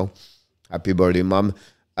 years ago. Happy birthday, Mom.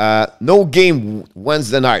 No game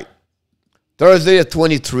Wednesday night. Thursday the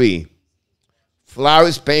 23.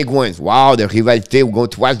 Flyers, Penguins. Wow, the rivalry. We're going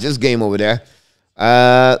to watch this game over there.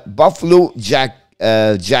 Buffalo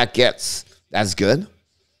Jackets. That's good.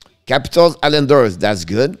 Capitals, Islanders. That's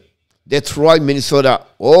good. Detroit, Minnesota.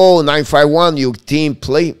 Oh, 9-5-1. Your team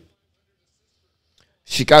play.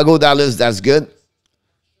 Chicago, Dallas. That's good.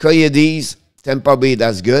 Coyotes, Tampa Bay.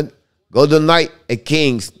 That's good. Golden Knight,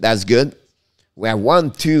 Kings. That's good. We have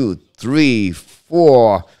 1, 2, 3,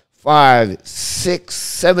 4, 5, 6,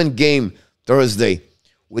 7 game Thursday.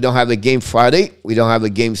 We don't have a game Friday. We don't have a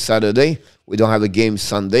game Saturday. We don't have a game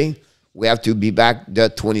Sunday. We have to be back the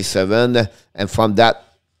 27th. And from that,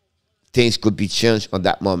 things could be changed on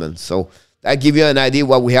that moment. So that gives you an idea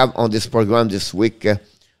what we have on this program this week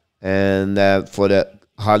and for the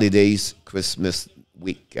holidays, Christmas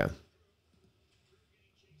week.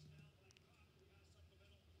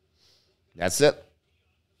 That's it.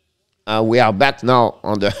 We are back now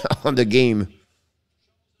on the game.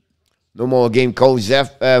 No more game. Coach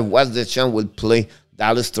Jeff, what's the chance will play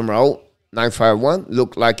Dallas tomorrow? 9-5-1.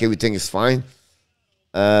 Look like everything is fine.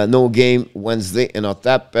 No game Wednesday. And on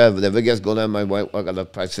top, the Vegas Golden, my wife, I got to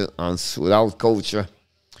practice on without coach.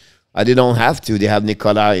 I didn't have to. They have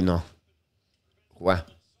Nikolaj, you know. Wow.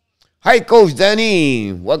 Hi, Coach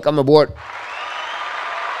Danny. Welcome aboard.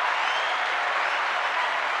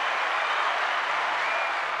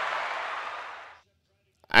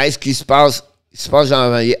 Est-ce qu'il se passe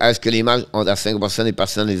Jean-Marie, est-ce que les matchs ont à 5% des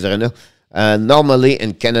personnes des arenas? Normally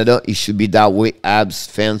in Canada, it should be that way. Abs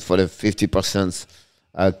fans for the 50%.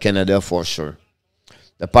 Canada for sure.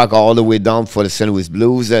 The park all the way down for the St. Louis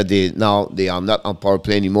Blues. They are not on power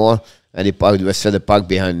play anymore. And they set the puck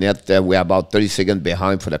behind net. We're about 30 seconds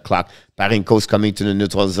behind for the clock. Parenko's coming to the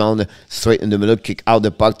neutral zone. Straight in the middle. Kick out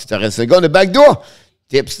the puck to Terence. Go in the back door.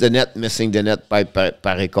 Tips the net. Missing the net by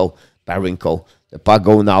Parenko. The puck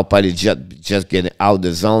go now by the Jet. Just getting out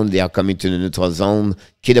the zone. They are coming to the neutral zone.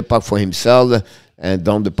 Keep the puck for himself. And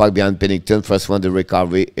down the puck behind Binnington. First one, the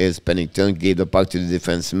recovery is Binnington. Gave the puck to the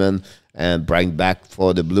defenseman. And bring back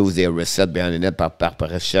for the Blues. They are reset behind the net by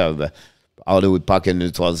Parechev. All the way puck in the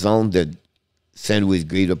neutral zone. The St. Louis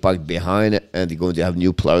gave the puck behind. And they're going to have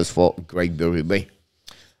new players for Greg Berube.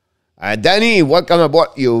 Danny, welcome aboard.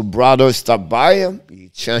 Your brother stopped by. He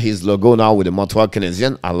changed his logo now with the Montreal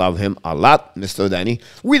Canadiens. I love him a lot, Mr. Danny.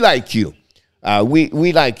 We like you.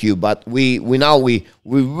 We like you, but we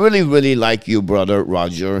really, really like you, brother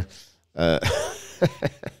Roger.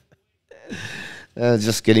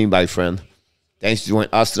 Just kidding, my friend. Thanks for joining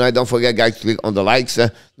us tonight. Don't forget, guys, click on the likes.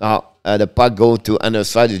 Now, the puck go to other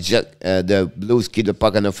side. The Blues keep the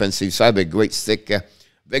puck on the offensive side, but great stick.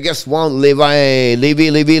 Vegas won. Levy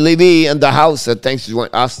in the house. Thanks for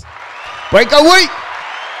joining us. Breakaway.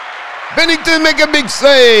 Binnington make a big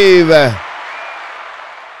save.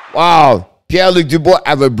 Wow. Pierre-Luc Dubois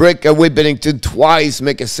have a breakaway. Binnington twice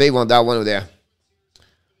make a save on that one over there.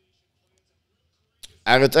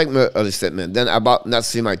 I retract my early statement. Then about not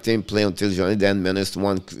see my team play until Johnny. Then minus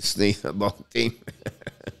one sneeze about team.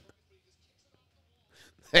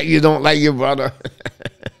 You don't like your brother.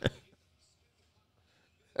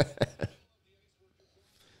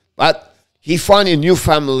 But he found a new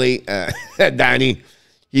family, Danny.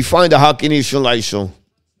 He found the Hockey Nation Live Show.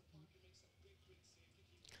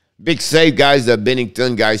 Big save, guys, the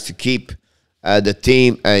Binnington guys, to keep the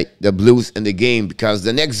team, the Blues, in the game, because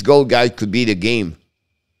the next goal, guys, could be the game.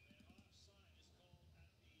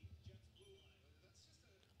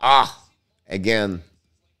 Again.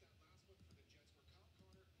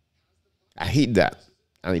 I hate that.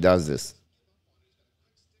 And he does this.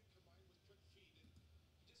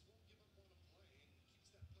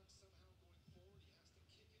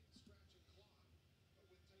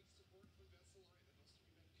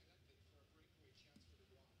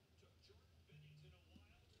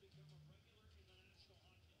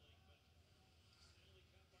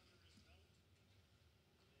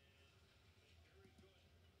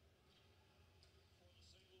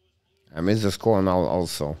 I missed the score now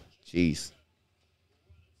also. Jeez.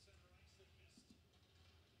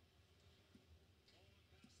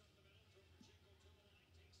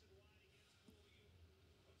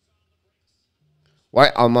 Why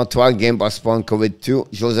Almontois game postponed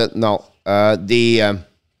COVID-2? Joseph, no. The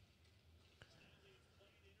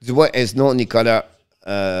what is no Nikolaj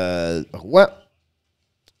what?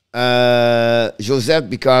 Joseph,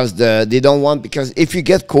 because they don't want, because if you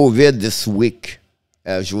get COVID this week,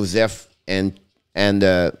 Joseph, and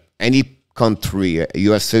any country,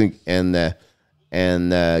 USA and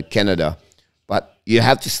Canada, but you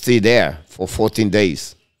have to stay there for 14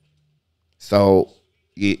 days. So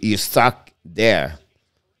you're stuck there.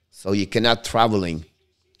 So you cannot traveling.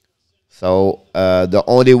 So the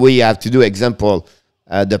only way you have to do, example,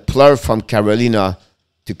 the player from Carolina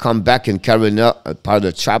to come back in Carolina, part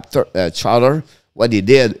of the charter, what they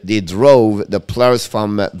did, they drove the players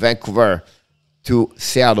from Vancouver to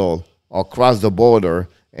Seattle or cross the border,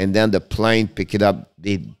 and then the plane pick it up.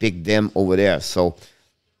 They pick them over there, so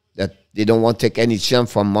that they don't want to take any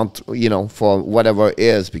chance from for whatever it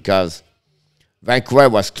is, because Vancouver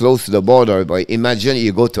was close to the border. But imagine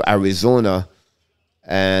you go to Arizona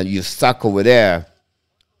and you're stuck over there,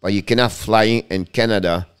 but you cannot fly in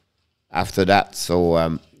Canada after that.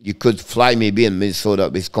 So you could fly maybe in Minnesota,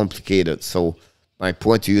 but it's complicated. So my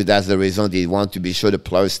point to you, that's the reason they want to be sure the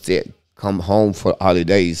players come home for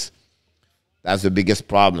holidays. That's the biggest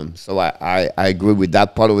problem. So I agree with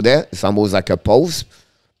that part over there. It's almost like a post,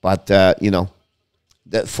 but that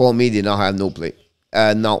for me they don't have no play.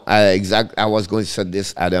 No, exactly. I was going to say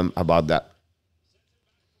this, Adam, about that.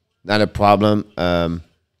 Not a problem,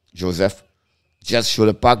 Joseph. Just shoot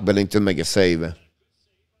a puck, Binnington make a save.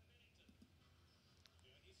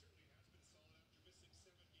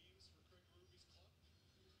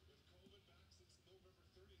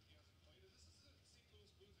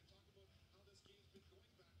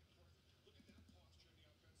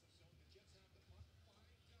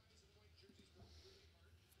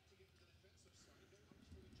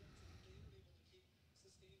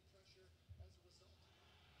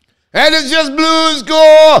 And it's just Blues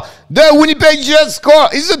score. The Winnipeg Jets score.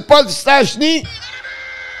 Is it Paul Stastny?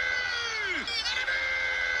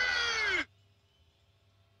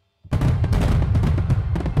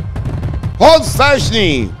 Paul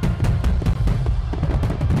Stastny.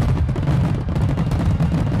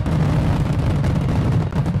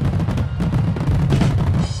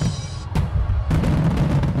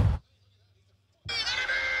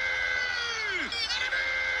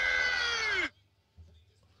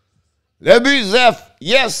 Lowry,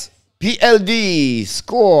 yes, PLD,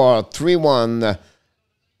 score 3-1.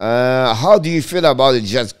 How do you feel about the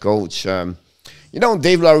Jets coach?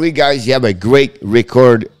 Dave Lowry, guys, you have a great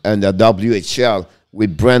record in the WHL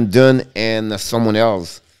with Brandon and someone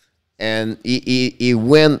else. And he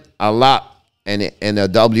win a lot in the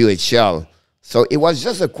WHL. So it was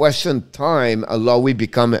just a question time Lowry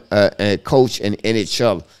become a coach in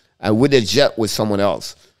NHL and with the Jet with someone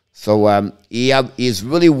else. So he's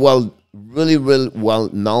really well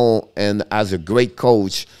known and as a great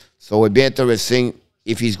coach. So it'd be interesting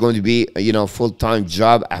if he's going to be full-time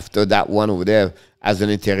job after that one over there as an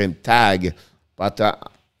interim tag. But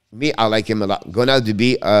me, I like him a lot. Gonna have to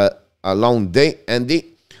be a long day, Andy.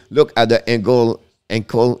 Look at the ankle.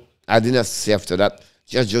 I did not see after that.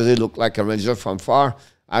 Just Jose looked like a Ranger from far.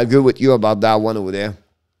 I agree with you about that one over there.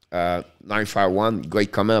 951,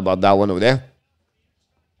 great comment about that one over there.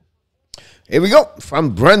 Here we go.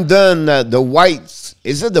 From Brendan, the Whites.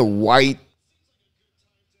 Is it the White?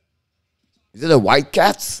 Is it the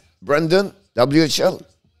Whitecats, Brendan, WHL?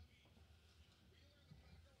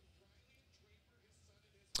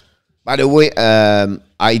 By the way,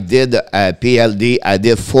 I did PLD. I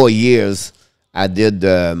did 4 years. I did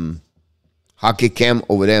hockey camp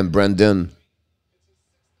over there in Brendan.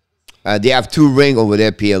 They have 2 rings over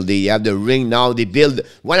there, PLD. You have the ring now. They build.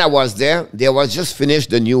 When I was there, they was just finished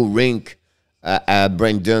the new rink at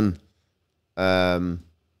Binnington. And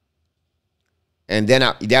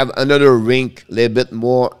then they have another rink a little bit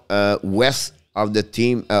more west of the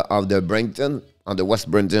team, of the Binnington, on the West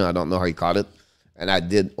Binnington. I don't know how you call it. And I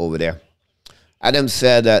did over there. Adam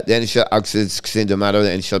said that the initial access the matter,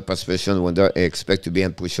 the initial participation when they expect to be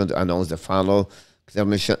in position to announce the final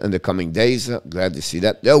examination in the coming days. Glad to see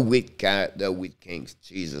that. The Wheat Kings.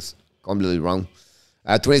 Jesus. Completely wrong.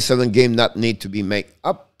 27 game not need to be made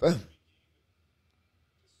up.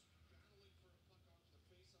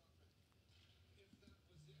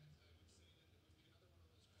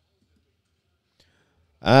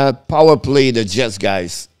 Power play, the Jets,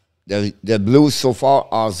 guys. The Blues so far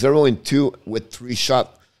are 0-2 with 3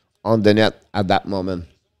 shots on the net at that moment.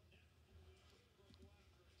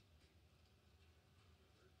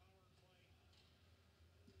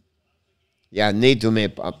 Yeah, need to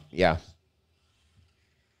make up. Yeah.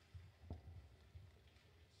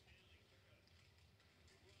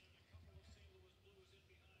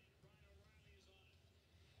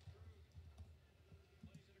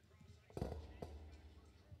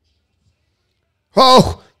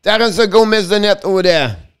 Oh, Terrence go miss the net over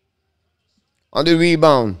there on the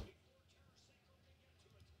rebound.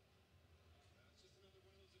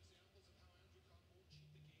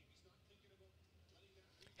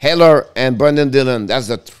 Heller and Brendan Dillon. That's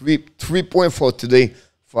the 3-point for today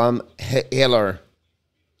from Heller.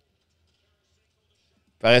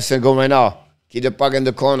 Paris go right now. Keep the puck in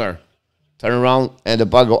the corner. Turn around and the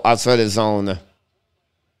puck go outside the zone.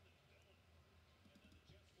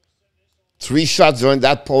 3 shots during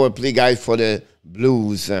that power play, guys, for the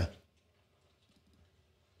Blues.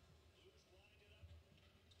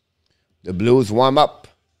 The Blues warm up.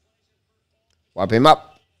 Warm him up.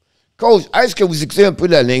 Coach, est-ce que vous écoutez un peu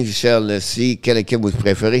la ligne, Michel, si quelle équipe vous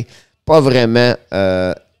préférez? Pas vraiment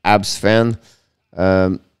Abs fan.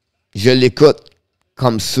 Je l'écoute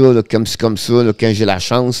comme ça, là, comme ça, là, quand j'ai la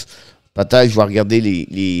chance. Peut-être je vais regarder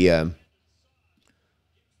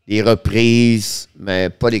les reprises, mais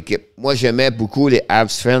pas l'équipe. Moi, j'aimais beaucoup les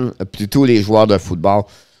Abs fans, plutôt les joueurs de football,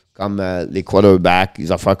 comme les quarterbacks,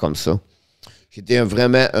 les affaires comme ça. J'étais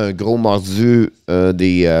vraiment un gros mordu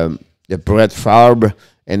de Brett Favre.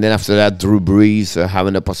 And then after that, Drew Brees,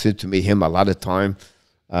 having the possibility to meet him a lot of time.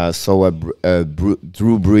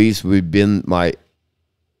 Drew Brees would have been my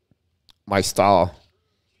star.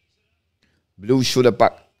 Blue shoot up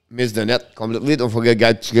back, missed the net completely. Don't forget,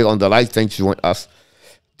 guys, to get on the live. Thanks for joining us.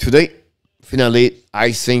 Today, finally,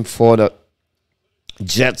 icing for the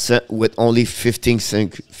Jets with only 15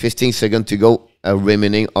 seconds to go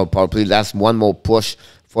remaining on power play. Last one more push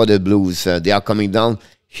for the Blues. They are coming down,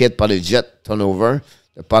 hit by the Jet, turnover.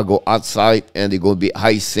 The puck go outside, and they're going to be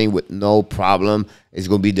icing with no problem. It's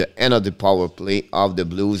going to be the end of the power play of the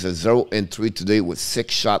Blues. 0-3 today with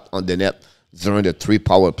 6 shots on the net during the 3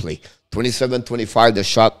 power play. 27-25, the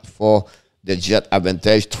shot for the Jet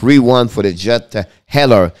advantage. 3-1 for the Jet.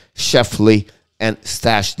 Heller, Sheffley, and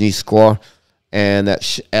Stastny score. And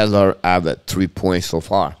Heller have 3 points so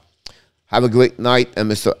far. Have a great night,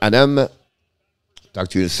 Mr. Adam. Talk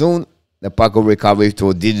to you soon. The puck will recover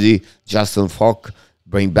to Didi, Justin Falk.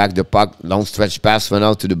 Bring back the puck. Long stretch pass for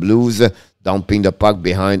now to the Blues. Dumping the puck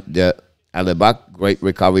behind the Hellebuyck. Great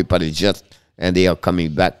recovery by the Jets. And they are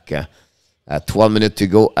coming back. 12 minutes to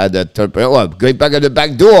go at the third period. Oh, great back at the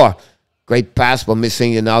back door. Great pass, but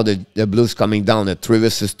missing it now. The Blues coming down at 3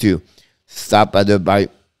 versus 2. Stop at the by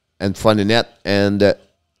in front of the net. And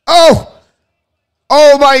oh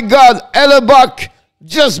my God. Hellebuyck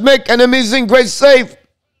just make an amazing great save.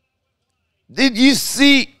 Did you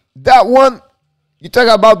see that one? You talk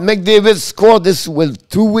about McDavid scored this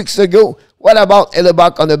 2 weeks ago. What about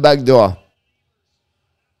Hellebuyck on the back door?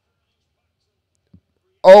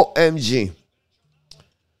 OMG.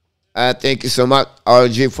 Thank you so much,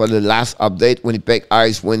 RG, for the last update. Winnipeg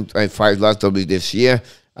Ice win 25 last W this year.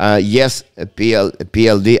 Yes,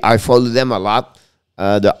 PLD. I follow them a lot.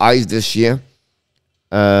 The Ice this year.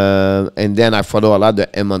 And then I follow a lot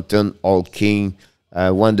the Edmonton All King.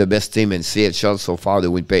 One of the best team in CHL so far,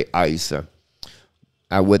 the Winnipeg Ice.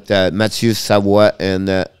 With Mathieu Savoie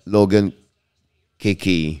and Logan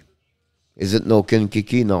Kiki. Is it Logan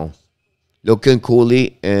Kiki? No. Logan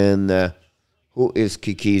Cooley and who is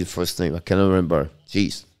Kiki's first name? I cannot remember.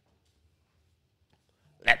 Jeez.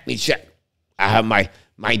 Let me check. I have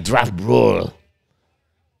my draft rule.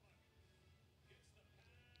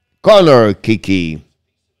 Connor Kiki.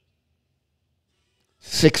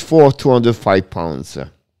 6'4", 205 pounds.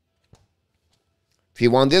 If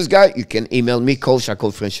you want this guy, you can email me,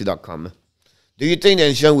 coach@FRENCHY.com. Do you think the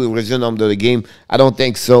NHL will resume under the game? I don't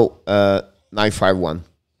think so. 9-5-1.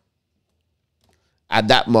 At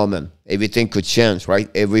that moment, everything could change, right?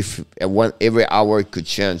 Every hour it could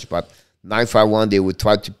change. But 9-5-1, they would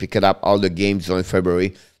try to pick it up all the games during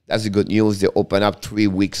February. That's the good news. They open up 3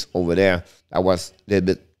 weeks over there. That was a little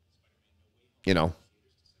bit, you know.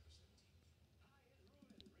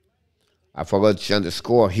 I forgot to change the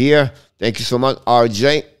score here. Thank you so much,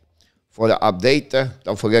 RJ, for the update.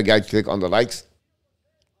 Don't forget, guys, click on the likes.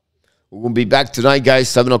 We'll be back tonight, guys,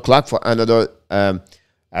 7 o'clock for another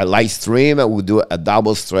live stream. We'll do a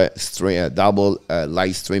double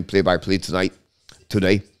live stream play-by-play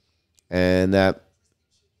today. And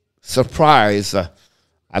surprise, I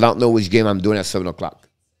don't know which game I'm doing at 7 o'clock.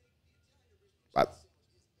 But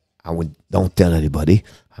don't tell anybody.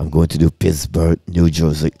 I'm going to do Pittsburgh, New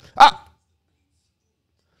Jersey.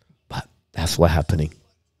 But that's what's happening.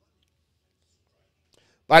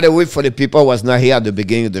 By the way, for the people who was not here at the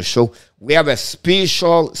beginning of the show, we have a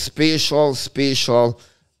special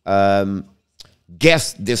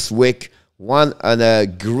guest this week. One and a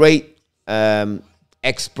great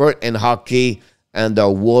expert in hockey and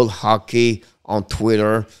world hockey on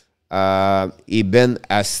Twitter. He been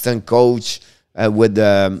assistant coach with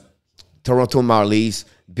the Toronto Marlies.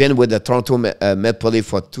 Been with the Toronto Maple Leafs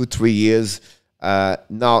for 2-3 years.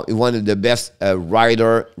 Now he's one of the best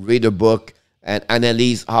writer, read a book, and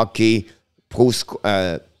analyze hockey,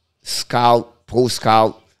 scouting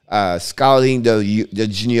the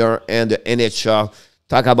junior and the NHL,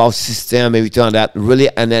 talk about system, everything like that.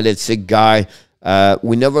 Really analytic guy.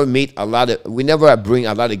 We never bring a lot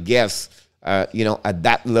of guests, at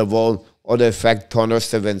that level, or the fact Turner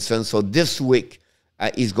Stevenson. So this week,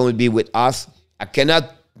 he's going to be with us. I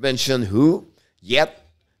cannot mention who yet,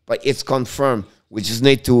 but it's confirmed. We just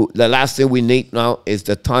need to, the last thing we need now is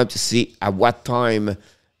the time to see at what time,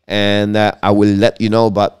 and I will let you know,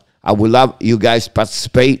 but I would love you guys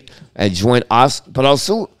participate and join us, but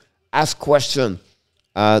also ask questions.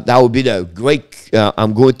 That would be the great,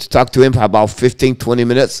 I'm going to talk to him for about 15-20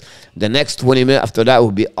 minutes. The next 20 minutes after that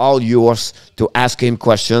will be all yours to ask him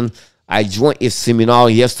questions. I joined his seminar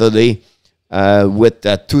yesterday with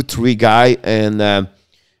a 2-3 guy, and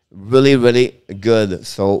really, really good.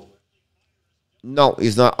 So, no,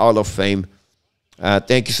 he's not Hall of Fame.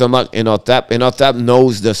 Thank you so much, Inotap. Inotap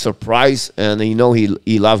knows the surprise, and he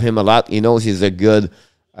love him a lot. He knows he's a good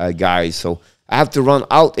guy. So I have to run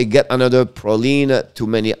out and get another Proline. Too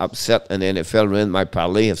many upset, and the NFL ruined my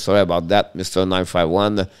parlay. Sorry about that, Mr.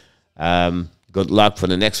 951. Good luck for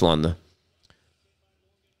the next one.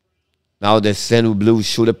 Now the St. Louis Blues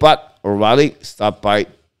shoot a puck. O'Reilly stop by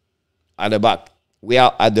Hellebuyck. We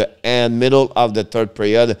are at the middle of the third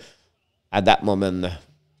period. At that moment,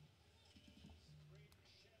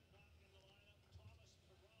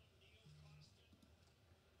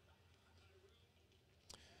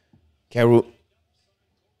 Carew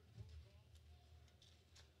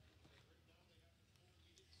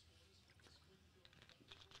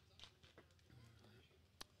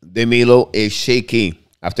DeMelo is shaky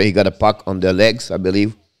after he got a puck on the legs, I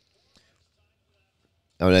believe.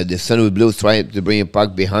 And the St. Louis Blues trying to bring a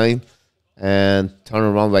puck behind. And turn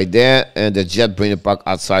around right there. And the Jet bring the puck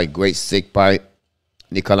outside. Great stick by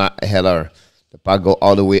Nikolaj Ehlers. The puck go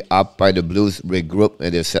all the way up by the Blues. Regroup.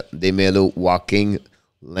 And they set DeMelo walking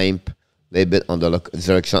limp a little bit on the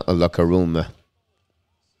direction of the locker room.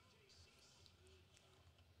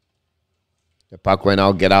 The puck right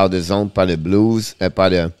now get out of the zone by the Blues. By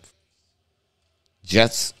the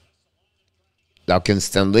Jets. Dawkins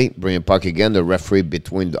Stanley bring the puck again. The referee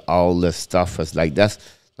between all the stuff is like that.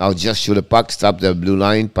 Now just shoot the puck, stop the blue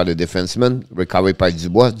line by the defenseman, recovery by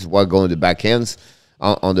Dubois. Dubois going to the backhands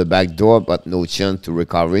on the back door, but no chance to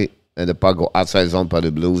recovery. And the puck go outside zone by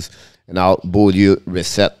the Blues. And now Beaulieu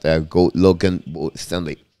reset, go Logan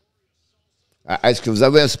Stanley. Est-ce que vous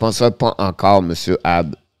avez un sponsor? Pas encore, Monsieur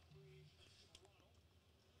Ab.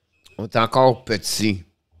 On est encore petit.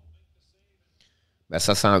 Ben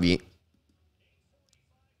ça s'en vient.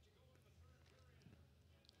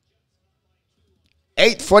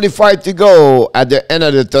 8:45 to go at the end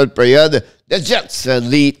of the third period. The Jets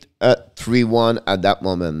lead 3-1 at that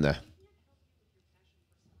moment.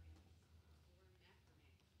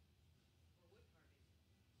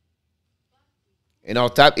 And our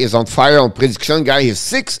tap is on fire on prediction. Guy is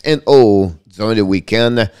 6-0 during the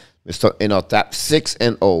weekend. Mr. Inotap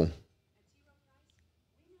 6-0.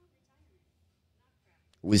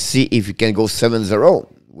 We'll see if you can go 7-0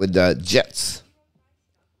 with the Jets.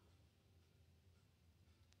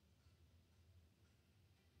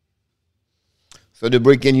 So the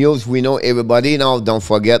breaking news, we know everybody now. Don't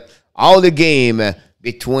forget all the game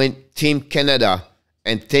between Team Canada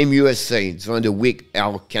and Team USA during the week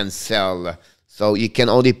are canceled. So you can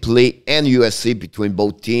only play in USA between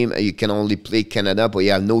both teams, and you can only play Canada, but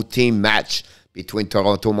you have no team match between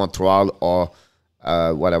Toronto, Montreal, or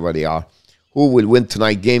whatever they are. Who will win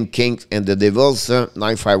tonight game? Kings and the Devils,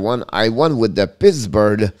 9-5-1. I won with the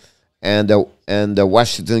Pittsburgh and the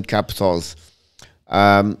Washington Capitals.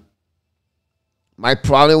 My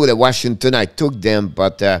problem with the Washington, I took them,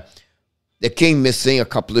 but the King missing a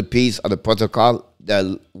couple of pieces of the protocol.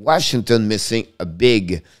 The Washington missing a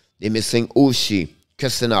big. They're missing Oshie,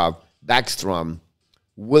 Kusanov, Backstrom,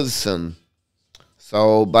 Wilson.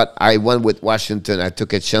 So, but I went with Washington. I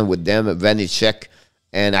took a chance with them, Vanecek,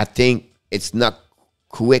 and I think it's not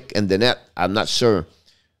quick in the net. I'm not sure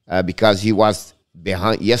because he was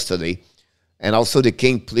behind yesterday. And also the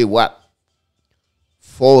King play what?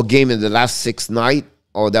 4 games in the last 6 nights,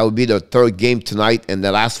 or that would be the 3rd game tonight in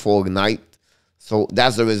the last 4 nights. So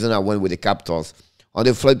that's the reason I went with the Capitals. On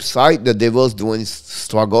the flip side, the Devils doing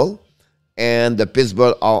struggle, and the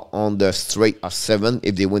Pittsburgh are on the straight of 7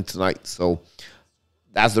 if they win tonight. So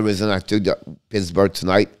that's the reason I took the Pittsburgh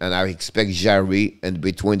tonight, and I expect Jarry in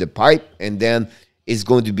between the pipe, and then it's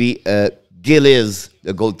going to be Gillies,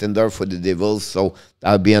 the goaltender for the Devils. So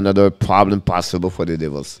that'll be another problem possible for the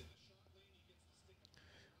Devils.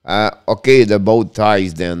 Okay, the bow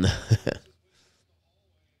ties then.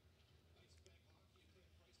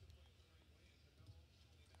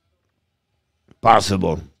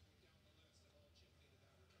 Possible.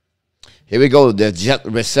 Here we go. The Jet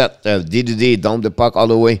reset. DDD down the puck all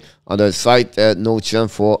the way on the side. No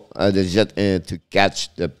chance for the Jet to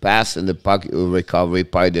catch the pass, and the puck recovery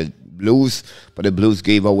by the Blues. But the Blues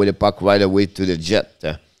gave away the puck right away to the Jet.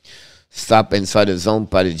 Stop inside the zone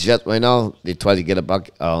by the Jet right now. They try to get a puck.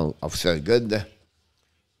 Officer good.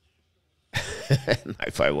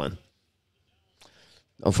 9-5-1.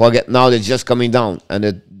 Don't forget now they're just coming down, and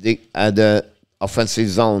the offensive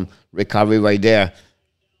zone recovery right there,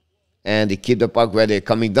 and they keep the puck where they're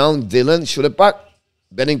coming down. Dylan shoot the puck.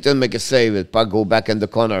 Binnington make a save. The puck go back in the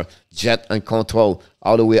corner. Jet and control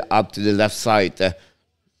all the way up to the left side.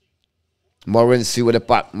 Morency with the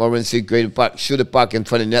puck. Morency great the puck. Shoot the puck in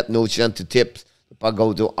front of the net. No chance to tip. The puck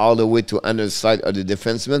go to all the way to under the side of the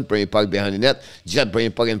defenseman. Bring the puck behind the net. Jet bring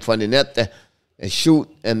the puck in front of the net. Shoot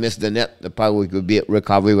and miss the net. The puck will be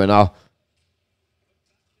recovery right now.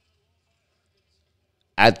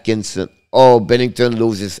 Atkinson. Oh, Binnington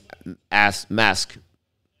loses ass mask.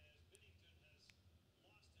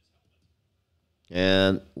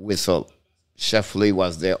 And whistle. Sheffley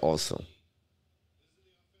was there also.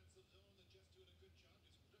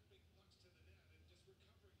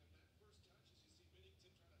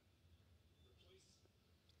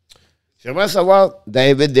 J'aimerais savoir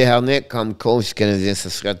David Desharnais comme coach canadien, ce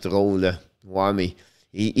serait drôle. Ouais, mais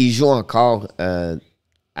il joue encore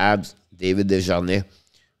Abs, David Desharnais.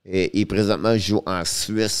 Et il présentement joue en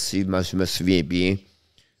Suisse, si je me souviens bien.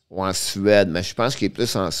 Ou en Suède, mais je pense qu'il est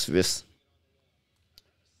plus en Suisse.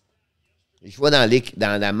 Il joue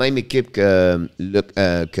dans la même équipe que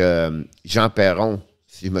Jean Perron,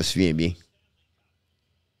 si je me souviens bien.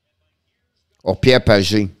 Ou Pierre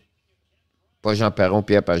Pagé. Pas Jean Perron,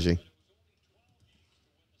 Pierre Pagé.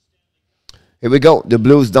 Here we go. The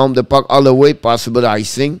Blues down the puck all the way. Possible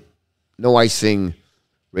icing. No icing.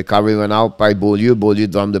 Recovery run out by Beaulieu. Beaulieu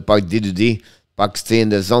down the puck. D. Puck stay in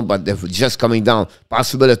the zone, but they're just coming down.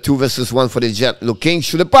 Possible a 2 versus 1 for the Jet. Looking,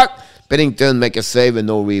 shoot the puck. Binnington make a save and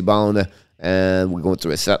no rebound. And we're going to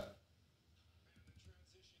reset.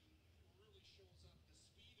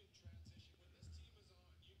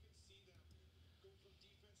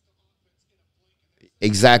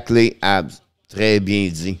 Exactly, Abs. Très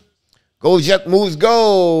bien dit. Go Jet Moose,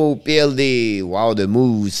 go! PLD. Wow, the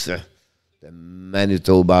Moose. The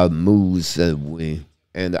Manitoba Moose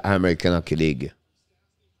and the American Hockey League.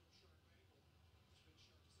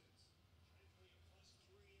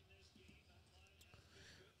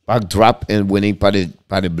 Puck drop and winning by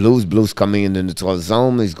the Blues. Blues coming in the neutral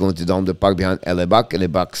zone. He's going to down the puck behind Hellebuyck.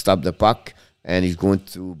 Hellebuyck stop the puck. And he's going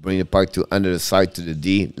to bring the puck to under the side to the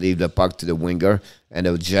D. Leave the puck to the winger. And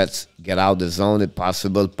the Jets get out of the zone. It's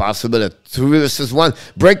possible. A 3 versus 1.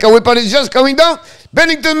 Breakaway by the Jets coming down.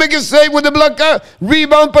 Binnington make a save with the blocker.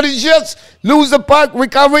 Rebound by the Jets. Lose the puck.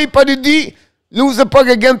 Recovery by the D. Lose the puck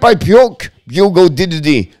again by Bjork. Bjork go did the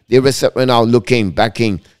D. They reset right now. Looking.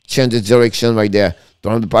 Backing. Change the direction right there.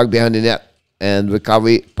 Throw the puck behind the net. And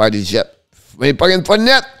recovery by the Jet. When the puck in front of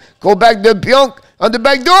the net. Go back to Bjork on the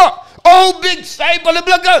back door. Oh, big save by the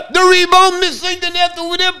blocker. The rebound missing the net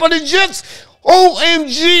over there by the Jets.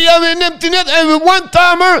 OMG, I'm an empty net and with one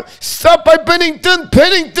timer. Stop by Binnington.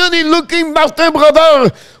 Binnington is looking Martin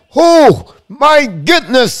Brodeur. Oh my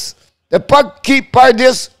goodness. The puck keep by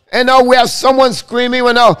this. And now we have someone screaming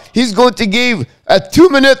right now. He's going to give a 2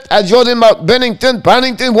 minute at Jordan Binnington.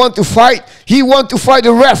 Binnington want to fight. He want to fight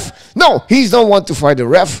the ref. No, he don't want to fight the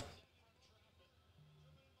ref.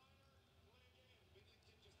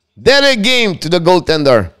 Then a game to the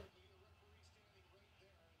goaltender.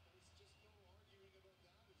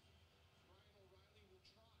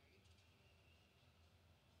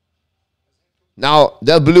 Now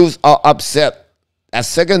the Blues are upset. A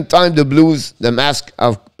second time the Blues, the mask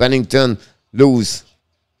of Binnington, lose.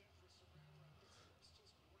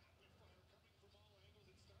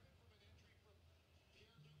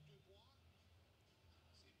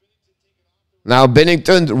 Now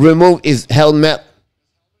Binnington removed his helmet.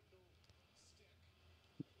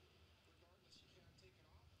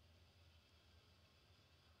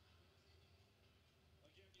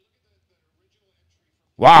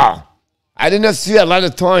 Wow. I did not see a lot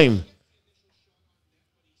of time.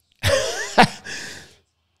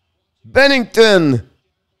 Binnington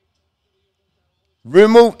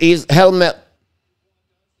removed his helmet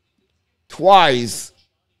twice.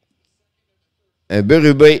 And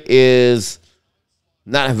Berube is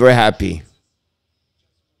not very happy.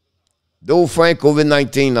 Dauphin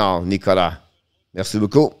COVID-19 now, Nikolaj. Merci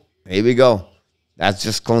beaucoup. Here we go. That's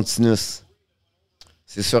just continuous.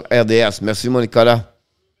 C'est sur RDS. Merci, mon Nikolaj.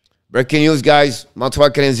 Breaking news, guys. Montreal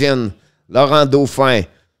Canadiens, Laurent Dauphin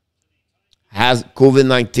has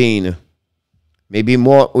COVID-19. Maybe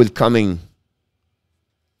more will coming.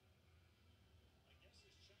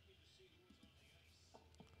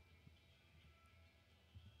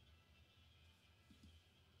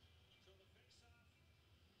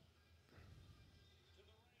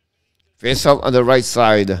 Face off on the right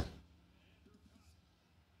side.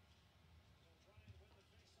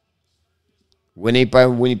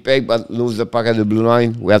 Winnipeg, but lose the puck at the blue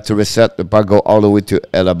line. We have to reset the puck, go all the way to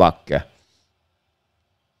Hellebuyck.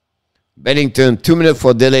 Binnington, 2 minutes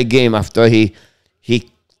for delay game after he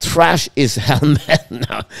trashed his helmet.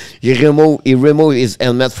 Now he removed his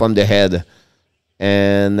helmet from the head,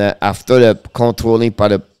 and after the controlling by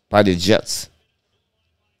the Jets.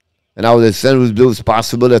 And now the St. Louis Blues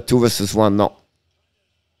possible a 2 versus 1. No,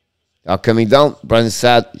 they are coming down. Brian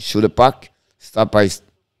Sad shoot the puck, stopped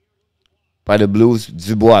by the Blues.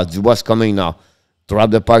 Dubois coming now.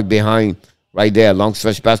 Drop the puck behind. Right there. Long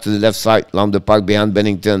stretch pass to the left side. Long the puck behind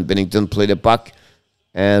Binnington. Binnington play the puck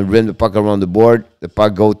and rim the puck around the board. The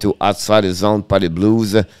puck go to outside the zone by the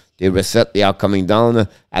Blues. They reset. They are coming down.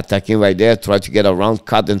 Attacking right there. Try to get around.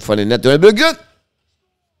 Cut in front of the net. They're good.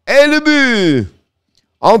 Et le but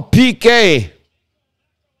en PK.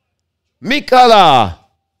 Nikolaj.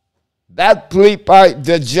 Bad play by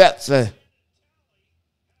the Jets.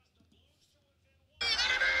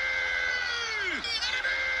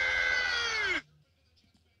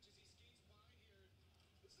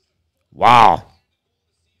 Wow.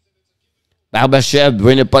 Barbashev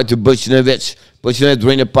bring the puck to Buchnevich. Buchnevich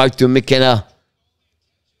bring the puck to McKenna.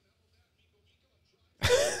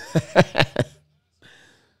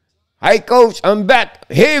 Hi, coach. I'm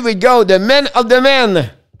back. Here we go. The men of the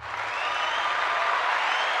men.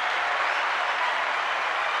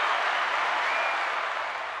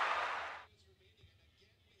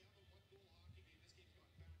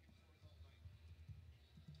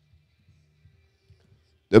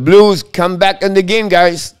 The Blues come back in the game,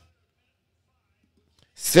 guys.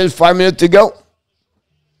 Still 5 minutes to go.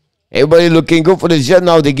 Everybody looking good for the Jets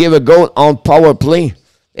now. They gave a goal on power play.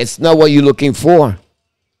 It's not what you're looking for.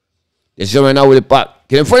 They're showing now with the puck.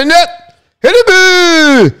 Get in front of the net. Hit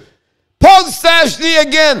it! Paul Stastny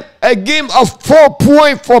again. A game of 4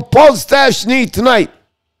 points for Paul Stastny tonight.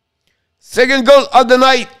 Second goal of the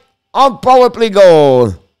night on power play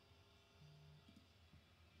goal.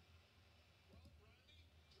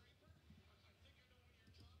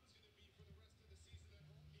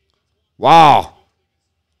 Wow.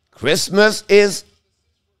 Christmas is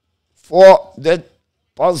for the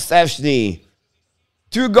Paul Stastny.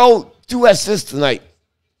 2 goals, 2 assists tonight.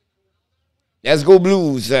 Let's go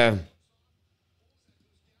Blues.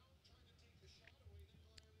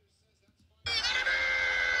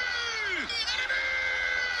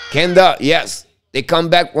 Kenda, yes. They come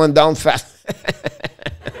back one down fast.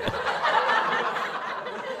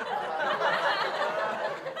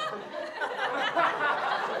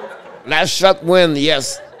 Last shot win,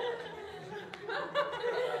 yes.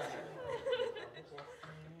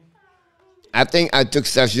 I think I took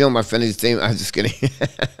Stastny on my fantasy team. I'm just kidding.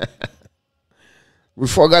 We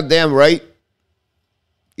forgot them, right?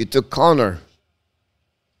 You took Connor.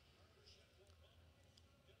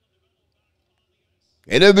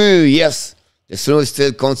 Et le but, yes. The Snow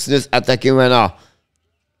still continues attacking right now.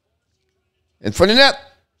 In front of the net,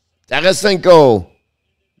 Tarasenko.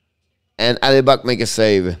 And Hellebuyck make a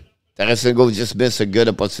save. Tarasenko just missed a good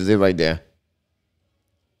opportunity right there.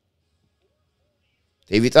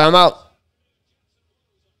 TV timeout.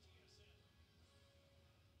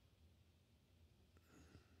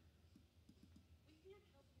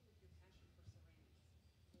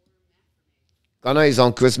 Connor is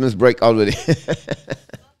on Christmas break already.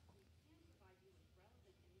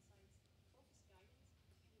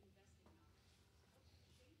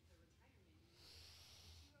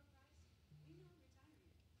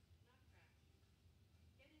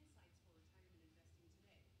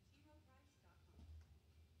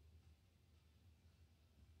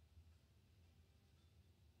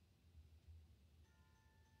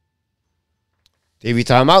 TV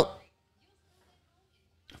timeout.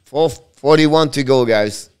 4:41 to go,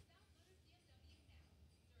 guys.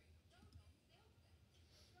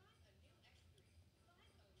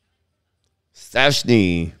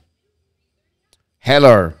 Stastny,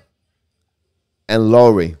 Ehlers, and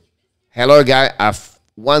Lowry. Ehlers guy have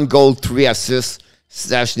 1 goal, 3 assists.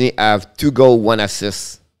 Stastny have 2 goal, 1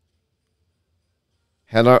 assist.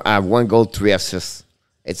 Ehlers have 1 goal, 3 assists.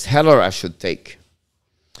 It's Ehlers I should take.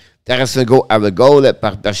 Tarasenko have a goal,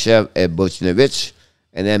 Parpachev and Buchnevich.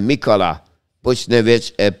 And then Nikolaj,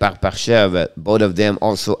 Buchnevich and Parpachev. Both of them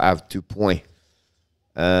also have 2 points.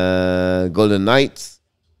 Golden Knights,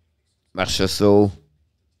 Marchessault,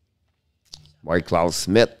 Klaus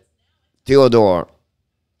Smith, Theodore.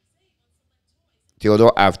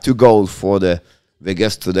 Theodore have 2 goals for the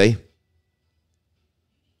Vegas today.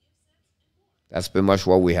 That's pretty much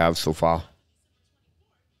what we have so far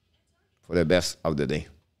for the best of the day.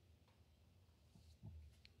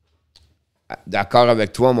 D'accord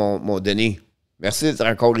avec toi, mon Denis. Merci d'être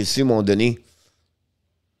encore ici, mon Denis.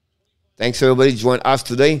 Thanks, everybody, join us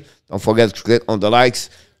today. Don't forget to click on the likes.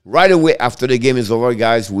 Right away after the game is over,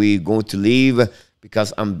 guys, we're going to leave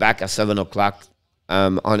because I'm back at 7 o'clock.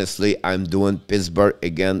 Honestly, I'm doing Pittsburgh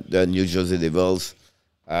again, the New Jersey Devils.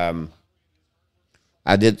 I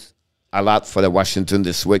did a lot for the Washington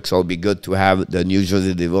this week, so it'll be good to have the New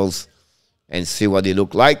Jersey Devils and see what they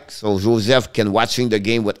look like. So Joseph can watching the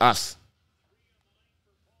game with us.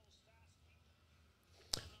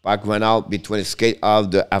 Puck went out between the skate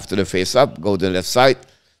after the face-up, go to the left side.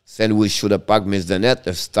 Then we shoot a puck, miss the net.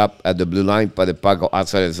 The stop at the blue line, but the puck go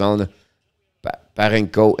outside the zone.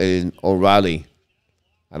 Parenko and O'Reilly.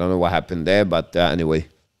 I don't know what happened there, but anyway.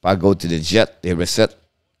 Puck go to the Jet. They reset,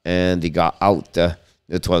 and they got out the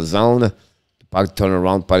neutral zone. The puck turn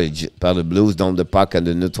around by the Blues, down the puck in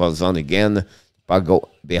the neutral zone again. Puck go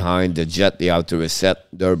behind the Jet. They have to reset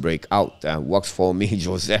their breakout. Works for me,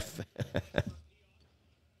 Joseph.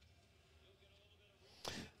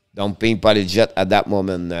 Dumping par les Jets à that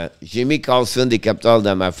moment. J'ai mis Carlson des Capitals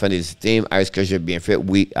dans ma fantasy team. Est-ce que j'ai bien fait?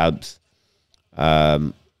 Oui, Abs.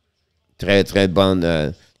 Très, très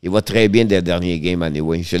bonne. Il va très bien des derniers games,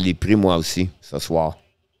 anyway. Je l'ai pris moi aussi ce soir.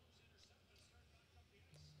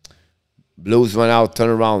 Blues went out, turn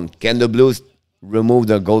around. Can the Blues remove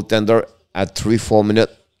the goaltender at 3-4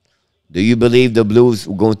 minutes? Do you believe the Blues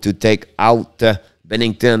are going to take out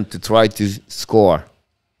Binnington to try to score?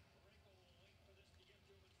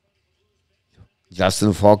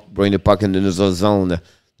 Justin Falk bring the puck in the neutral zone.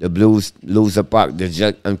 The Blues lose the puck. The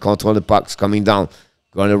Jet and control the pucks coming down,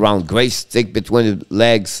 going around. Great stick between the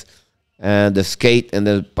legs and the skate, and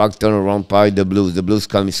the puck turn around by the Blues. The Blues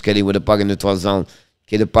coming skating with the puck in the neutral zone.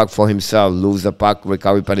 Get the puck for himself. Lose the puck.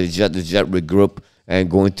 Recovery by the Jet. The Jet regroup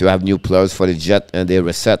and going to have new players for the Jet, and they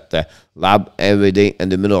reset the lab every day in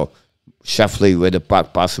the middle. Sheffley with the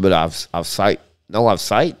puck, possibly offside. No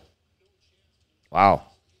offside? Wow.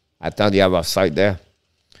 I thought you have offside there.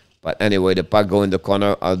 But anyway, the puck go in the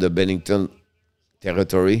corner of the Binnington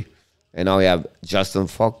territory. And now we have Justin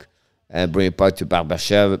Falk and bring the puck to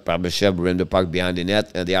Parpachev. Parpachev bring the puck behind the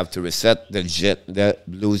net, and they have to reset. The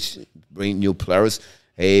Blues bring new players.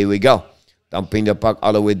 Here we go. Dumping the puck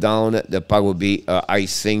all the way down. The puck will be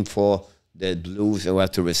icing for the Blues, and we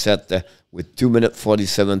have to reset with 2 minutes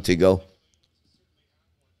 47 to go.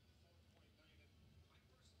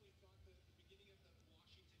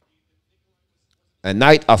 A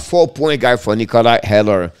night of 4-point guy for Nikolaj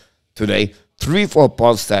Ehlers today. 3 for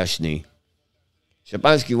Paul Stastny. Je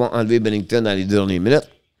pense qu'ils vont enlever Binnington dans les dernières minutes.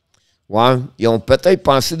 Ouais, ils ont peut-être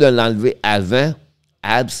pensé de l'enlever avant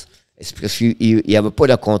Abs. C'est parce qu'il n'y avait pas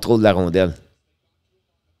de contrôle de la rondelle.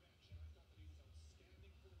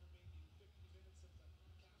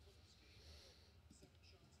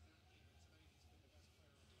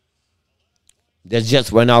 The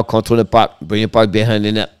Jets right now control the puck, bring the puck behind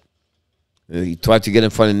the net. He tried to get in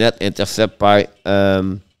front of the net, intercept by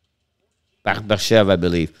Berchev, I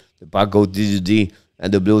believe. The puck goes D,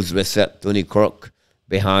 and the Blues reset. Tony Crook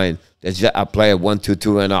behind. The Jets are playing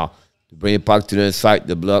 1-2-2 right now. Bring the puck to the inside,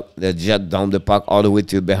 the block. The Jet down the puck all the way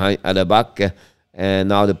to behind at the back. And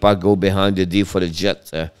now the puck go behind the D for the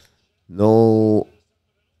Jets. Here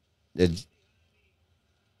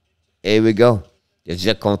we go. The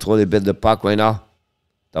Jet control a bit the puck right now.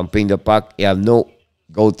 Dumping the puck. You have no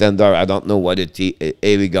goaltender. I don't know what it is.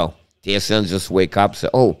 Here we go. TSN just wake up. Say,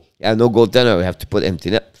 oh, yeah, no goaltender. We have to put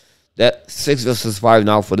empty net. That 6 versus 5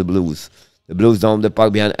 now for the Blues. The Blues down the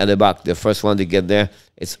puck behind Hellebuyck. The first one to get there,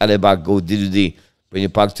 it's Hellebuyck. Go D. Bring the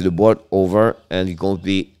puck to the board. Over. And he's going to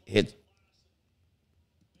be hit.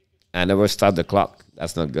 And never start the clock.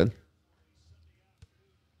 That's not good.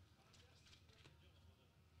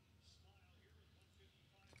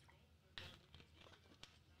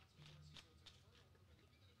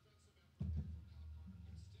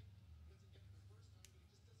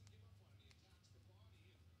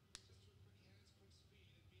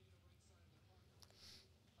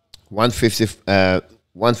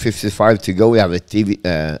 $155 to go. We have a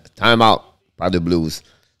timeout by the Blues.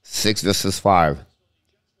 6 versus 5.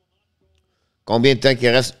 Combien de temps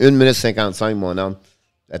qu'il reste? 1 minute 55, mon homme.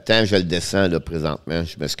 Le temps, je le descends là, présentement.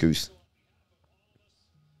 Je m'excuse.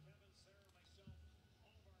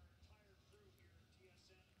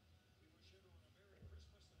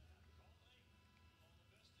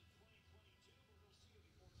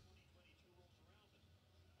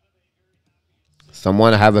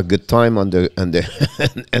 Someone have a good time on the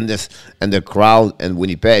and the crowd in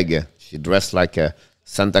Winnipeg. She dressed like a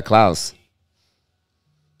Santa Claus.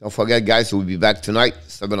 Don't forget, guys, we'll be back tonight,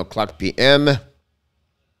 7 o'clock p.m.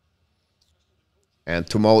 And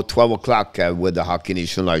tomorrow, 12 o'clock with the Hockey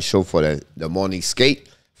Nation Live show for the morning skate.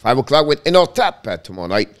 5 o'clock with Inner Tap tomorrow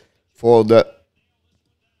night for the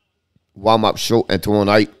warm-up show. And tomorrow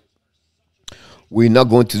night, we're not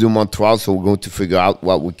going to do Montreal, so we're going to figure out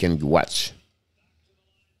what we can watch.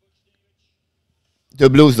 The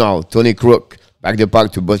Blues now. Tony Crook. Back the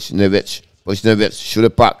puck to Buchnevich. Buchnevich. Shoot the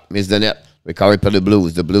puck. Miss the net. Recovery by the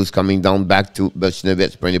Blues. The Blues coming down back to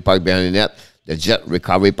Buchnevich. Bring the puck behind the net. The Jet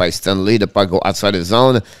recovery by Stanley. The puck go outside the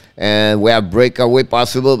zone. And we have breakaway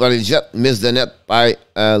possible by the Jet. Miss the net by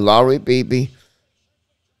Lowry, baby.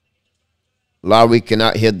 Lowry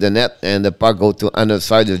cannot hit the net. And the puck go to other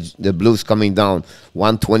side. The Blues coming down.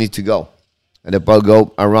 1:20 to go. And the ball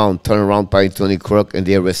go around, turn around by Tony Crook, and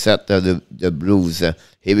they reset the Blues.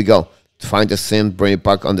 Here we go. Find the sim, bring it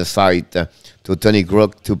back on the side to Tony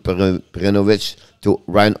Crook, to Perinovich, to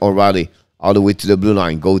Ryan O'Reilly, all the way to the blue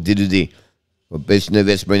line. Go D.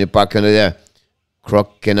 Binnington bring it back under there.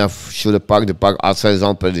 Crook cannot shoot the puck outside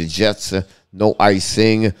zone for the Jets. No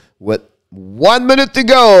icing with 1 minute to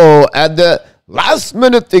go. At the last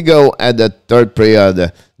minute to go at the third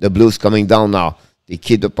period. The Blues coming down now. They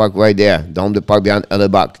keep the puck right there. Down the puck behind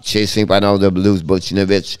Hellebuyck. Chasing by now the Blues.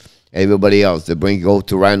 Buchnevich. Everybody else. They go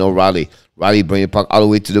to Ryan O'Reilly. Riley bring the puck all the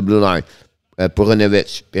way to the blue line.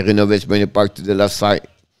 Perinovich bring the puck to the left side.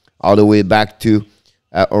 All the way back to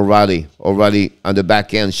O'Reilly. O'Reilly on the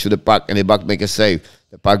back end. Shoot the puck. And the puck make a save.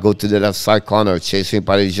 The puck go to the left side corner. Chasing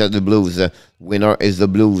by the Blues. Winner is the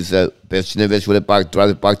Blues. Buchnevich with the puck. Drive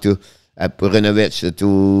the puck to Perinovich.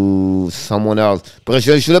 To someone else.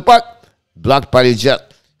 Perinovich shoot the puck. Blocked by the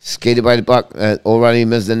Jet. Skated by the puck. O'Reilly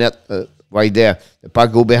missed the net right there. The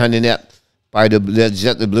puck go behind the net. By the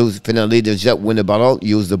Jet, the Blues. Finally, the Jet win the battle.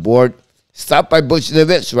 Use the board. Stopped by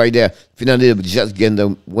Buchnevich right there. Finally, the Jets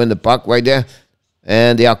win the puck right there.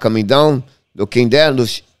 And they are coming down. Looking there.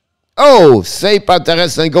 Oh, save by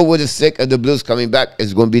Teres and go with the stick. And the Blues coming back.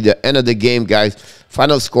 It's going to be the end of the game, guys.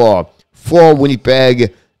 Final score. 4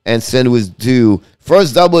 Winnipeg and St. Louis 2.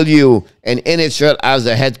 First W in NHL as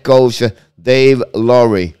the head coach, Dave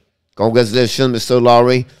Lowry. Congratulations, Mr.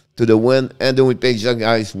 Lowry, to the win. And the Winnipeg Jets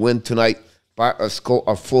guys win tonight by a score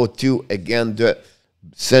of 4-2 against the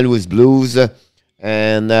St. Louis Blues.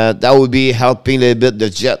 And that will be helping a little bit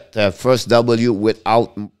the Jet. First W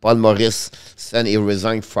without Paul Maurice, since he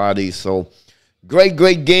resigned Friday. So,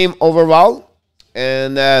 great game overall.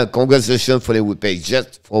 And congratulations for the Winnipeg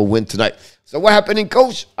Jets for a win tonight. So what happening,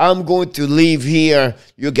 Coach? I'm going to leave here,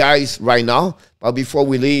 you guys, right now. But before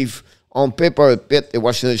we leave, on paper, the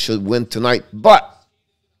Washington should win tonight. But,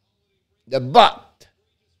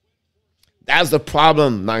 that's the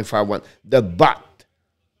problem, 951. The but.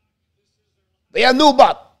 They have no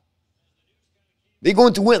but. They're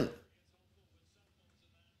going to win.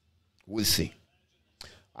 We'll see.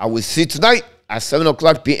 I will see tonight at 7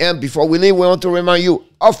 o'clock p.m. Before we leave, we want to remind you,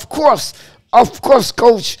 of course, Of course,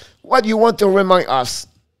 Coach, what do you want to remind us?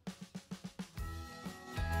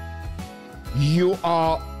 You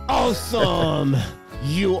are awesome.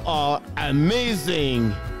 You are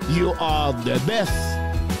amazing. You are the best.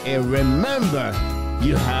 And remember,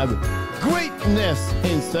 you have greatness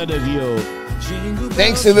inside of you.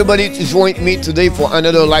 Thanks everybody to join me today for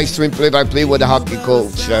another live stream play-by-play with the hockey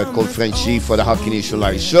coach, Coach Frenchy for the Hockey Nation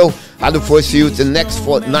Live Show. I look forward to see you the next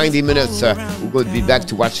 90 minutes. We're going to be back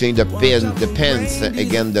to watching the Pens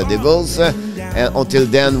against the Devils. And until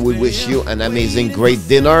then, we wish you an amazing, great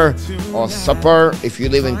dinner or supper if you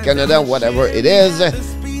live in Canada, whatever it is.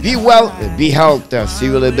 Be well, be healthy. See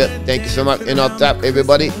you a little bit. Thank you so much. In our tap,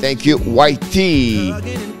 everybody. Thank you, YT.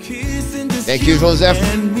 Thank you, Joseph.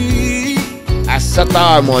 À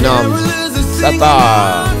 7h, mon homme.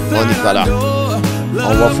 7h, mon Nicolas.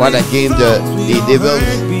 On va faire la game des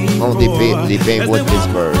Devils contre les Penguins de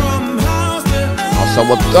Pittsburgh. On s'en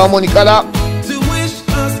va plus tard, mon Nicolas.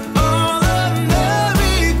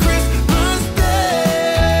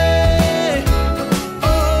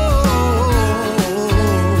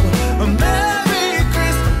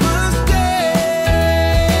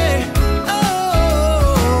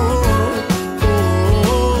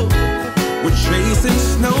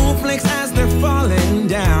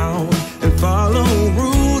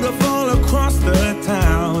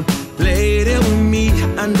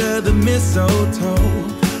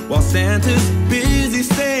 While Santa's busy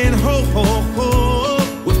saying ho ho ho,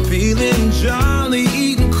 we're feeling jolly,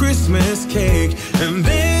 eating Christmas cake, and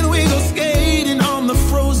then we go skating on the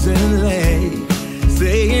frozen lake,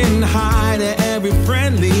 saying hi to every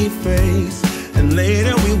friendly face, and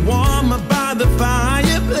later we warm up by the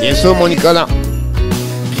fireplace. Bien sûr, mon Nicolas.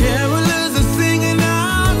 Carolers are singing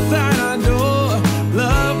outside our door,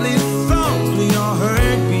 lovely songs we all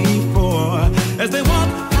heard before, as they walk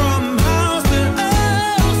from house to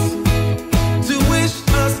house to wish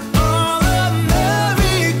us all a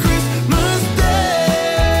Merry Christmas Day.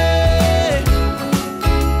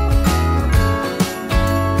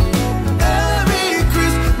 Merry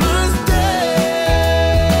Christmas Day.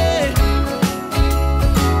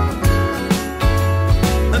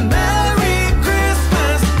 A Merry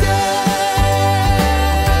Christmas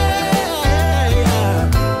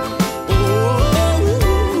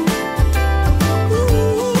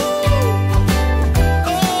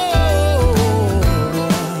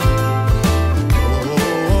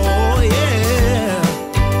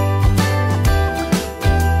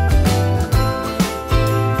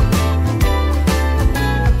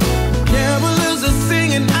Carolers are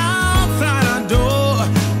singing outside our door,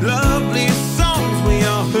 lovely songs we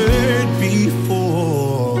all heard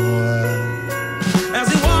before. As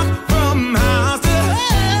we walk from house to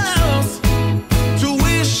house to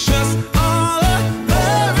wish us all a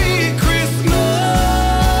Merry Christmas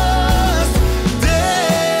Day.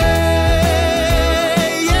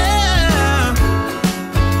 Yeah.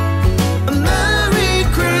 A Merry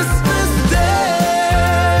Christmas Day.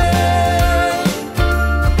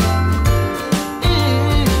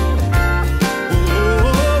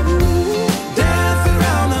 Dancing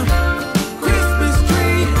around the Christmas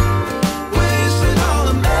tree, wishing all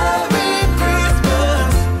a Merry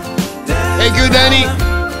Christmas. Thank you, Danny.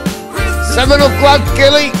 Christmas 7 o'clock,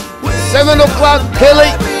 Kelly. 7 o'clock,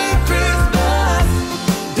 Kelly. Merry Christmas.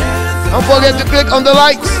 Dancing Don't forget to click on the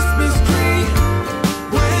likes.